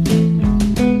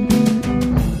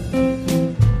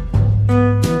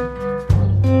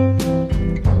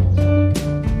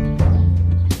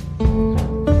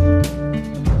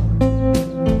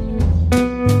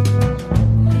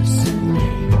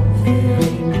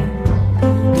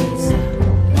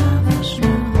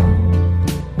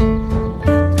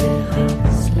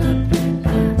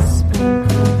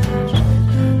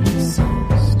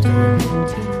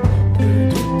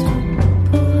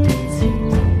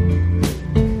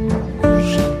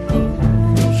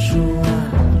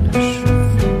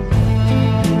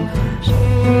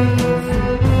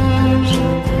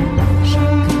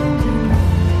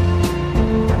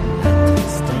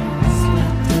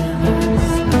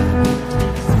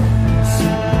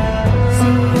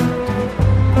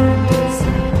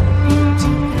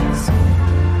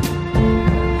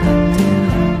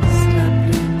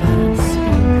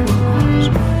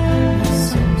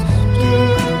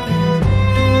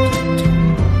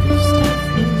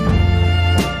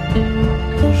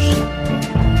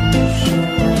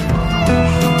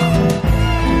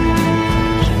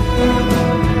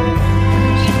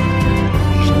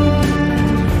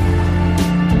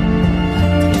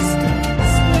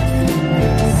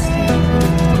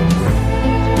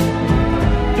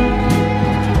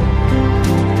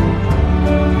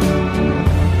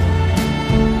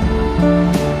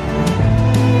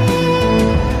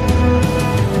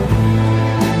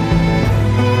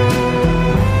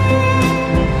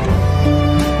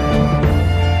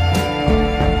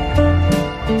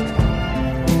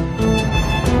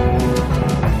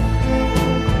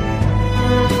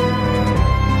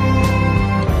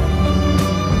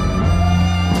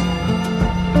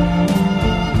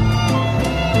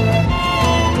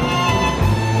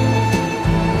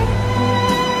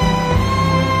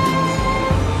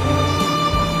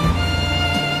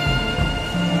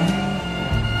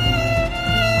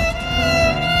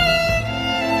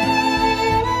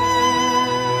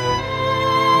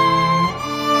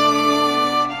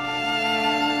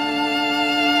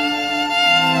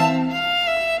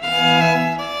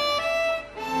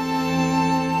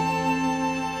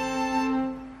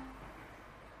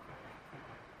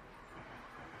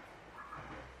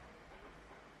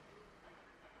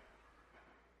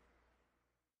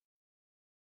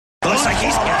 Looks like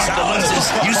he's got the loses.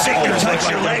 You sink or touch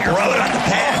your leg or foot on the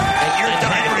pad, and you're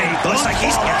done. Looks like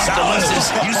he's got the loses.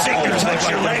 You sink or touch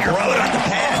your leg or foot on the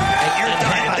pad, and you're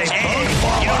done. If they both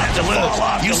fall off the lose,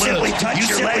 you simply touch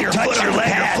your leg or foot on the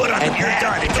pad, and you're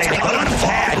done. If they foot on the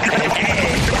pad,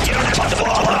 you don't have to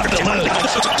fall off the lose.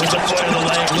 With the foot or the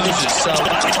leg loses. So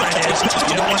bottom line is,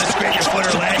 you don't want to scrape your foot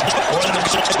or leg, or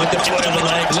with the foot or the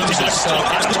leg loses. So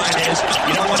bottom line is,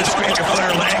 you don't want to scrape your foot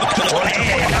or leg, or the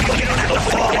hand. You don't have to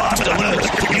fall off to lose.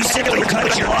 You simply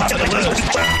cut your off to lose.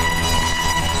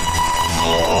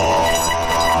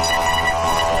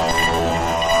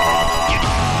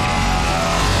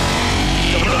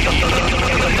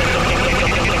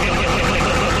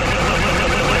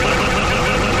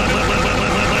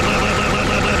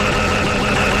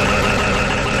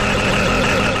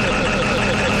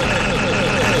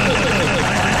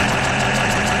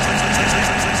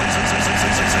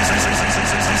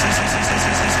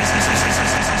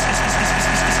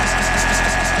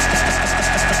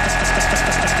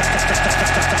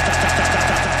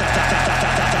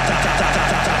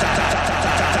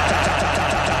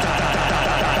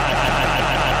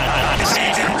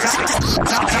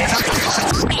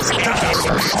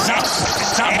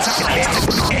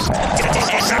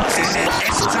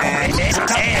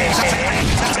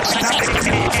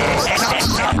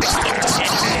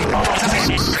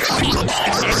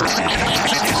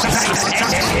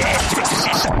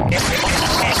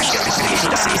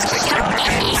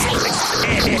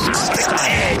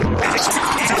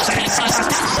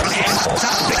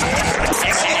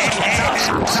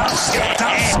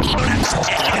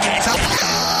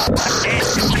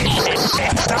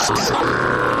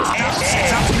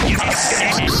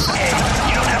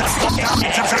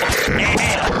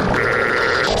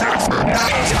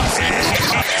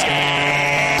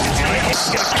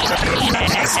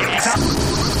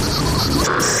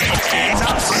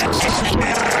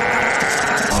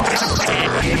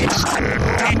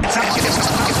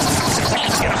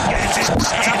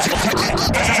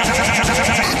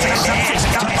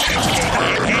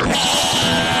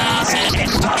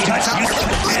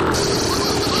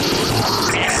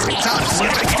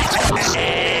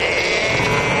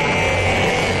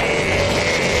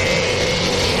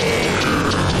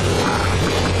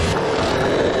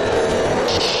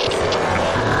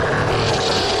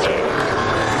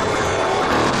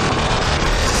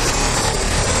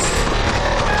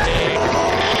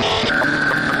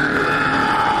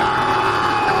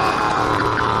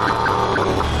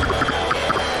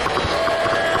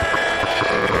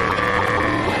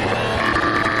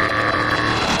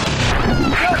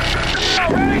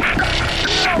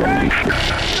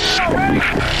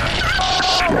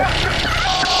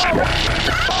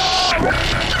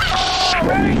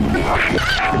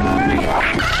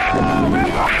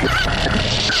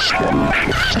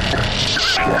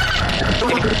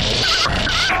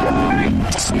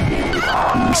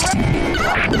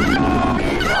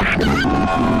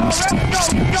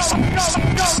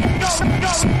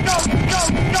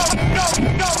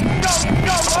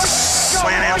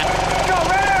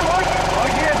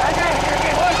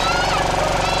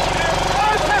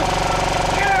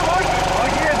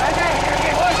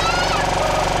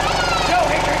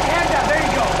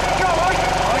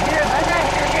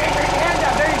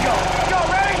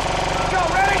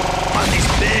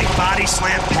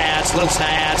 Slant pads, little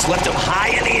pads, lift them high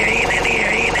in the air,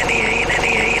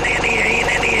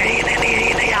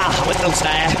 with those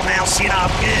pads. Now sit up,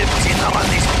 you know, on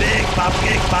these big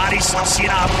body slam, sit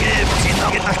up, you know,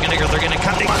 they're gonna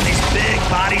come on these big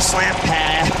body slam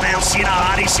pads. Now sit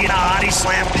up, body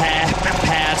slam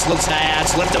pads, little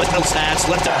pads, lift them with those pads,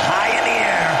 lift them high in the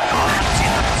air.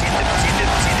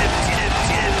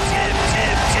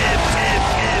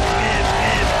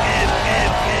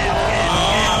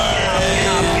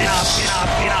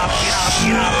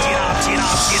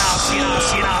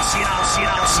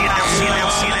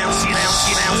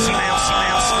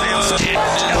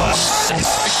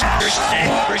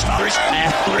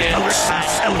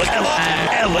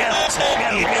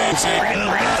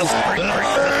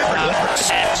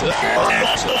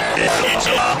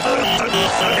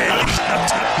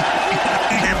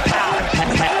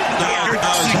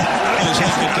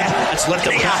 Let's lift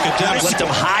them high. Lift them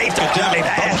high.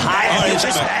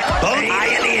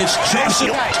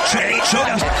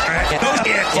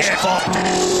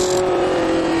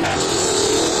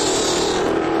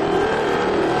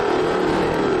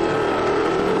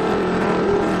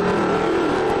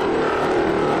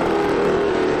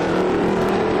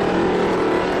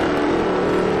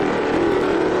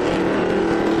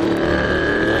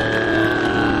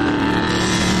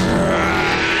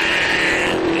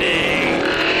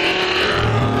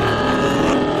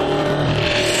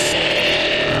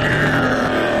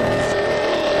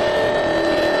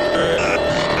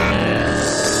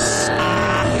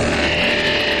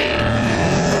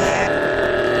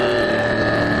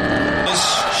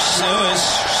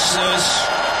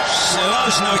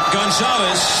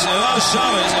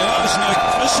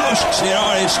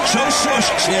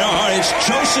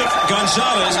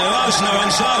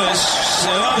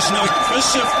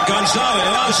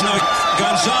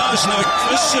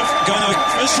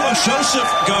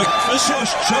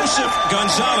 Joseph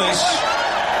Gonzalez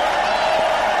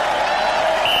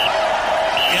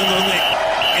in the nick.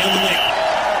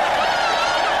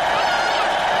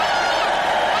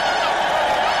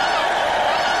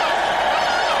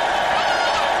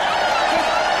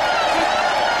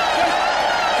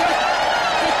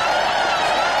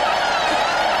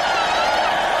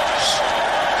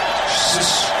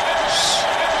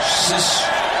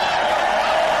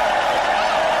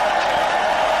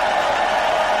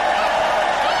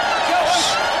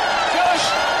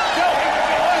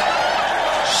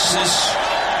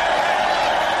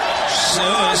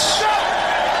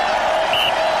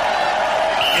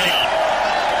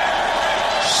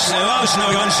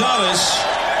 Gonzalez.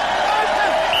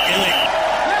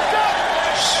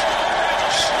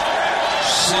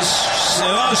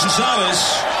 Gonzalez.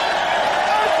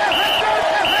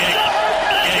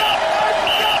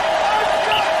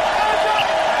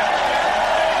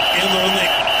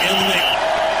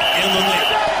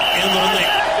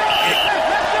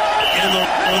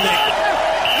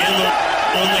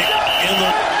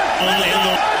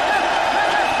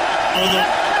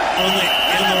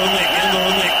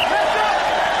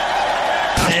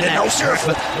 Surf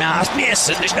with mouse miss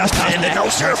and there's just and no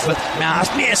surf with mouse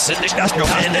miss and there's just no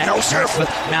and no surf with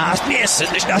mouse miss and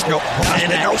there's just no and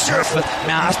no surf with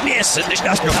mouse miss and there's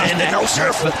just no and no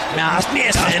surf with mouse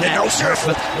miss and no surf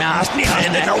with mouse miss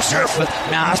and no surf with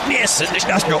mouse miss and there's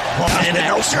just no and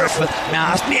no surf with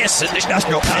mouse miss and there's just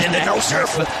no and no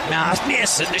surf with mouse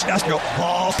miss and there's just no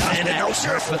and no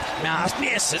surf with mouse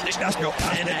miss and there's just no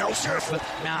and no surf with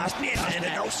mouse miss and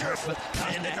no surf with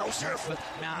and no surf with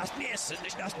mouse miss and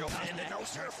there's just no and no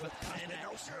surf with and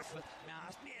no surf with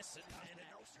mouse miss and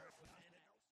no surf with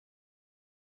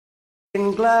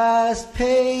In glass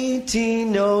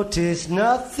painting, notice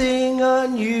nothing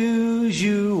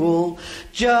unusual,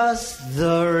 just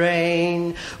the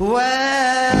rain.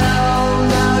 Well,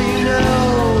 now you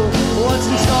know what's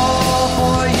in store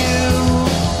for you.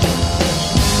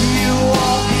 You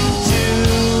walk into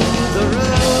the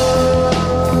room,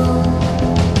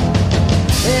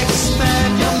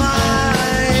 expand your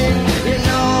mind, you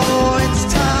know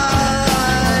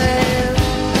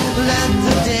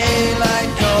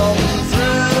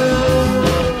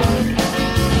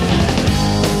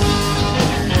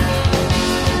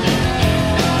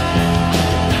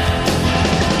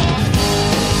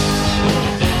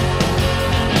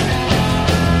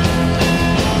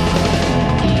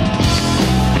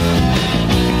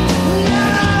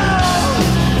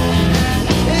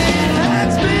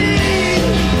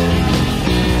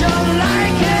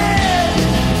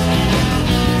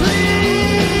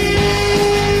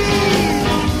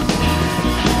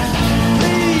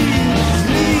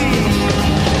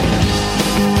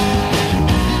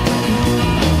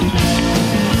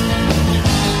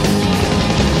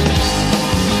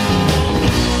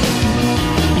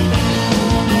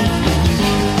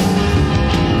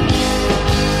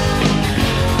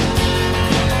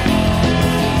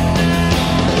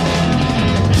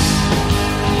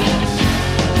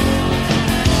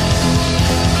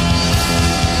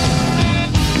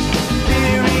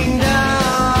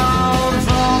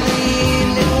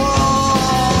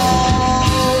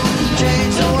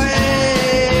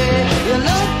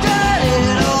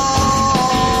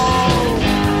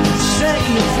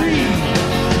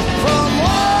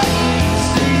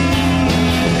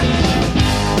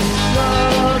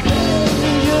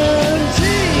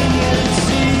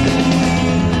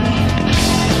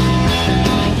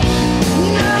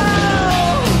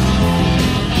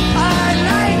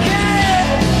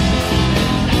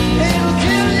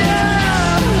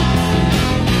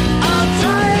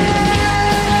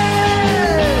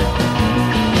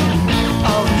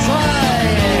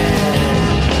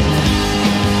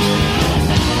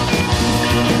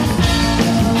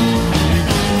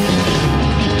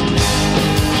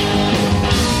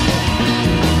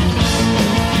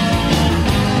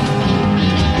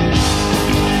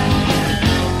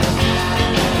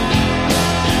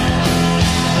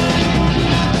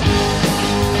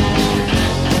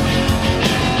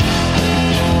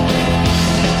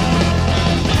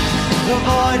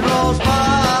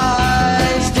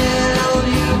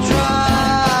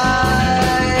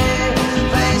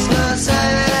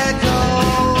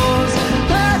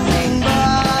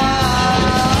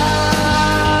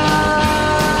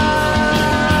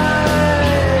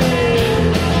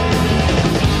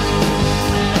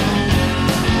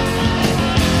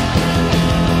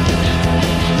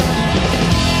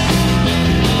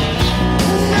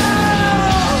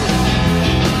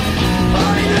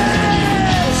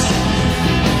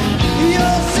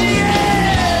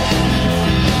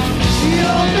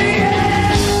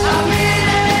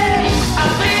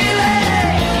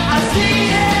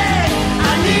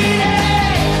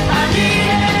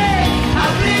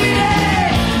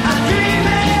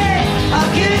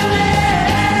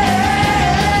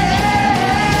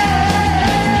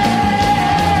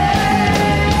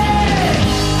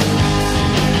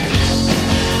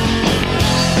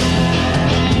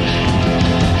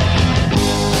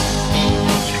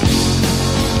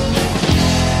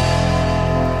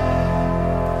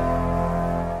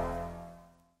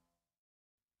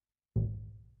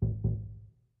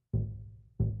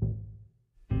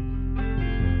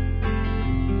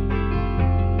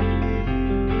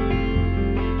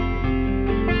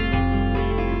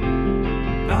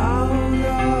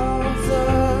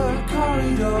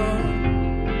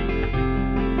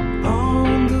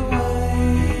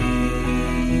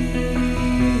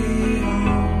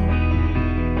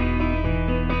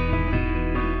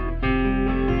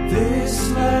This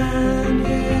land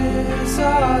is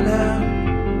our land.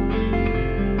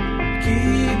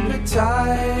 Keep it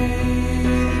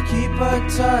tight, keep a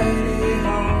tidy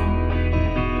home.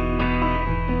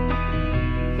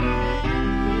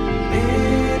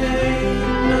 It ain't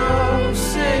no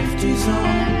safety zone.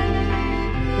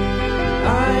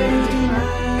 I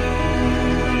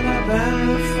demand a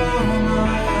banner for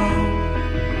my own.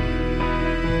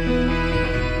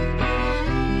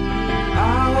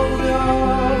 Out of the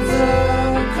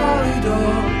corridor,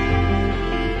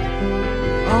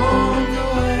 on the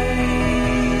way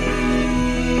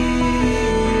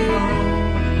home.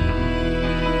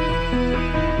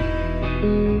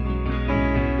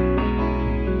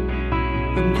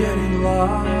 I'm getting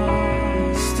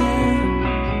lost in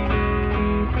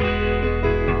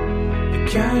the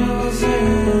candles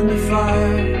in the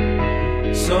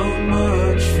fire. So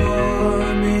much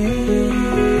for me.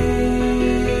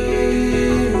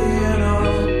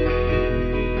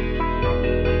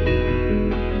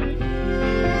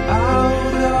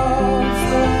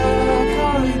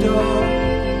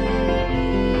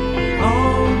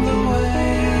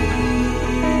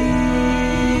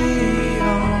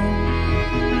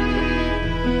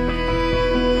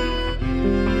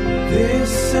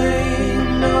 This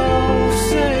ain't no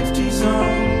safety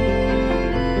zone.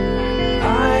 I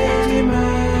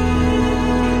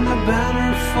demand a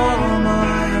banner for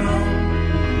my own.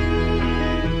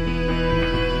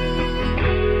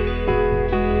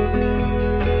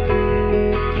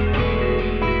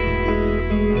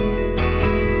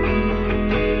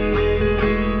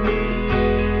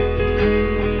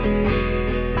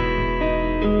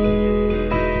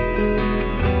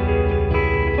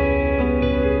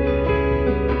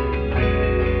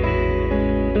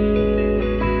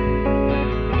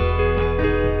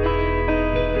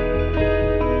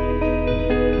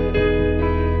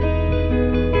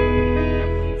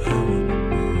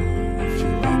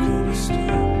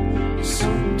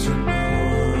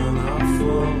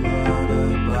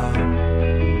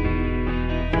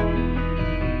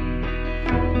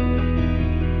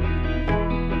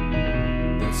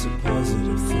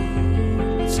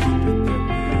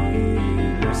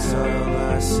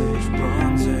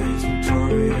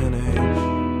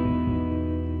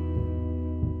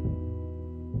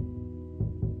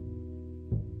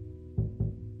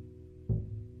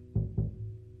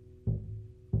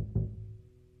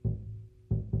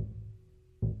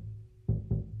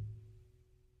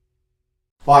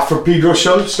 Off for Pedro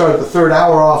Show, started the third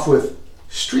hour off with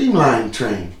Streamline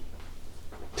Train.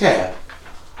 Tab.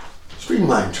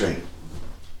 Streamline Train.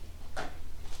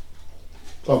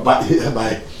 Oh, by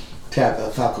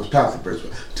Tab, Falco's Panther.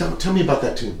 Tell me about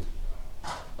that tune.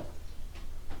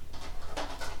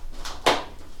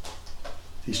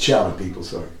 He's chowing people,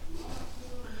 sorry.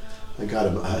 I got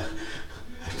him. I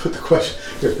put the question.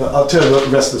 Here, I'll tell you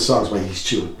the rest of the songs while he's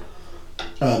chewing.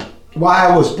 Why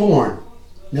I Was Born.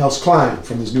 Nels Klein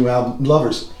from his new album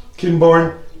Lovers.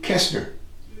 Kimborn Kestner.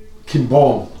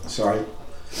 Kimborn, sorry.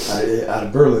 Out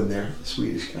of Berlin there, the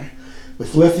Swedish guy.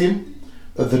 With Lithium.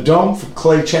 The Dome from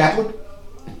Clay Chaplin.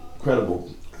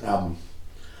 Incredible album.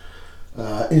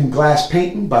 In Glass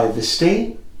Painting by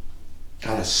Vistain.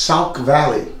 Out of Sauk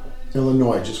Valley,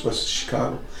 Illinois, just west of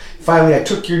Chicago. Finally, I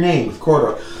Took Your Name with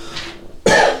Corridor.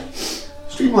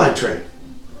 Streamline Train.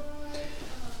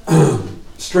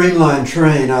 Streamline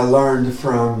Train I learned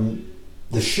from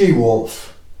the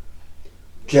she-wolf,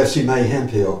 Jessie Mae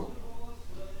Hemphill,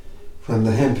 from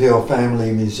the Hemphill family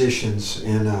of musicians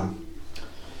in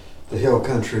the hill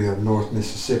country of North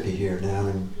Mississippi here, down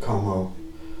in Como,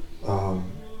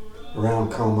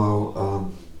 around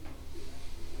Como,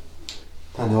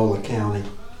 Panola County.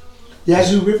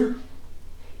 Yazoo River?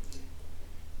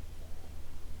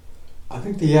 I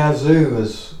think the Yazoo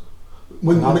is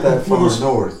not that far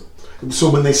north.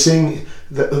 So when they sing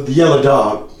the Yellow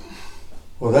Dog.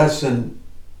 Well, that's in,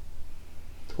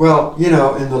 well, you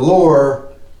know, in the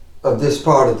lore of this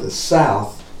part of the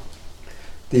South,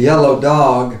 the Yellow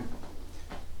Dog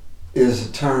is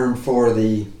a term for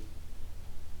the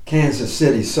Kansas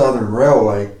City Southern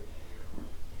Railway.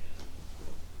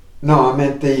 No, I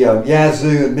meant the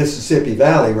Yazoo and Mississippi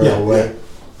Valley Railway.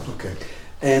 Yeah. Okay.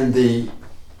 And the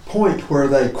point where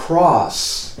they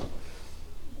cross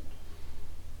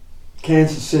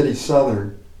Kansas City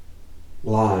Southern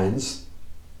lines,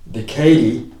 the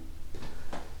Katy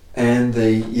and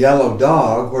the Yellow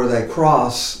Dog, where they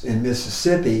cross in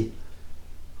Mississippi,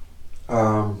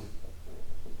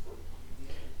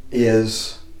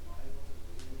 is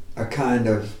a kind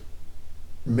of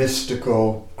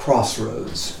mystical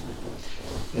crossroads.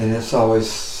 And it's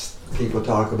always, people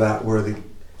talk about where the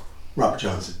Robert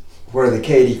Johnson. where the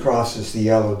Katy crosses the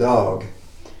Yellow Dog.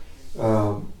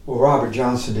 Well, Robert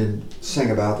Johnson didn't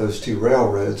sing about those two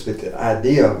railroads, but the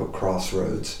idea of a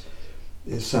crossroads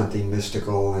is something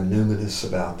mystical and numinous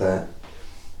about that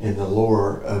in the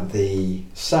lore of the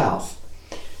South.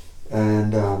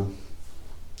 And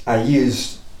I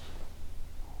used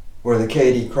where the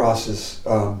Katy crosses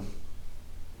the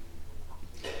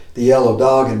Yellow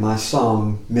Dog in my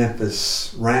song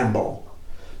Memphis Ramble.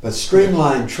 But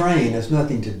Streamlined Train has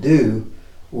nothing to do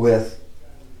with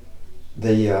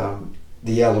the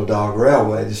Yellow Dog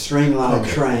Railway. The Streamlined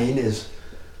Train is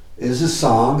a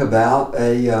song about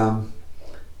a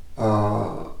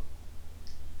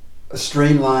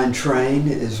streamlined train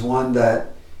is one that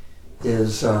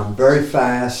is very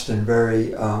fast and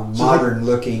very modern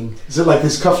looking. Is it like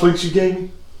this cufflinks you gave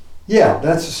me? Yeah,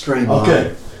 that's a streamline.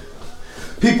 Okay.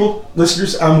 People,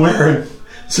 listeners, I'm wearing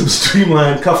some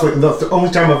streamlined cufflinks. The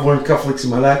only time I've worn cufflinks in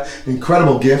my life.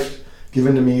 Incredible gift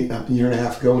given to me a year and a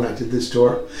half ago when I did this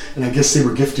tour. And I guess they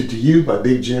were gifted to you by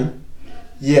Big Jim.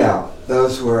 Yeah,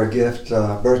 those were a gift,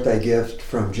 birthday gift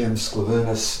from Jim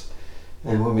Sclavunas.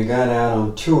 And when we got out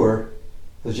on tour,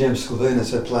 Jim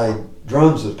Sclavunas had played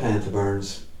drums with Panther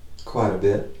Burns quite a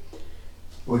bit.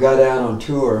 We got out on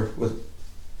tour with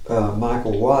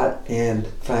Michael Watt and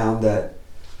found that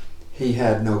he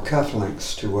had no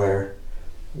cufflinks to wear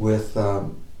with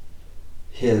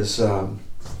his Gianni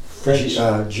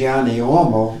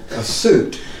Uomo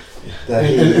suit. That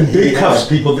and big cuffs,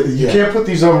 people. You can't put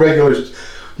these on regulars.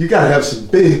 You got to have some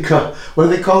big cuffs. What are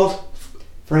they called?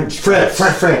 French.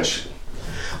 French.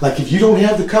 Like if you don't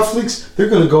have the cufflinks, they're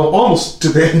going to go almost to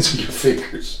the ends of your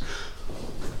fingers.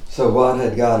 So Watt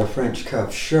had got a French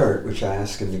cuff shirt, which I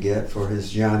asked him to get for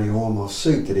his Gianni Uomo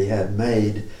suit that he had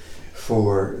made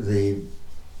for the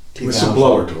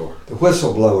Whistleblower tour. The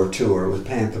Whistleblower tour with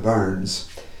Panther Burns.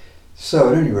 So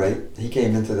at any rate, he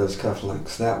came into those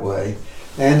cufflinks that way.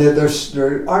 And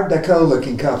they're Art Deco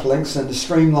looking cufflinks, and the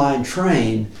Streamlined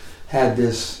Train had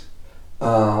this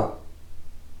Art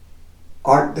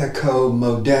Deco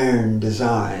modern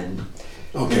design.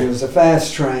 Okay. And it was a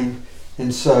fast train,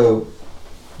 and so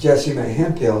Jessie Mae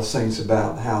Hemphill sings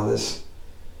about how this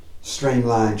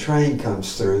Streamlined Train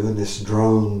comes through and this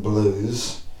drone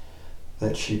blues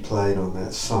that she played on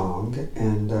that song,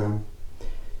 and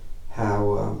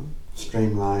how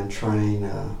Streamlined Train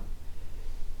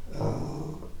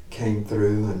came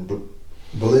through and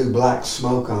blew black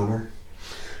smoke on her.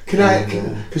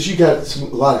 Because you got a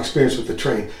lot of experience with the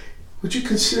train, would you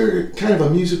consider it kind of a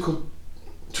musical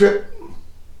trip?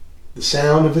 The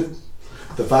sound of it,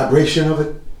 the vibration of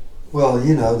it? Well,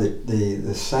 you know,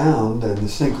 the sound and the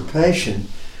syncopation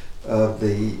of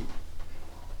the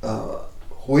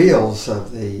wheels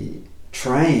of the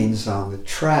trains on the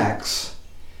tracks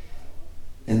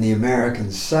in the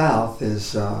American South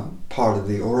is part of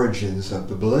the origins of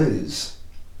the blues.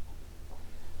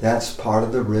 That's part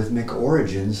of the rhythmic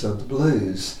origins of the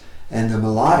blues. And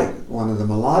one of the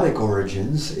melodic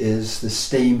origins is the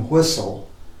steam whistle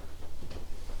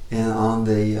on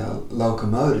the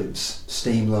locomotives,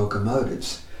 steam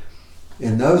locomotives.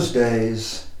 In those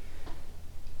days,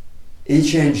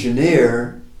 each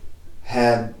engineer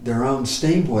had their own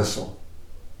steam whistle.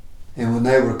 And when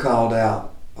they were called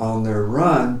out on their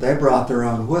run, they brought their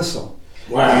own whistle.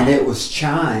 Wow. And it was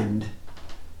chimed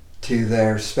to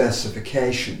their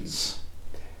specifications.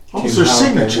 What was their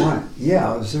signature?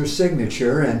 Yeah, it was their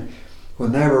signature. And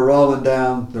when they were rolling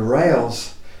down the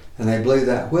rails and they blew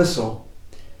that whistle,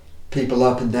 people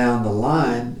up and down the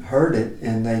line heard it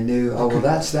and they knew, oh, well,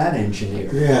 that's that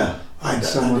engineer. Yeah.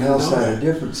 Someone else had a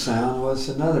different sound, was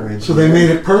another engineer. So they made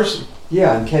it personal.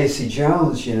 Yeah, and Casey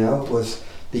Jones, you know,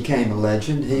 became a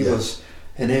legend. He was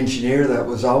an engineer that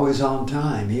was always on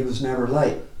time. He was never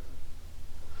late.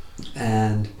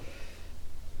 And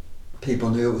people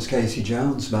knew it was Casey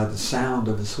Jones by the sound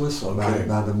of his whistle,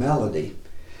 by the melody.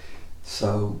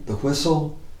 So the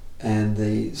whistle and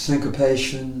the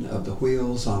syncopation of the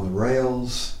wheels on the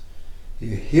rails,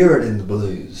 you hear it in the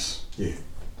blues. Yeah.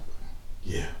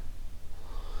 Yeah.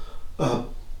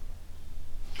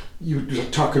 You were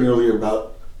talking earlier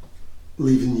about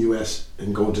leaving the U.S.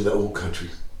 and going to the old country.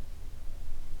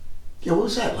 Yeah, what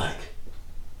was that like?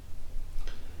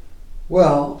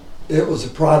 Well, it was a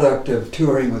product of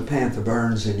touring with Panther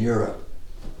Burns in Europe.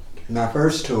 My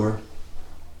first tour,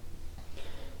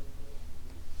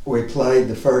 we played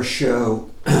the first show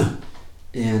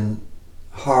in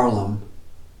Haarlem,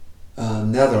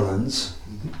 Netherlands,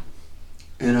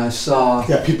 and I saw...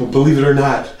 Yeah, people, believe it or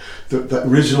not, the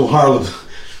original Haarlem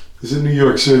is in New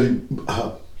York City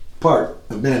part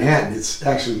of Manhattan. It's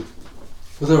actually...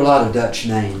 Well, there were a lot of Dutch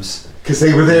names. Because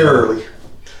they were there early.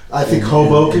 I think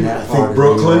Hoboken. I think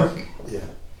Brooklyn. Yeah.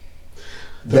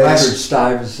 Bedford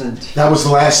Stuyvesant. That was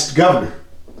the last governor.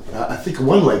 I think a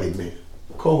one-legged man.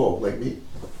 Coho, like me.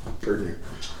 Partner.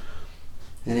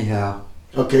 Anyhow.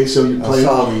 Okay, so you played. I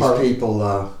saw these people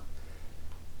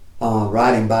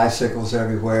riding bicycles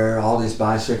everywhere, all these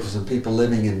bicycles, and people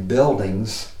living in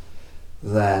buildings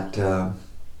that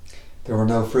there were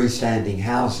no freestanding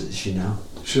houses, you know.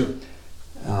 Sure.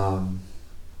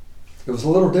 It was a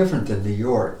little different than New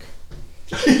York.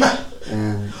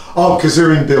 And because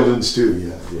they're in buildings too,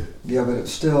 yeah. Yeah, but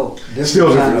it's still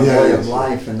different kind of way of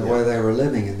life and the way they were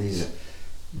living in these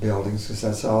buildings, because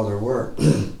that's all there were.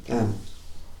 And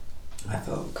I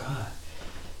thought, God,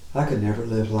 I could never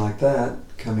live like that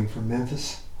coming from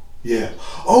Memphis. Yeah.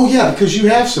 Oh yeah, because you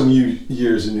have some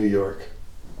years in New York.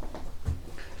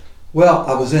 Well,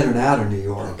 I was in and out of New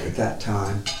York at that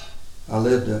time. I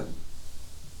lived a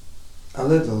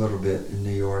little bit in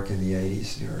New York in the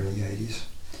 80s, the early 80s.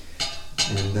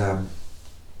 And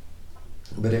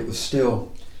but it was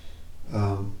still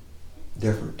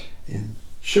different in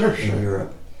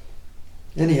Europe.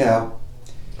 Anyhow,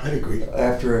 I'd agree.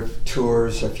 After a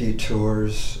few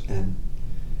tours, and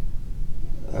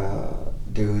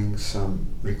doing some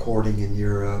recording in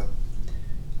Europe,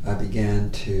 I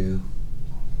began to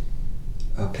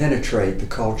penetrate the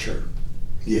culture.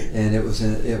 Yeah. And it was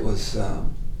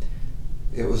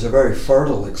a very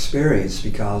fertile experience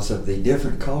because of the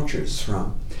different cultures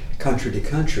from country to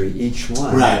country. Each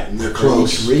one, right, and they're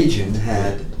close. Each region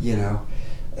had, you know,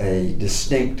 a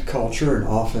distinct culture and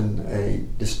often a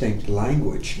distinct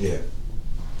language. Yeah.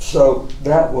 So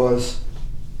that was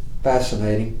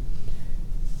fascinating.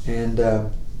 And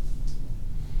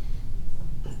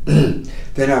then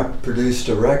I produced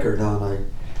a record on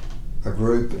a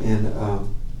group in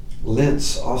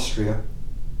Linz, Austria.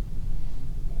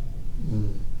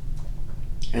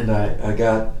 And I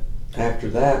got, after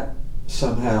that,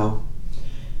 somehow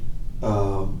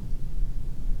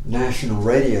national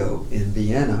radio in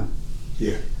Vienna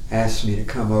asked me to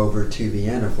come over to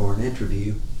Vienna for an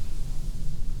interview.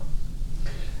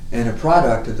 And a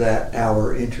product of that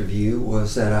hour interview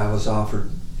was that I was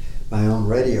offered my own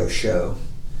radio show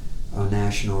on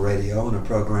national radio on a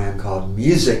program called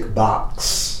Music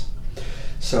Box.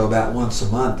 So about once a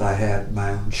month I had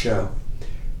my own show,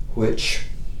 which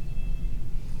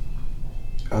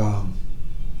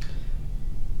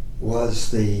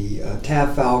was the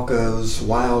Tav Falco's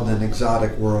Wild and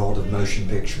Exotic World of Motion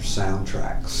Picture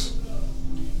Soundtracks.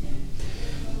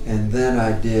 And then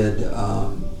I did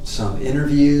some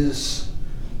interviews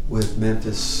with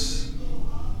Memphis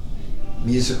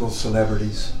musical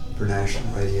celebrities for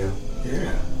national radio.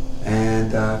 Yeah.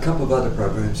 And a couple of other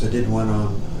programs. I did one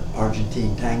on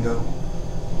Argentine tango,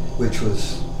 which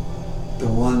was the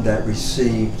one that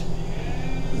received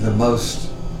the most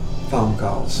phone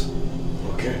calls.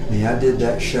 Okay. I did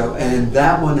that show, and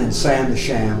that one in Sam the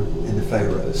Sham in the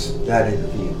Pharaohs, that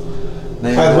interview.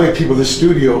 By the way, people, the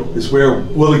studio is where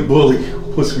Willie Bully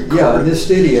was recorded. Yeah, in the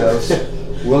studios,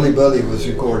 Willie Bully was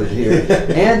recorded here.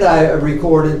 And I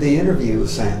recorded the interview with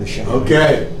Sam the Sham.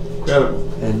 Okay, incredible.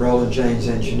 And Roland James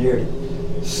engineered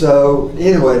it. So,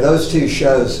 anyway, those two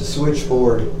shows, the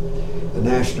switchboard, the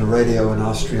national radio in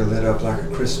Austria lit up like a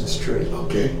Christmas tree.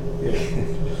 Okay, yeah.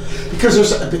 Because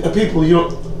there's people, you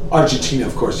know, Argentina,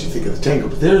 of course, you think of the tango,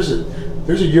 but there's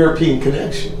a European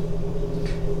connection.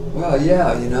 Well,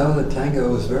 yeah, you know, the tango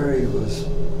was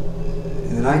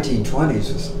in the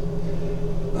 1920s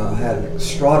had an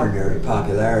extraordinary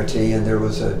popularity, and there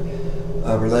was a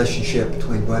relationship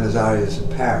between Buenos Aires and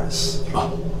Paris.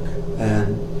 Oh.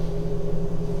 And,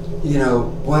 you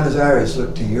know, Buenos Aires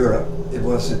looked to Europe. It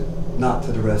wasn't, not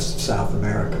to the rest of South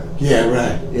America. Yeah,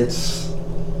 right.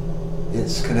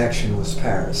 Its connection was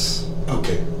Paris.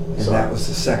 Okay. And that was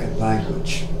the second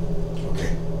language.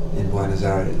 Okay. In Buenos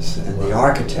Aires. And the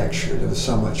architecture, there was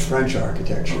so much French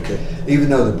architecture. Okay. Even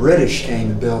though the British came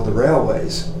and built the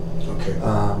railways, okay.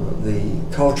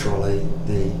 Culturally,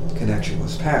 the connection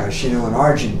was Paris. You know, an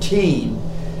Argentine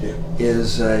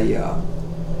is an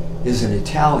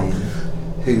Italian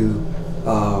who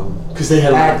because they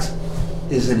had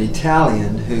is an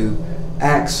Italian who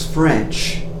acts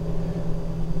French,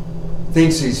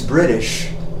 thinks he's British,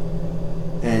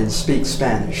 and speaks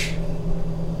Spanish.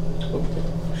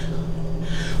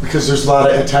 Because there's a lot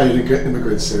of Italian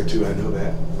immigrants there too, I know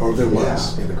that. Or there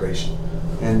was immigration.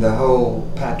 And the whole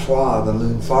patois, the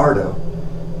lunfardo,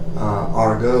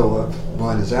 argot of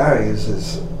Buenos Aires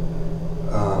is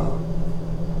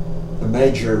the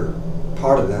major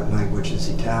part of that language is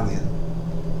Italian.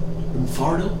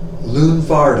 Lunfardo?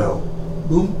 Lunfardo.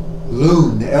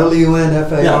 Loon,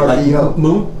 L-U-N-F-A-R-D-O. Yeah, like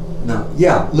moon? No,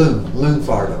 yeah,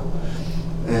 lunfardo.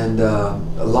 And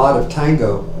a lot of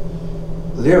tango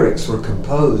lyrics were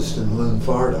composed in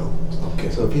lunfardo. Okay.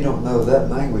 So if you don't know that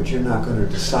language, you're not going to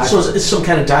decipher. So it's some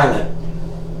kind of dialect.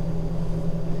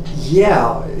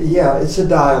 Yeah, it's a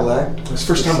dialect. It's the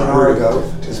first time an I heard argot.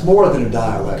 it. It's more than a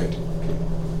dialect.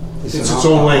 It's an its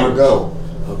own language. argot.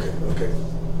 Okay.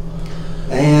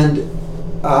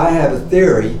 And I have a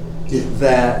theory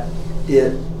that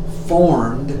it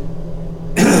formed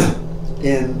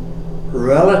in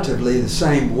relatively the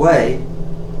same way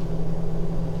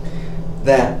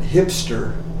that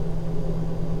hipster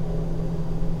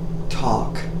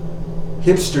talk,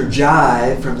 hipster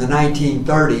jive from the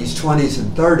 1930s, 20s,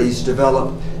 and 30s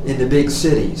developed in the big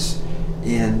cities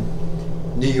in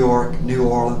New York, New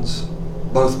Orleans,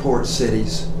 both port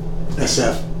cities.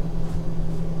 SF.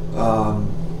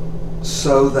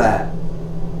 So that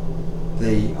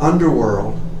the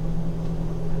underworld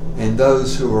and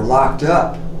those who were locked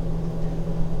up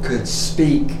could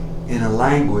speak in a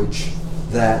language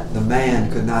that the man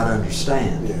could not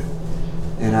understand. Yeah.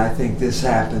 And I think this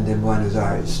happened in Buenos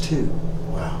Aires too.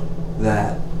 Wow.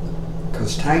 That,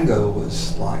 because tango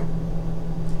was like,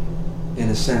 in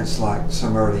a sense, like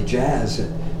some early jazz.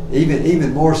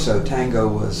 Even more so, tango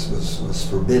was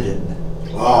forbidden.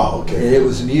 Oh, okay. And it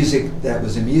was music that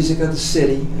was the music of the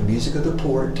city, the music of the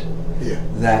port,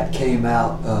 that came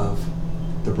out of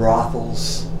the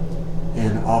brothels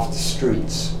and off the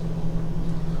streets.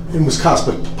 It was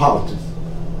cosmopolitan.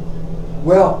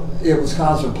 Well, it was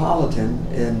cosmopolitan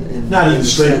in not in the the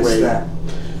straight sense way.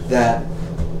 that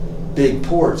big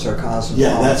ports are cosmopolitan.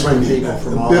 Yeah, that's what I mean. People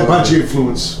from all A bunch of over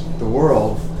influence. the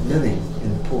world living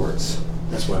in the ports.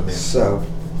 That's what I meant. So,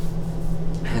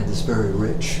 and it's very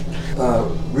rich.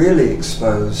 Really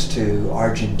exposed to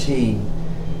Argentine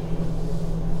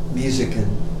music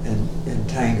and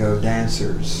tango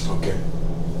dancers. Okay.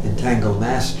 And tango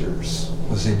masters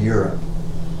was in Europe.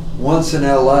 Once in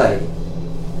LA,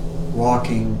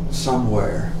 walking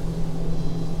somewhere,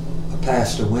 I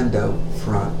passed a window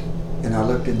front and I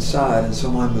looked inside and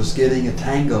someone was giving a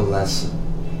tango lesson.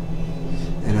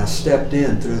 And I stepped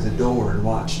in through the door and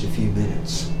watched a few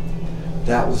minutes.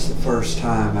 That was the first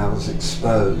time I was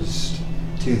exposed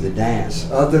to the dance.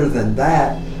 Other than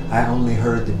that, I only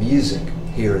heard the music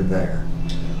here and there.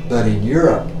 But in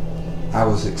Europe, I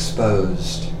was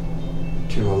exposed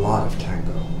to a lot of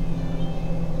tango.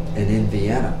 And in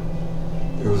Vienna,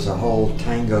 there was a whole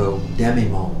tango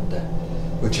demi-monde,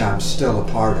 which I'm still a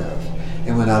part of.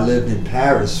 And when I lived in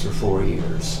Paris for 4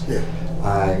 years,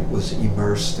 I was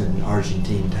immersed in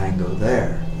Argentine tango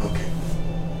there. Okay.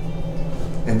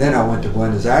 And then I went to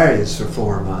Buenos Aires for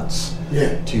 4 months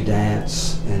to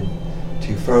dance and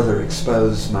to further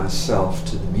expose myself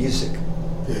to the music.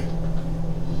 Yeah.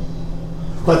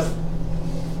 But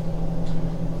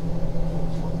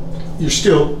you're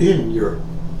still in Europe.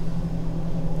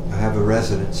 I have a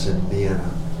residence in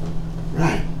Vienna.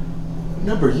 Right. A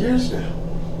number of years now.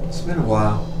 It's been a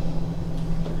while.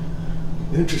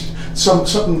 Interesting.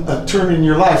 Something, a turn in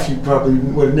your life you probably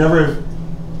would never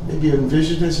have maybe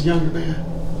envisioned as a younger man.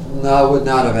 No, I would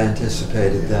not have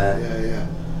anticipated that. Yeah.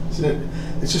 Isn't it?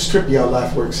 It's just trippy how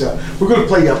life works out. We're going to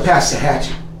play Pass the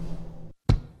Hatchet.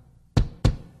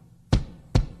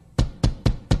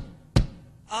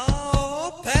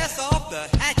 Oh, pass off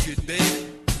the hatchet, baby.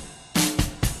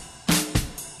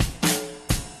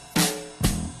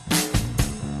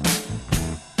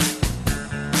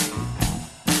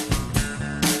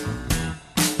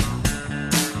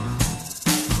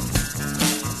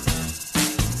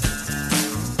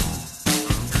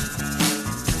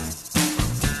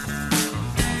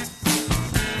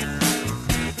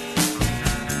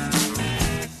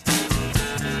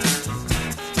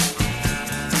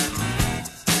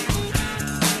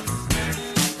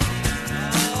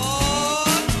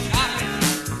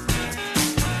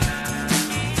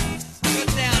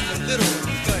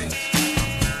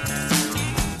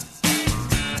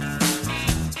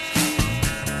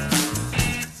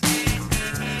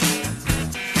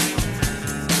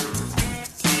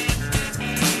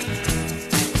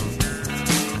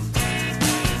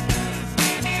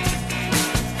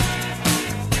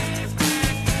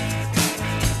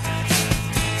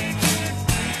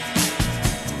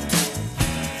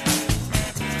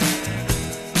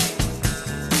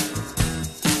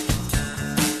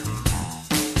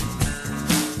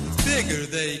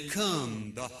 They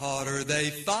come, the harder they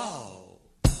fall.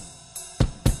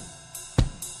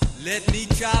 Let me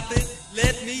chop it,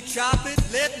 let me chop it,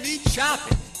 let me chop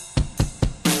it.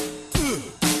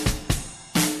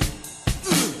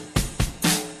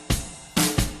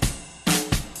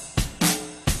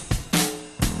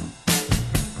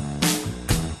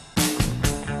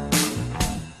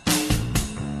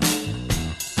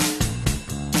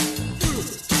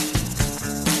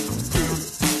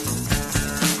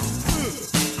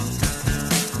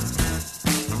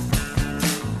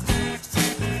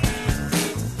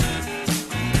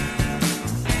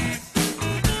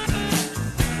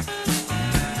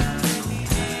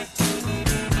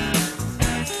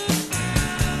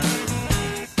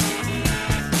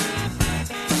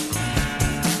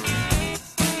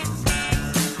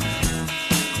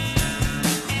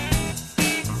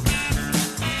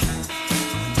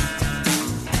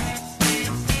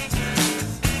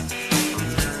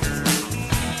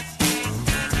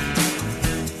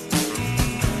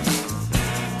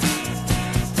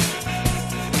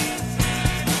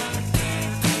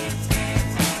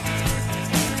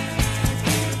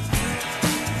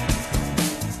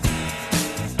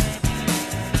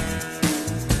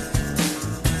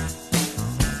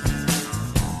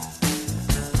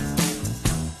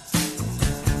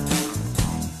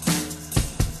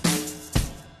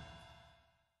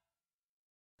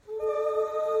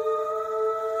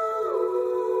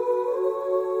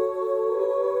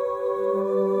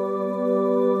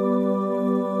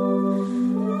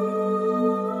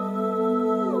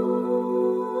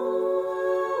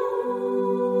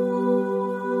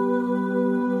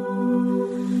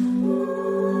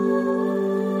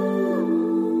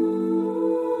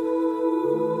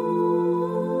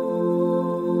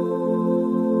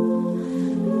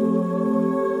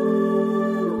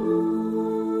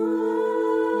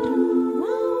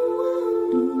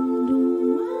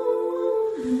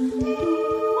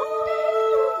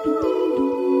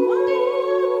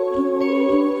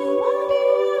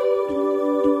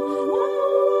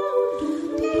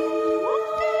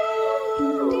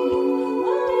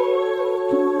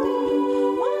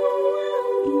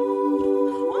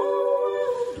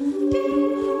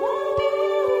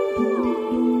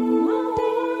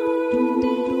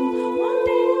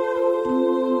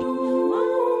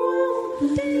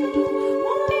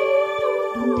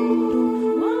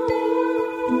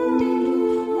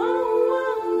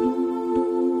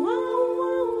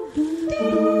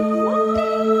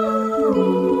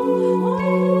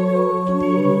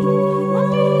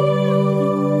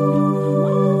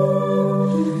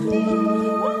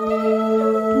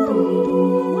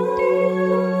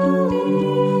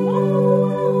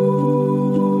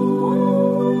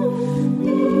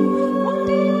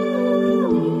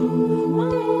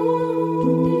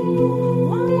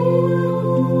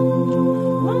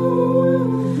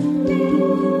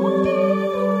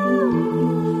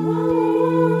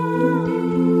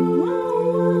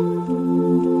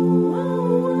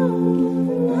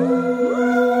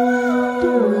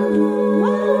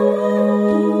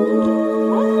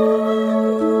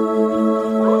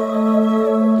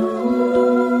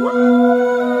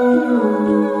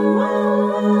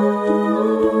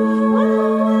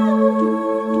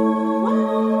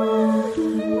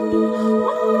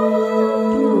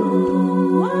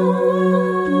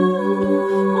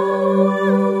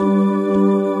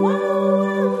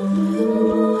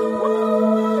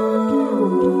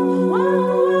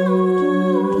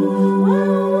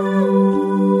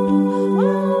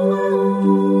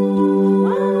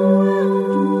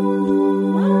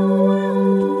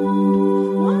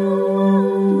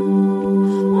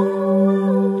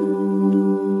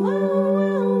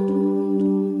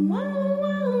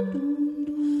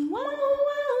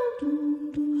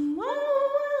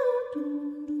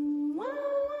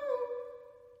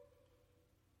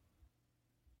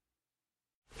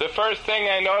 first thing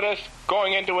I notice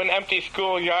going into an empty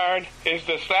schoolyard is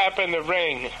the slap and the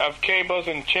ring of cables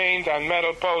and chains on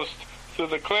metal posts. Through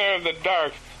the clear of the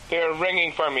dark, they are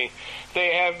ringing for me.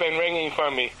 They have been ringing for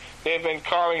me. They've been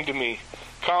calling to me,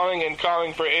 calling and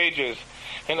calling for ages.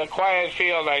 In a quiet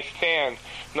field I stand,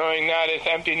 knowing not its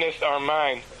emptiness or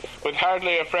mine. With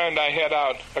hardly a friend I head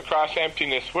out across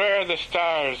emptiness. Where are the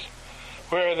stars?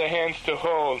 Where are the hands to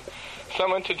hold?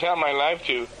 Someone to tell my life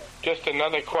to. Just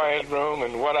another quiet room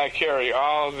and what I carry,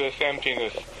 all of this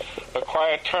emptiness. A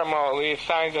quiet turmoil leaves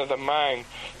signs of the mind,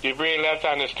 debris left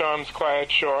on the storm's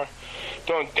quiet shore.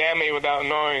 Don't damn me without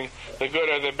knowing the good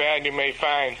or the bad you may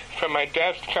find. From my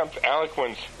depths comes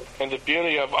eloquence and the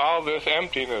beauty of all this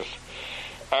emptiness.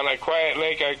 On a quiet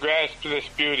lake I grasp this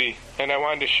beauty, and I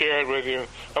want to share it with you.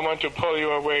 I want to pull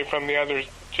you away from the others,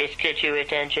 just get your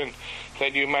attention,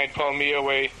 that you might pull me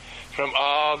away from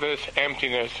all this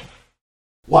emptiness.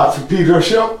 Watt for Pedro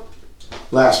Show.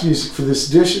 Last music for this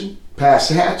edition, Pass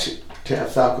the Hatchet,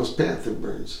 Tav Falco's Panther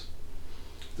Burns.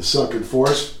 The Sunken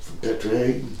Forest from Petra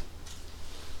Hayden.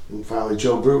 And finally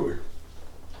Joe Brewer.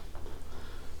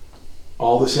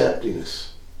 All This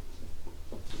Emptiness.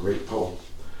 Great poem.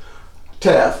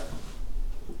 Tav,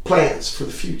 plans for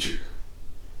the future.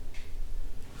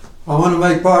 I want to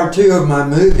make part 2 of my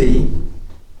movie.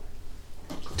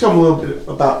 Tell me a little bit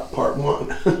about part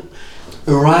 1.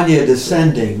 Urania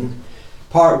Descending.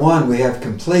 Part 1 we have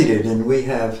completed, and we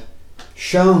have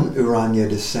shown Urania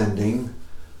Descending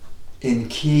in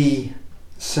key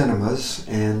cinemas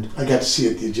and I got to see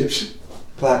it at the Egyptian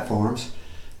platforms.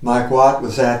 Mike Watt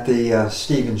was at the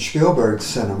Steven Spielberg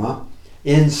cinema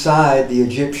inside the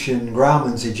Egyptian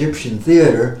Grauman's Egyptian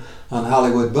Theater on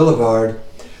Hollywood Boulevard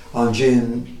on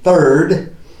June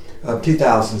 3rd of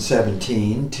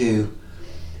 2017 to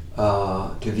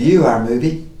view our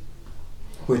movie,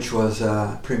 which was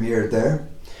premiered there.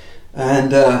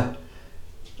 And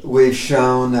we've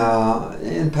shown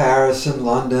in Paris and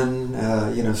London,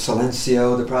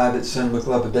 Silencio, the private cinema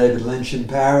club of David Lynch in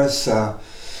Paris,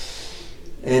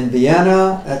 in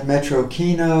Vienna at Metro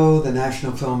Kino, the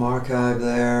National Film Archive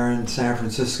there, in San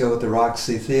Francisco at the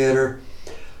Roxy Theater,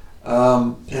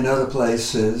 and other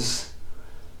places.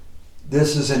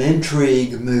 This is an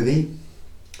intrigue movie,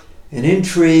 an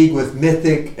intrigue with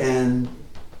mythic and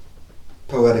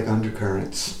poetic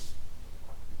undercurrents.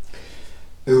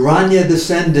 Urania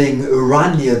Descending,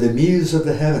 Urania, the muse of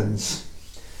the heavens,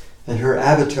 and her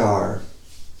avatar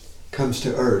comes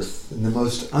to earth in the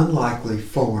most unlikely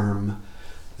form,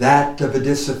 that of a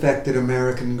disaffected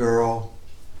American girl.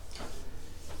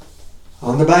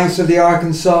 On the banks of the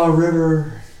Arkansas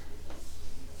River,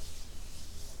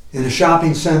 in a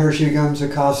shopping center, she becomes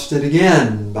accosted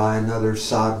again by another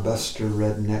sodbuster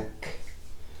redneck.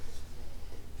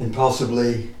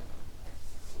 Impulsively,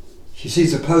 she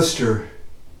sees a poster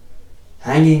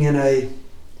hanging in a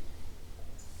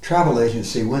travel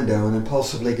agency window and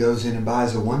impulsively goes in and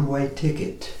buys a one-way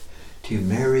ticket to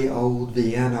merry old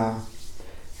Vienna.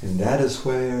 And that is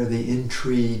where the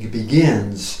intrigue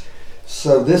begins.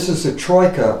 So this is a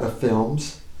troika of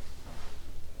films,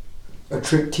 a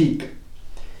triptyque.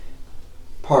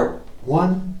 Part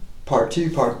 1, Part 2,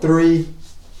 Part 3.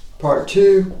 Part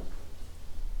 2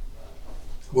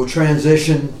 will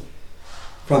transition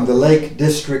from the Lake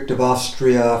District of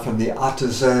Austria, from the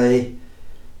Attersee,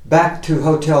 back to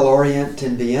Hotel Orient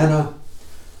in Vienna,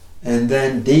 and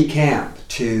then decamp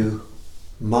to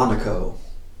Monaco.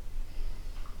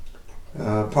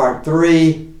 Part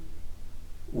 3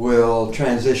 will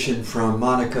transition from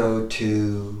Monaco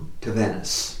to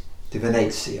Venice, to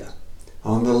Venezia,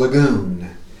 on the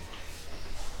lagoon.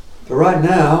 But right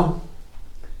now,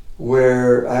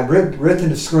 where I've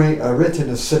written a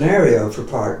scenario for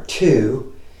Part 2,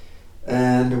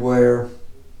 and we're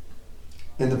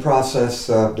in the process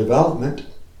of development.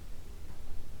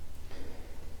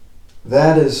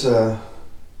 That is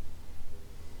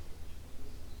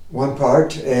one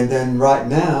part, and then right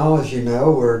now, as you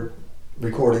know, we're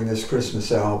recording this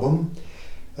Christmas album,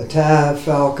 a Tav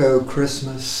Falco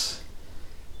Christmas,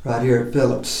 right here at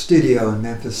Phillips Studio in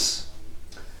Memphis,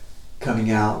 coming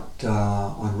out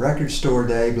on Record Store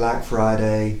Day, Black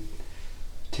Friday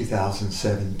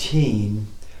 2017,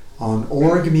 on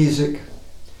Org Music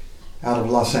out of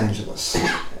Los Angeles.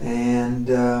 And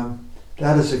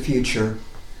that is a future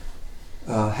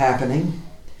happening.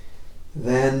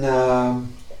 Then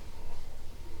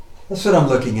that's what I'm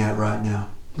looking at right now.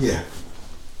 Yeah.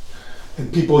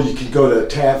 And people, you can go to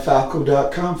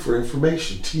tavfalco.com for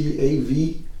information.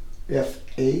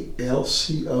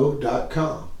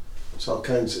 TAVFALCO.com. There's all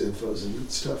kinds of infos and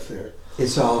good stuff there.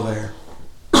 It's all there.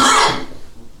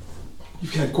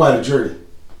 You've had quite a journey.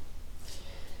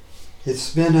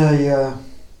 It's been a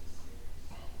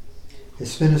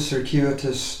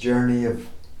circuitous journey of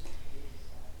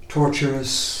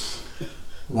torturous,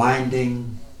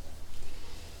 winding,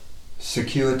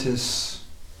 circuitous,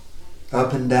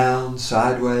 up and down,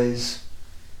 sideways,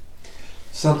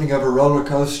 something of a roller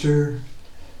coaster,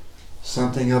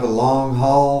 something of a long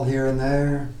haul here and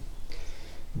there,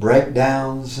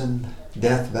 breakdowns in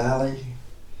Death Valley,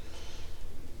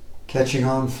 catching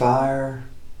on fire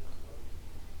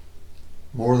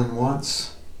more than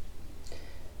once,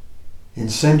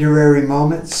 incendiary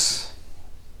moments,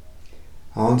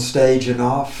 on stage and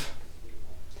off.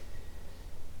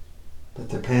 But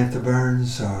the Panther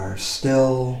Burns are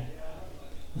still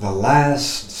the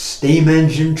last steam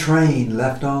engine train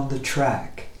left on the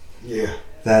track. Yeah.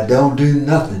 That don't do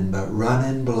nothing but run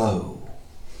and blow.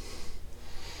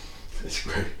 That's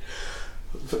great.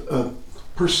 A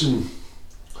person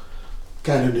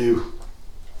kind of new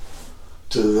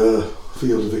to the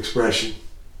field of expression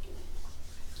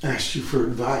asked you for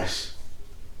advice.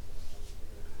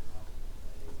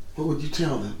 What would you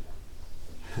tell them?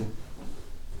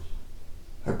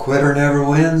 A quitter never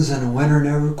wins and a winner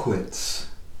never quits.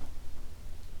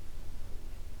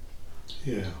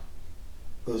 Yeah,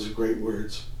 those are great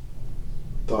words,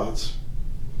 thoughts.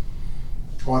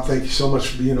 I want to thank you so much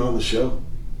for being on the show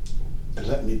and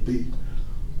letting me be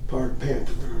part of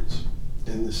Panther Burns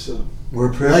and this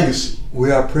legacy.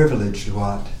 We are privileged,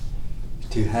 Watt,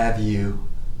 to have you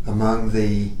among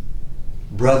the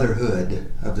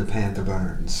brotherhood of the Panther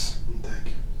Burns. Thank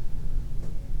you.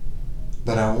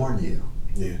 But I warn you,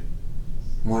 yeah,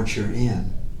 once you're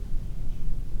in,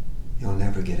 you'll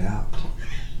never get out.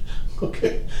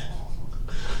 Okay.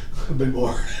 A bit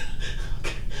more.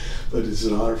 Okay. But it's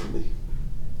an honor for me.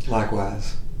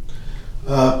 Likewise.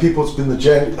 People, it's been the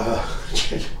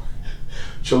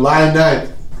July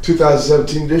 9th,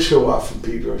 2017 dish show off from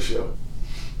Pedro Show.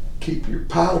 Keep your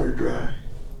powder dry.